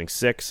ended up finishing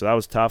 6th, so that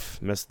was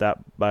tough. Missed that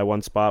by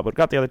 1 spot, but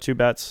got the other 2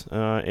 bets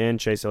in.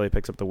 Chase Elliott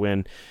picks up the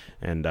win,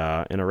 and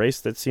in a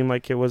race that seemed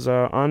like it was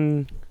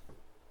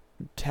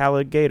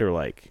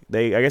Talladega-like.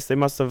 I guess they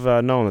must have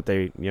known that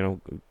they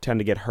tend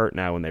to get hurt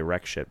now when they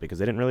wreck shit, because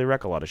they didn't really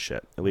wreck a lot of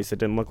shit. At least it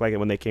didn't look like it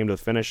when they came to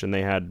the finish, and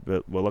they had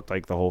what looked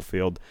like the whole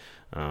field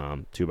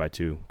 2 by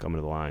 2 coming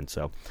to the line.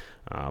 So,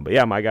 but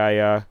yeah, my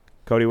guy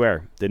Cody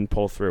Ware didn't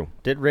pull through.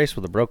 Did race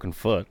with a broken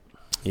foot.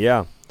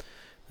 Yeah.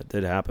 That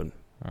did happen.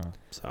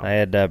 So I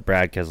had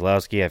Brad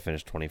Keselowski. I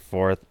finished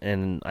 24th,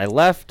 and I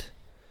left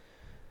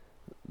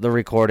the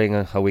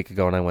recording a week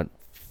ago, and I went,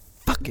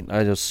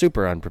 I was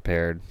super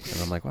unprepared,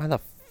 and I'm like, why the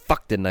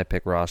fuck didn't I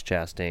pick Ross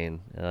Chastain?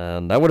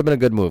 That would have been a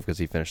good move because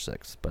he finished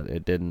 6th, but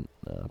it didn't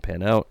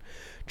pan out.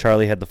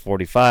 Charlie had the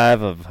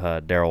 45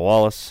 of Darrell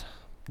Wallace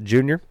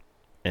Jr.,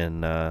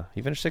 and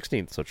he finished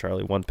 16th, so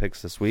Charlie won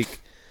picks this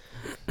week.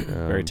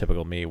 Very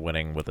typical me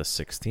winning with a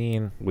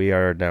 16. We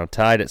are now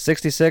tied at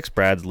 66.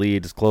 Brad's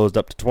lead is closed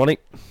up to 20.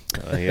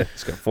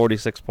 He's got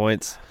 46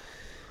 points.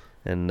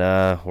 And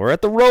we're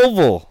at the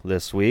Roval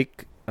this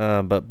week.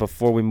 But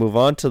before we move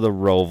on to the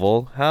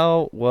Roval,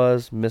 how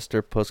was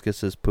Mr.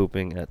 Puskas's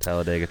pooping at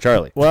Talladega?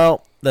 Charlie?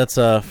 Well, that's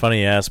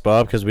funny you ask,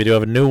 Bob, because we do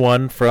have a new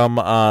one from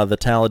the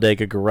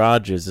Talladega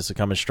garages. This is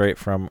coming straight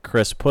from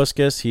Chris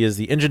Puskas. He is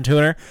the engine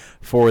tuner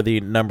for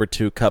the number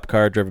 2 Cup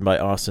car driven by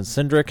Austin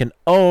Cindric and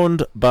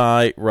owned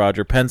by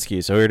Roger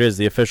Penske. So here it is,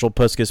 the official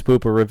Puskas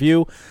Pooper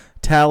review.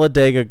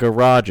 Talladega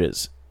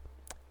garages.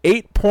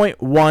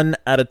 8.1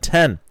 out of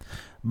 10.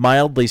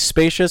 Mildly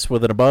spacious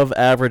with an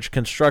above-average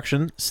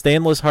construction,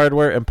 stainless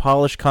hardware and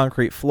polished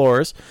concrete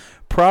floors,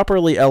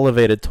 properly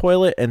elevated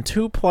toilet and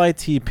 2-ply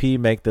TP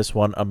make this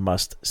one a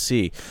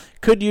must-see.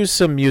 Could use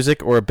some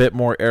music or a bit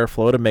more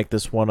airflow to make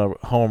this one a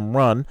home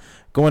run.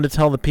 Going to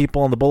tell the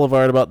people on the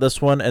boulevard about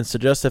this one and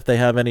suggest if they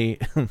have any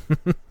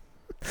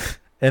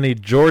any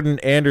Jordan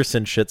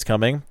Anderson shits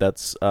coming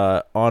that's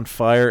on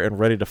fire and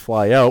ready to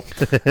fly out.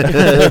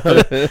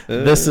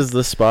 This is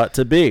the spot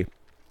to be.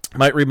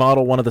 Might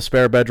remodel one of the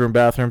spare bedroom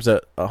bathrooms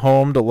at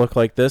home to look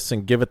like this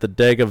and give it the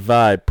Dega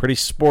vibe. Pretty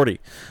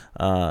sporty.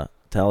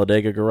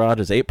 Talladega Garage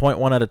is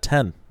 8.1 out of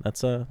 10.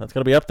 That's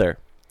gonna be up there.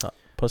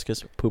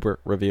 Puskus Pooper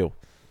review.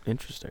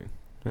 Interesting.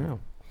 Yeah.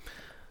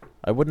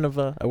 I wouldn't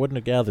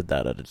have gathered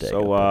that at a Dega.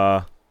 So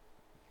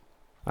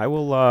I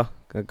will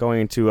going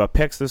into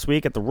picks this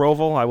week at the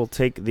Roval. I will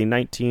take the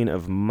 19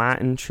 of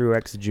Martin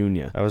Truex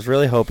Jr. I was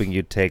really hoping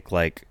you'd take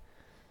like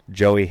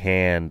Joey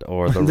Hand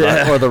or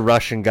the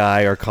Russian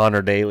guy or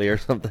Connor Daly or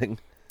something.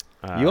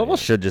 You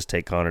almost should just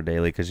take Connor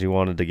Daly because you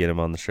wanted to get him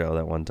on the show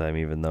that one time,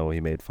 even though he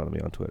made fun of me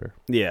on Twitter.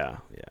 Yeah.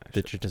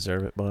 Did you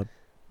deserve it, bud?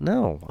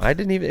 No, I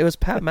didn't even. It was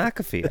Pat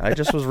McAfee. I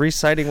just was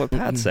reciting what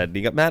Pat said, and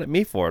he got mad at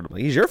me for it. I'm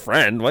like, he's your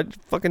friend. What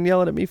you fucking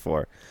yelling at me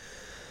for?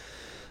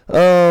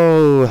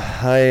 Oh,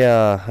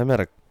 I'm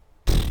at a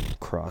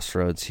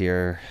crossroads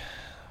here.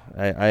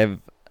 I've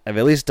at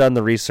least done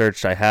the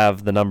research. I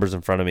have the numbers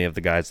in front of me of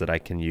the guys that I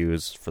can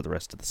use for the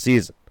rest of the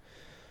season.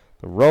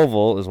 The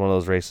Roval is one of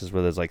those races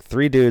where there's like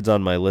 3 dudes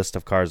on my list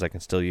of cars I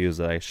can still use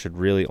that I should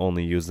really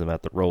only use them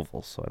at the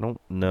Roval. So I don't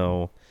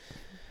know.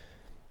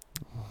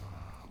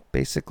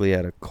 Basically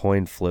at a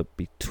coin flip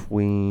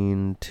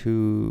between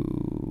 2,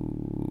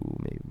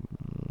 maybe.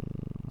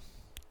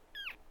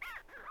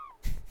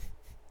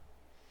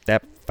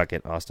 Fuck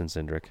it, Austin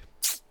Cindric.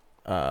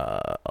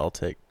 I'll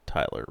take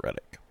Tyler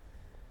Reddick.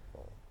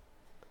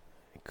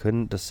 I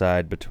couldn't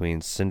decide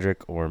between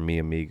Cindric or Mi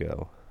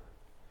Amigo.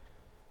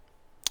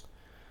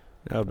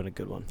 That would have been a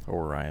good one.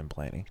 Or Ryan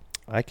Blaney.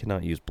 I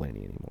cannot use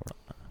Blaney anymore.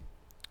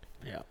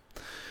 Yeah.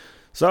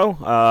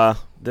 So,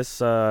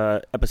 this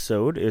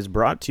episode is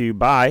brought to you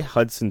by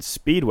Hudson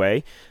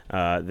Speedway.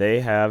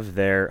 They have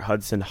their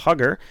Hudson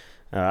Hugger.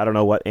 I don't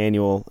know what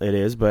annual it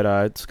is, but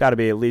it's got to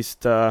be at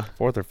least 4th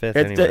or 5th.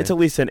 Anyway. It's at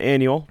least an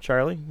annual,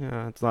 Charlie.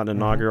 It's not an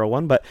inaugural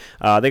one, but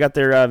they got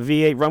their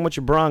V8 Run What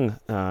You Brung.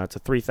 It's a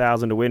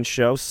 3,000 to win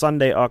show.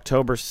 Sunday,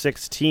 October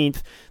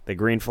 16th. The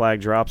green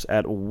flag drops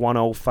at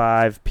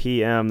 1:05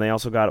 p.m. They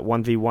also got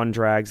 1v1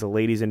 drags, the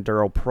Ladies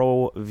Enduro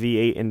Pro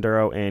V8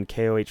 Enduro and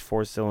KOH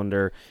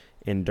 4-cylinder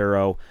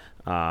Enduro.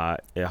 A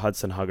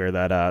Hudson Hugger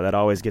that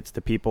always gets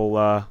the people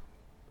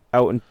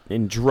out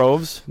in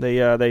droves.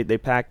 They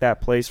pack that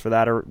place for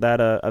that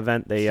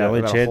event. The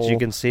only chance you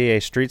can see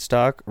a street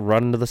stock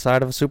run to the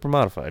side of a super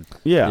modified.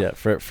 Yeah.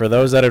 For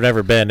those that have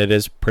never been, it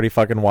is pretty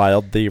fucking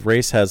wild. The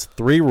race has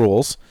 3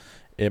 rules.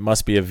 It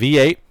must be a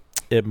V8.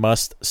 It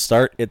must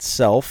start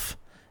itself,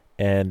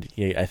 and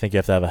I think you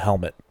have to have a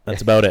helmet.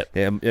 That's about it.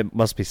 Yeah, it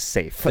must be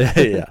safe.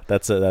 Yeah,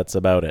 that's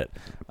about it.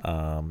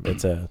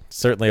 It's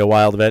certainly a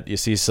wild event. You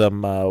see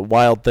some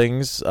wild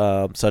things,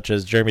 such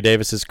as Jeremy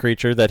Davis's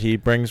creature that he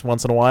brings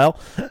once in a while.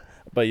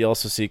 But you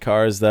also see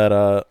cars that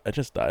I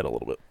just died a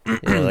little bit.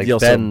 Yeah,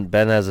 like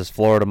Ben has his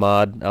Florida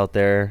mod out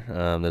there.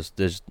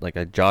 There's like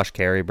a Josh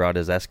Carey brought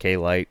his SK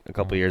Light a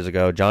couple years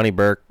ago. Johnny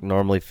Burke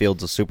normally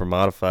fields a super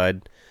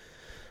modified.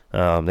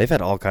 They've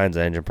had all kinds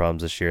of engine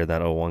problems this year,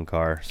 that 01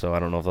 car, so I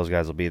don't know if those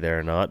guys will be there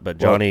or not. But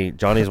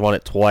Johnny's won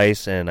it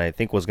twice, and I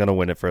think was going to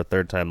win it for a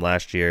 3rd time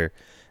last year,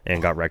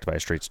 and got wrecked by a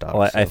street stop.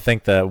 Well, I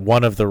think that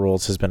one of the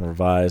rules has been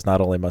revised.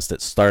 Not only must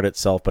it start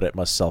itself, but it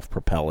must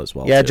self-propel as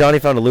well. Yeah, too. Johnny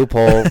found a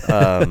loophole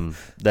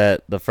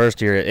that the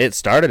first year it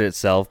started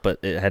itself, but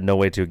it had no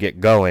way to get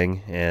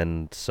going,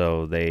 and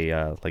so they,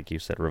 like you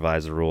said,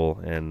 revised the rule.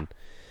 And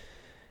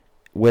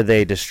with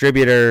a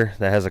distributor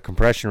that has a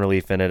compression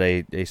relief in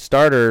it, a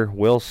starter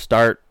will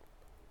start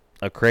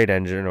a crate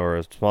engine or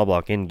a small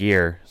block in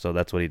gear. So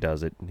that's what he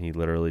does. He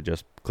literally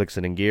just clicks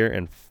it in gear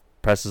and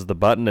presses the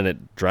button, and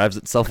it drives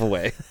itself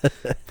away.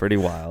 Pretty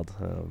wild.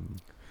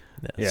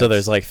 Yeah, so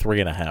there's like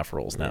 3.5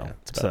 rules now.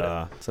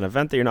 Yeah, it's an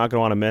event that you're not going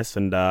to want to miss,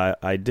 and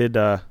I did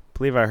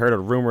believe I heard a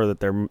rumor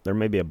that there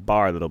may be a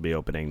bar that'll be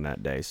opening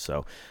that day.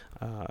 So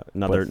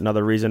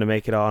another reason to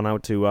make it on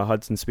out to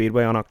Hudson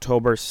Speedway on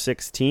October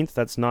 16th.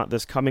 That's not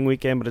this coming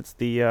weekend, but it's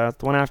the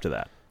one after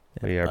that.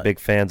 We are big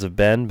fans of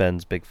Ben.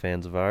 Ben's big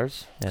fans of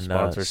ours. And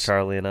sponsors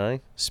Charlie and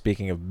I.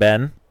 Speaking of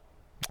Ben,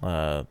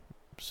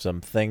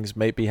 some things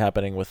might be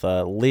happening with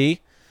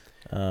Lee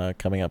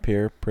coming up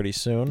here pretty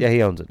soon. Yeah,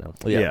 he owns it now.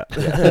 Yeah.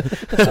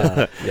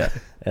 Yeah.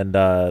 And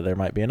there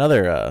might be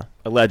another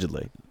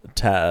allegedly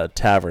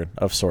tavern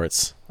of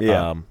sorts.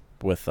 Yeah.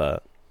 With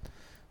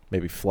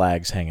maybe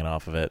flags hanging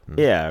off of it. And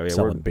we're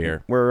selling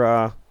beer.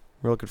 We're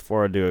looking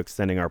forward to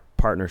extending our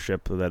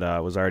partnership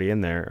that was already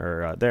in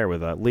there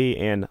with Lee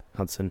and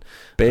Hudson.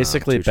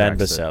 Basically, Ben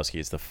Basowski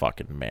is the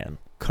fucking man.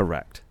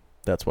 Correct.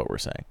 That's what we're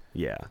saying.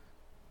 Yeah.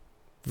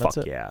 That's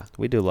Fuck it. yeah.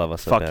 We do love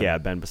us. Fuck Ben. yeah,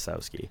 Ben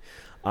Basowski.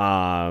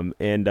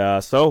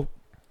 So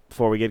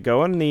before we get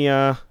going,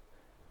 the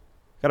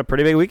got a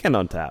pretty big weekend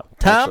on tap.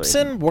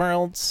 Thompson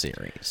World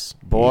Series.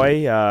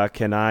 Boy,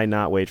 can I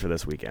not wait for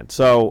this weekend.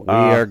 So We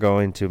are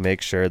going to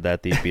make sure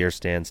that the beer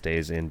stand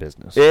stays in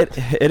business. It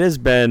has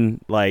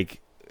been like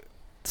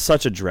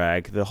such a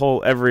drag. The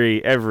whole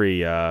every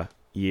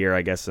year,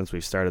 I guess, since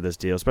we've started this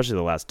deal, especially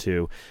the last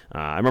two.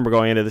 I remember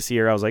going into this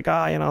year, I was like,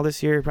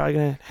 this year you're probably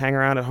gonna hang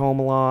around at home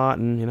a lot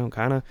and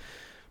kind of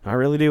not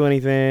really do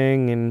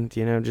anything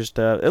and just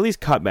at least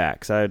cut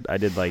back. 'Cause I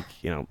did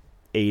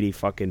 80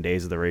 fucking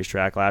days of the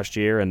racetrack last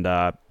year and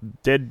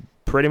did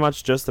pretty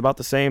much just about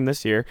the same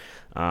this year.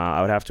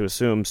 I would have to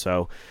assume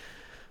so.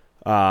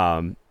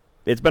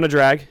 It's been a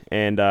drag,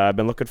 and I've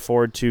been looking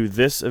forward to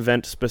this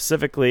event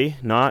specifically,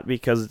 not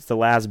because it's the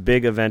last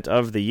big event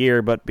of the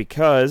year, but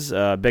because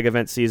big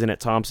event season at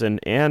Thompson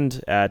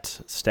and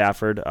at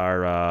Stafford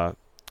are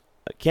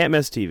can't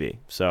miss TV.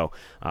 So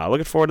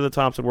looking forward to the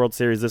Thompson World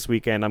Series this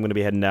weekend. I'm going to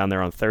be heading down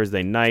there on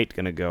Thursday night,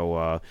 going to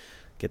go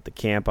get the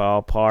camp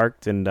all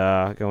parked and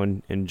go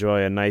and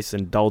enjoy a nice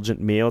indulgent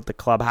meal at the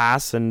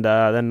clubhouse, and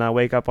then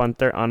wake up on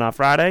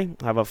Friday,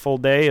 have a full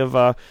day of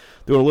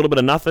doing a little bit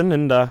of nothing,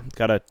 and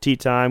got a tea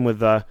time with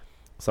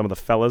some of the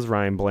fellas,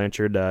 Ryan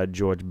Blanchard,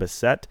 George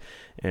Bissett,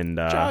 and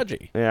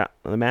Georgie. Yeah,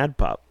 the Mad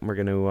Pup. We're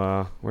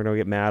gonna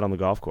get mad on the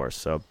golf course.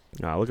 So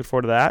looking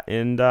forward to that,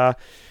 and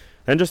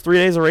then just 3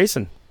 days of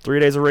racing. 3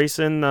 days of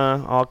racing,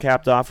 all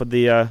capped off with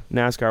the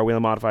NASCAR Wheel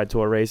and Modified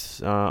Tour race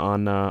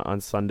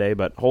on Sunday.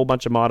 But a whole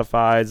bunch of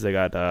modifieds. They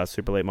got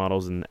super late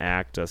models and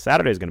ACT.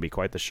 Saturday is going to be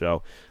quite the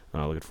show.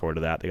 Looking forward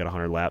to that. They got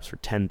 100 laps for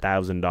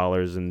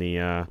 $10,000 in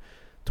the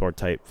tour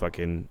type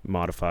fucking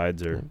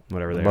modifieds or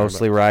whatever they are.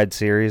 Mostly Ride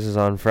Series is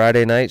on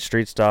Friday night.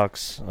 Street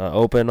Stocks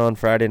open on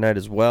Friday night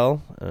as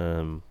well.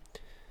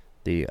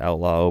 The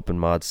Outlaw Open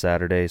mod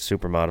Saturday.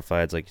 Super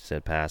modifieds, like you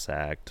said, Pass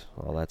Act,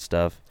 all that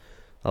stuff.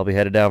 I'll be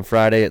headed down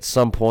Friday at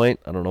some point.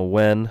 I don't know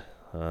when.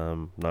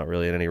 Not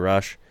really in any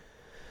rush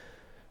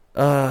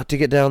to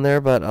get down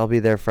there, but I'll be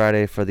there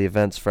Friday for the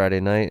events Friday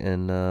night,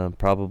 and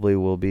probably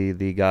will be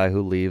the guy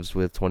who leaves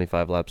with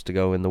 25 laps to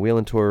go in the Wheel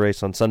and Tour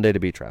race on Sunday to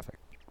beat traffic.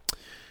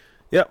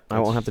 Yep,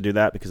 I won't have to do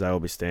that because I will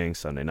be staying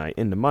Sunday night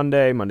into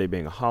Monday. Monday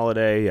being a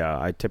holiday.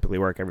 I typically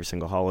work every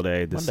single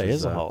holiday. Monday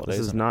is a holiday. This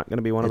is not going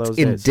to be one of those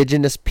days. It's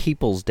Indigenous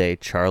Peoples Day,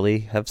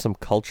 Charlie. Have some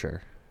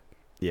culture.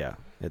 Yeah,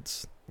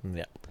 it's...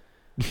 Yeah.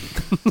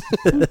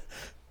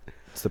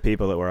 It's the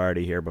people that were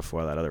already here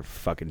before that other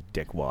fucking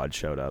dickwad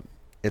showed up.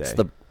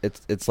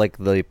 It's like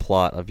the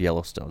plot of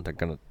Yellowstone. They're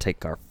gonna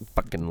take our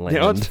fucking land.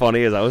 You know what's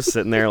funny is I was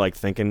sitting there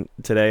thinking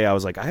today. I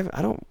was like, I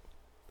don't.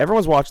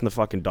 Everyone's watching the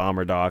fucking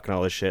Dahmer doc and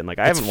all this shit, and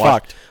I haven't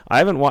watched. I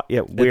haven't watched.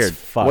 Yeah, weird.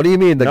 What do you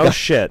mean? No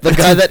shit. The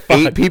guy that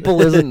ate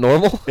people isn't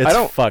normal.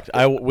 It's fucked.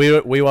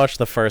 We watched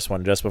the first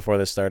one just before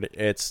this started.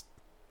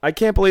 I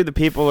can't believe the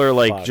people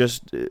are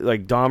just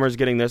Dahmer's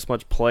getting this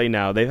much play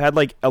now. They've had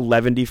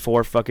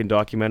 114 fucking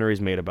documentaries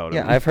made about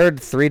him. Yeah, I've heard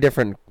 3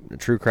 different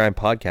true crime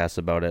podcasts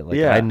about it.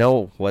 I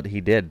know what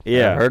he did.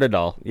 Yeah, I've heard it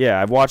all. Yeah,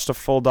 I've watched a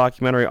full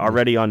documentary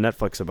already on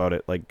Netflix about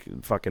it.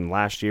 Fucking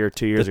last year,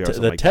 2 years ago.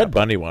 The Ted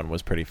Bundy one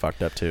was pretty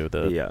fucked up too.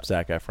 The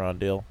Zac Efron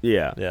deal.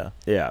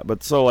 Yeah.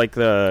 But so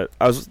I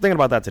was thinking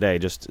about that today.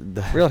 Just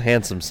the real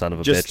handsome son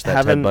of a bitch.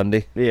 That Ted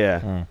Bundy.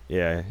 Yeah,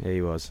 yeah,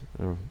 he was.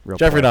 Real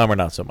Jeffrey Dahmer,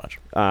 not so much.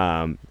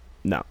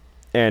 No.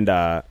 And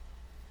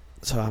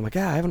so I'm like,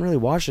 I haven't really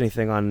watched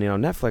anything on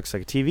Netflix,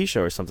 like a TV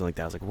show or something like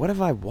that. I was like, what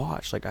have I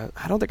watched? I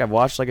don't think I've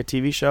watched a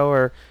TV show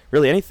or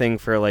really anything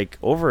for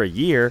over a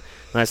year.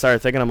 And I started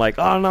thinking, I'm like,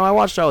 oh no, I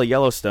watched all of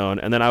Yellowstone.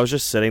 And then I was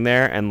just sitting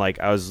there and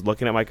I was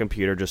looking at my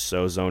computer just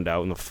so zoned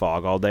out in the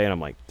fog all day. And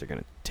I'm like, they're going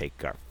to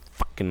take our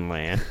fucking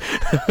land.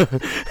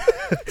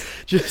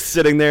 Just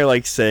sitting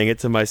there saying it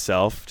to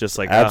myself, just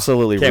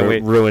absolutely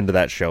ruined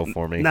that show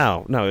for me.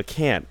 No, it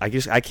can't. I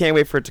can't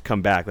wait for it to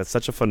come back. That's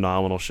such a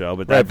phenomenal show,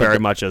 but that very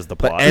much is the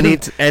plot. But any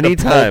the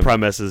time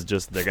premise is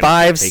just they're gonna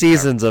 5 take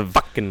seasons our of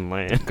fucking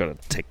land. Gonna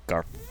take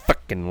our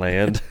fucking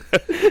land.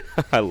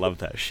 I love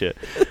that shit.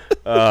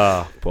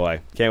 Oh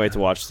boy, can't wait to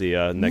watch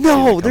the next.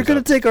 No, they're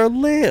gonna take our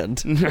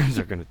land.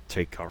 They're gonna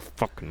take our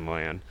fucking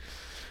land.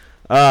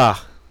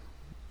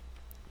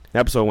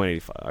 Episode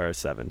 185 or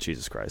 7.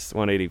 Jesus Christ,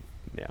 180.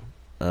 Yeah.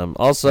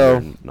 Also,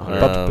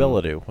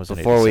 Bumpability was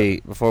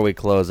before we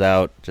close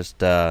out,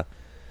 just I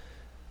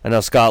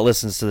know Scott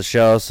listens to the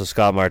show, so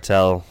Scott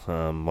Martell,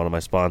 one of my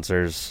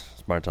sponsors,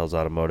 Martell's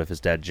Automotive. His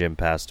dad Jim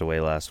passed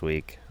away last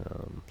week,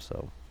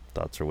 so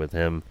thoughts are with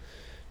him.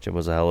 Jim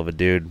was a hell of a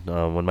dude.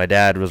 When my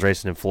dad was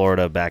racing in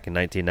Florida back in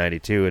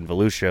 1992 in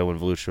Volusia, when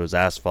Volusia was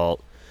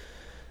asphalt.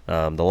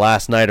 The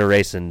last night of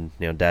racing,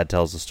 Dad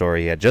tells the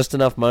story. He had just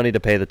enough money to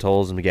pay the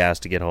tolls and the gas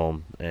to get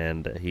home,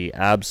 and he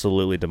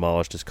absolutely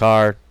demolished his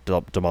car,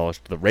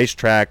 demolished the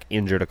racetrack,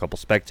 injured a couple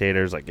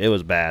spectators. It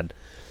was bad.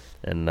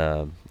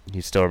 And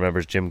he still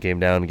remembers Jim came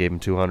down and gave him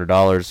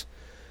 $200.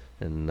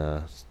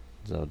 And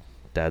so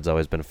Dad's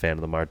always been a fan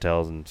of the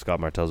Martells, and Scott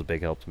Martell's a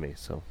big help to me.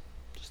 So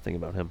just think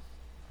about him.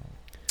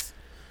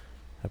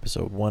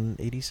 Episode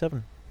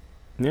 187.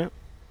 Yeah.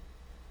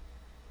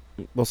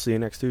 We'll see you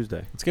next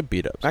Tuesday. Let's get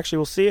beat ups. Actually,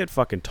 we'll see you at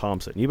fucking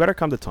Thompson. You better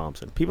come to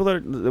Thompson. People that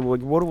are,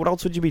 what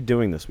else would you be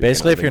doing this weekend?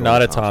 Basically, if other you're than not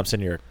going at to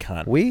Thompson, you're a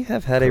cunt. We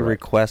have had a Correct.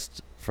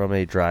 request from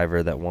a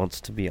driver that wants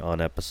to be on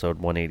episode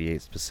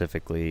 188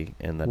 specifically,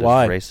 and that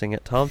Why? is racing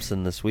at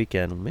Thompson this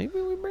weekend. Maybe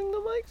we bring the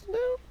mics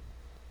down.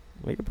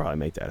 We could probably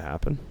make that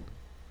happen.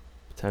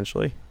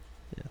 Potentially.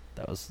 Yeah,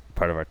 that was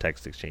part of our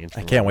text exchange. I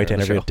from can't wait to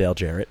earlier in the interview show. Dale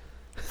Jarrett.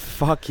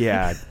 Fuck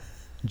yeah.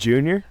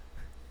 Junior?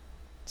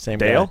 Same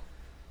Dale? guy.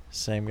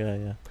 Same guy,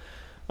 yeah.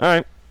 All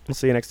right. We'll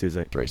see you next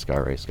Tuesday. Race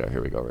car.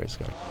 Here we go, race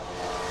car.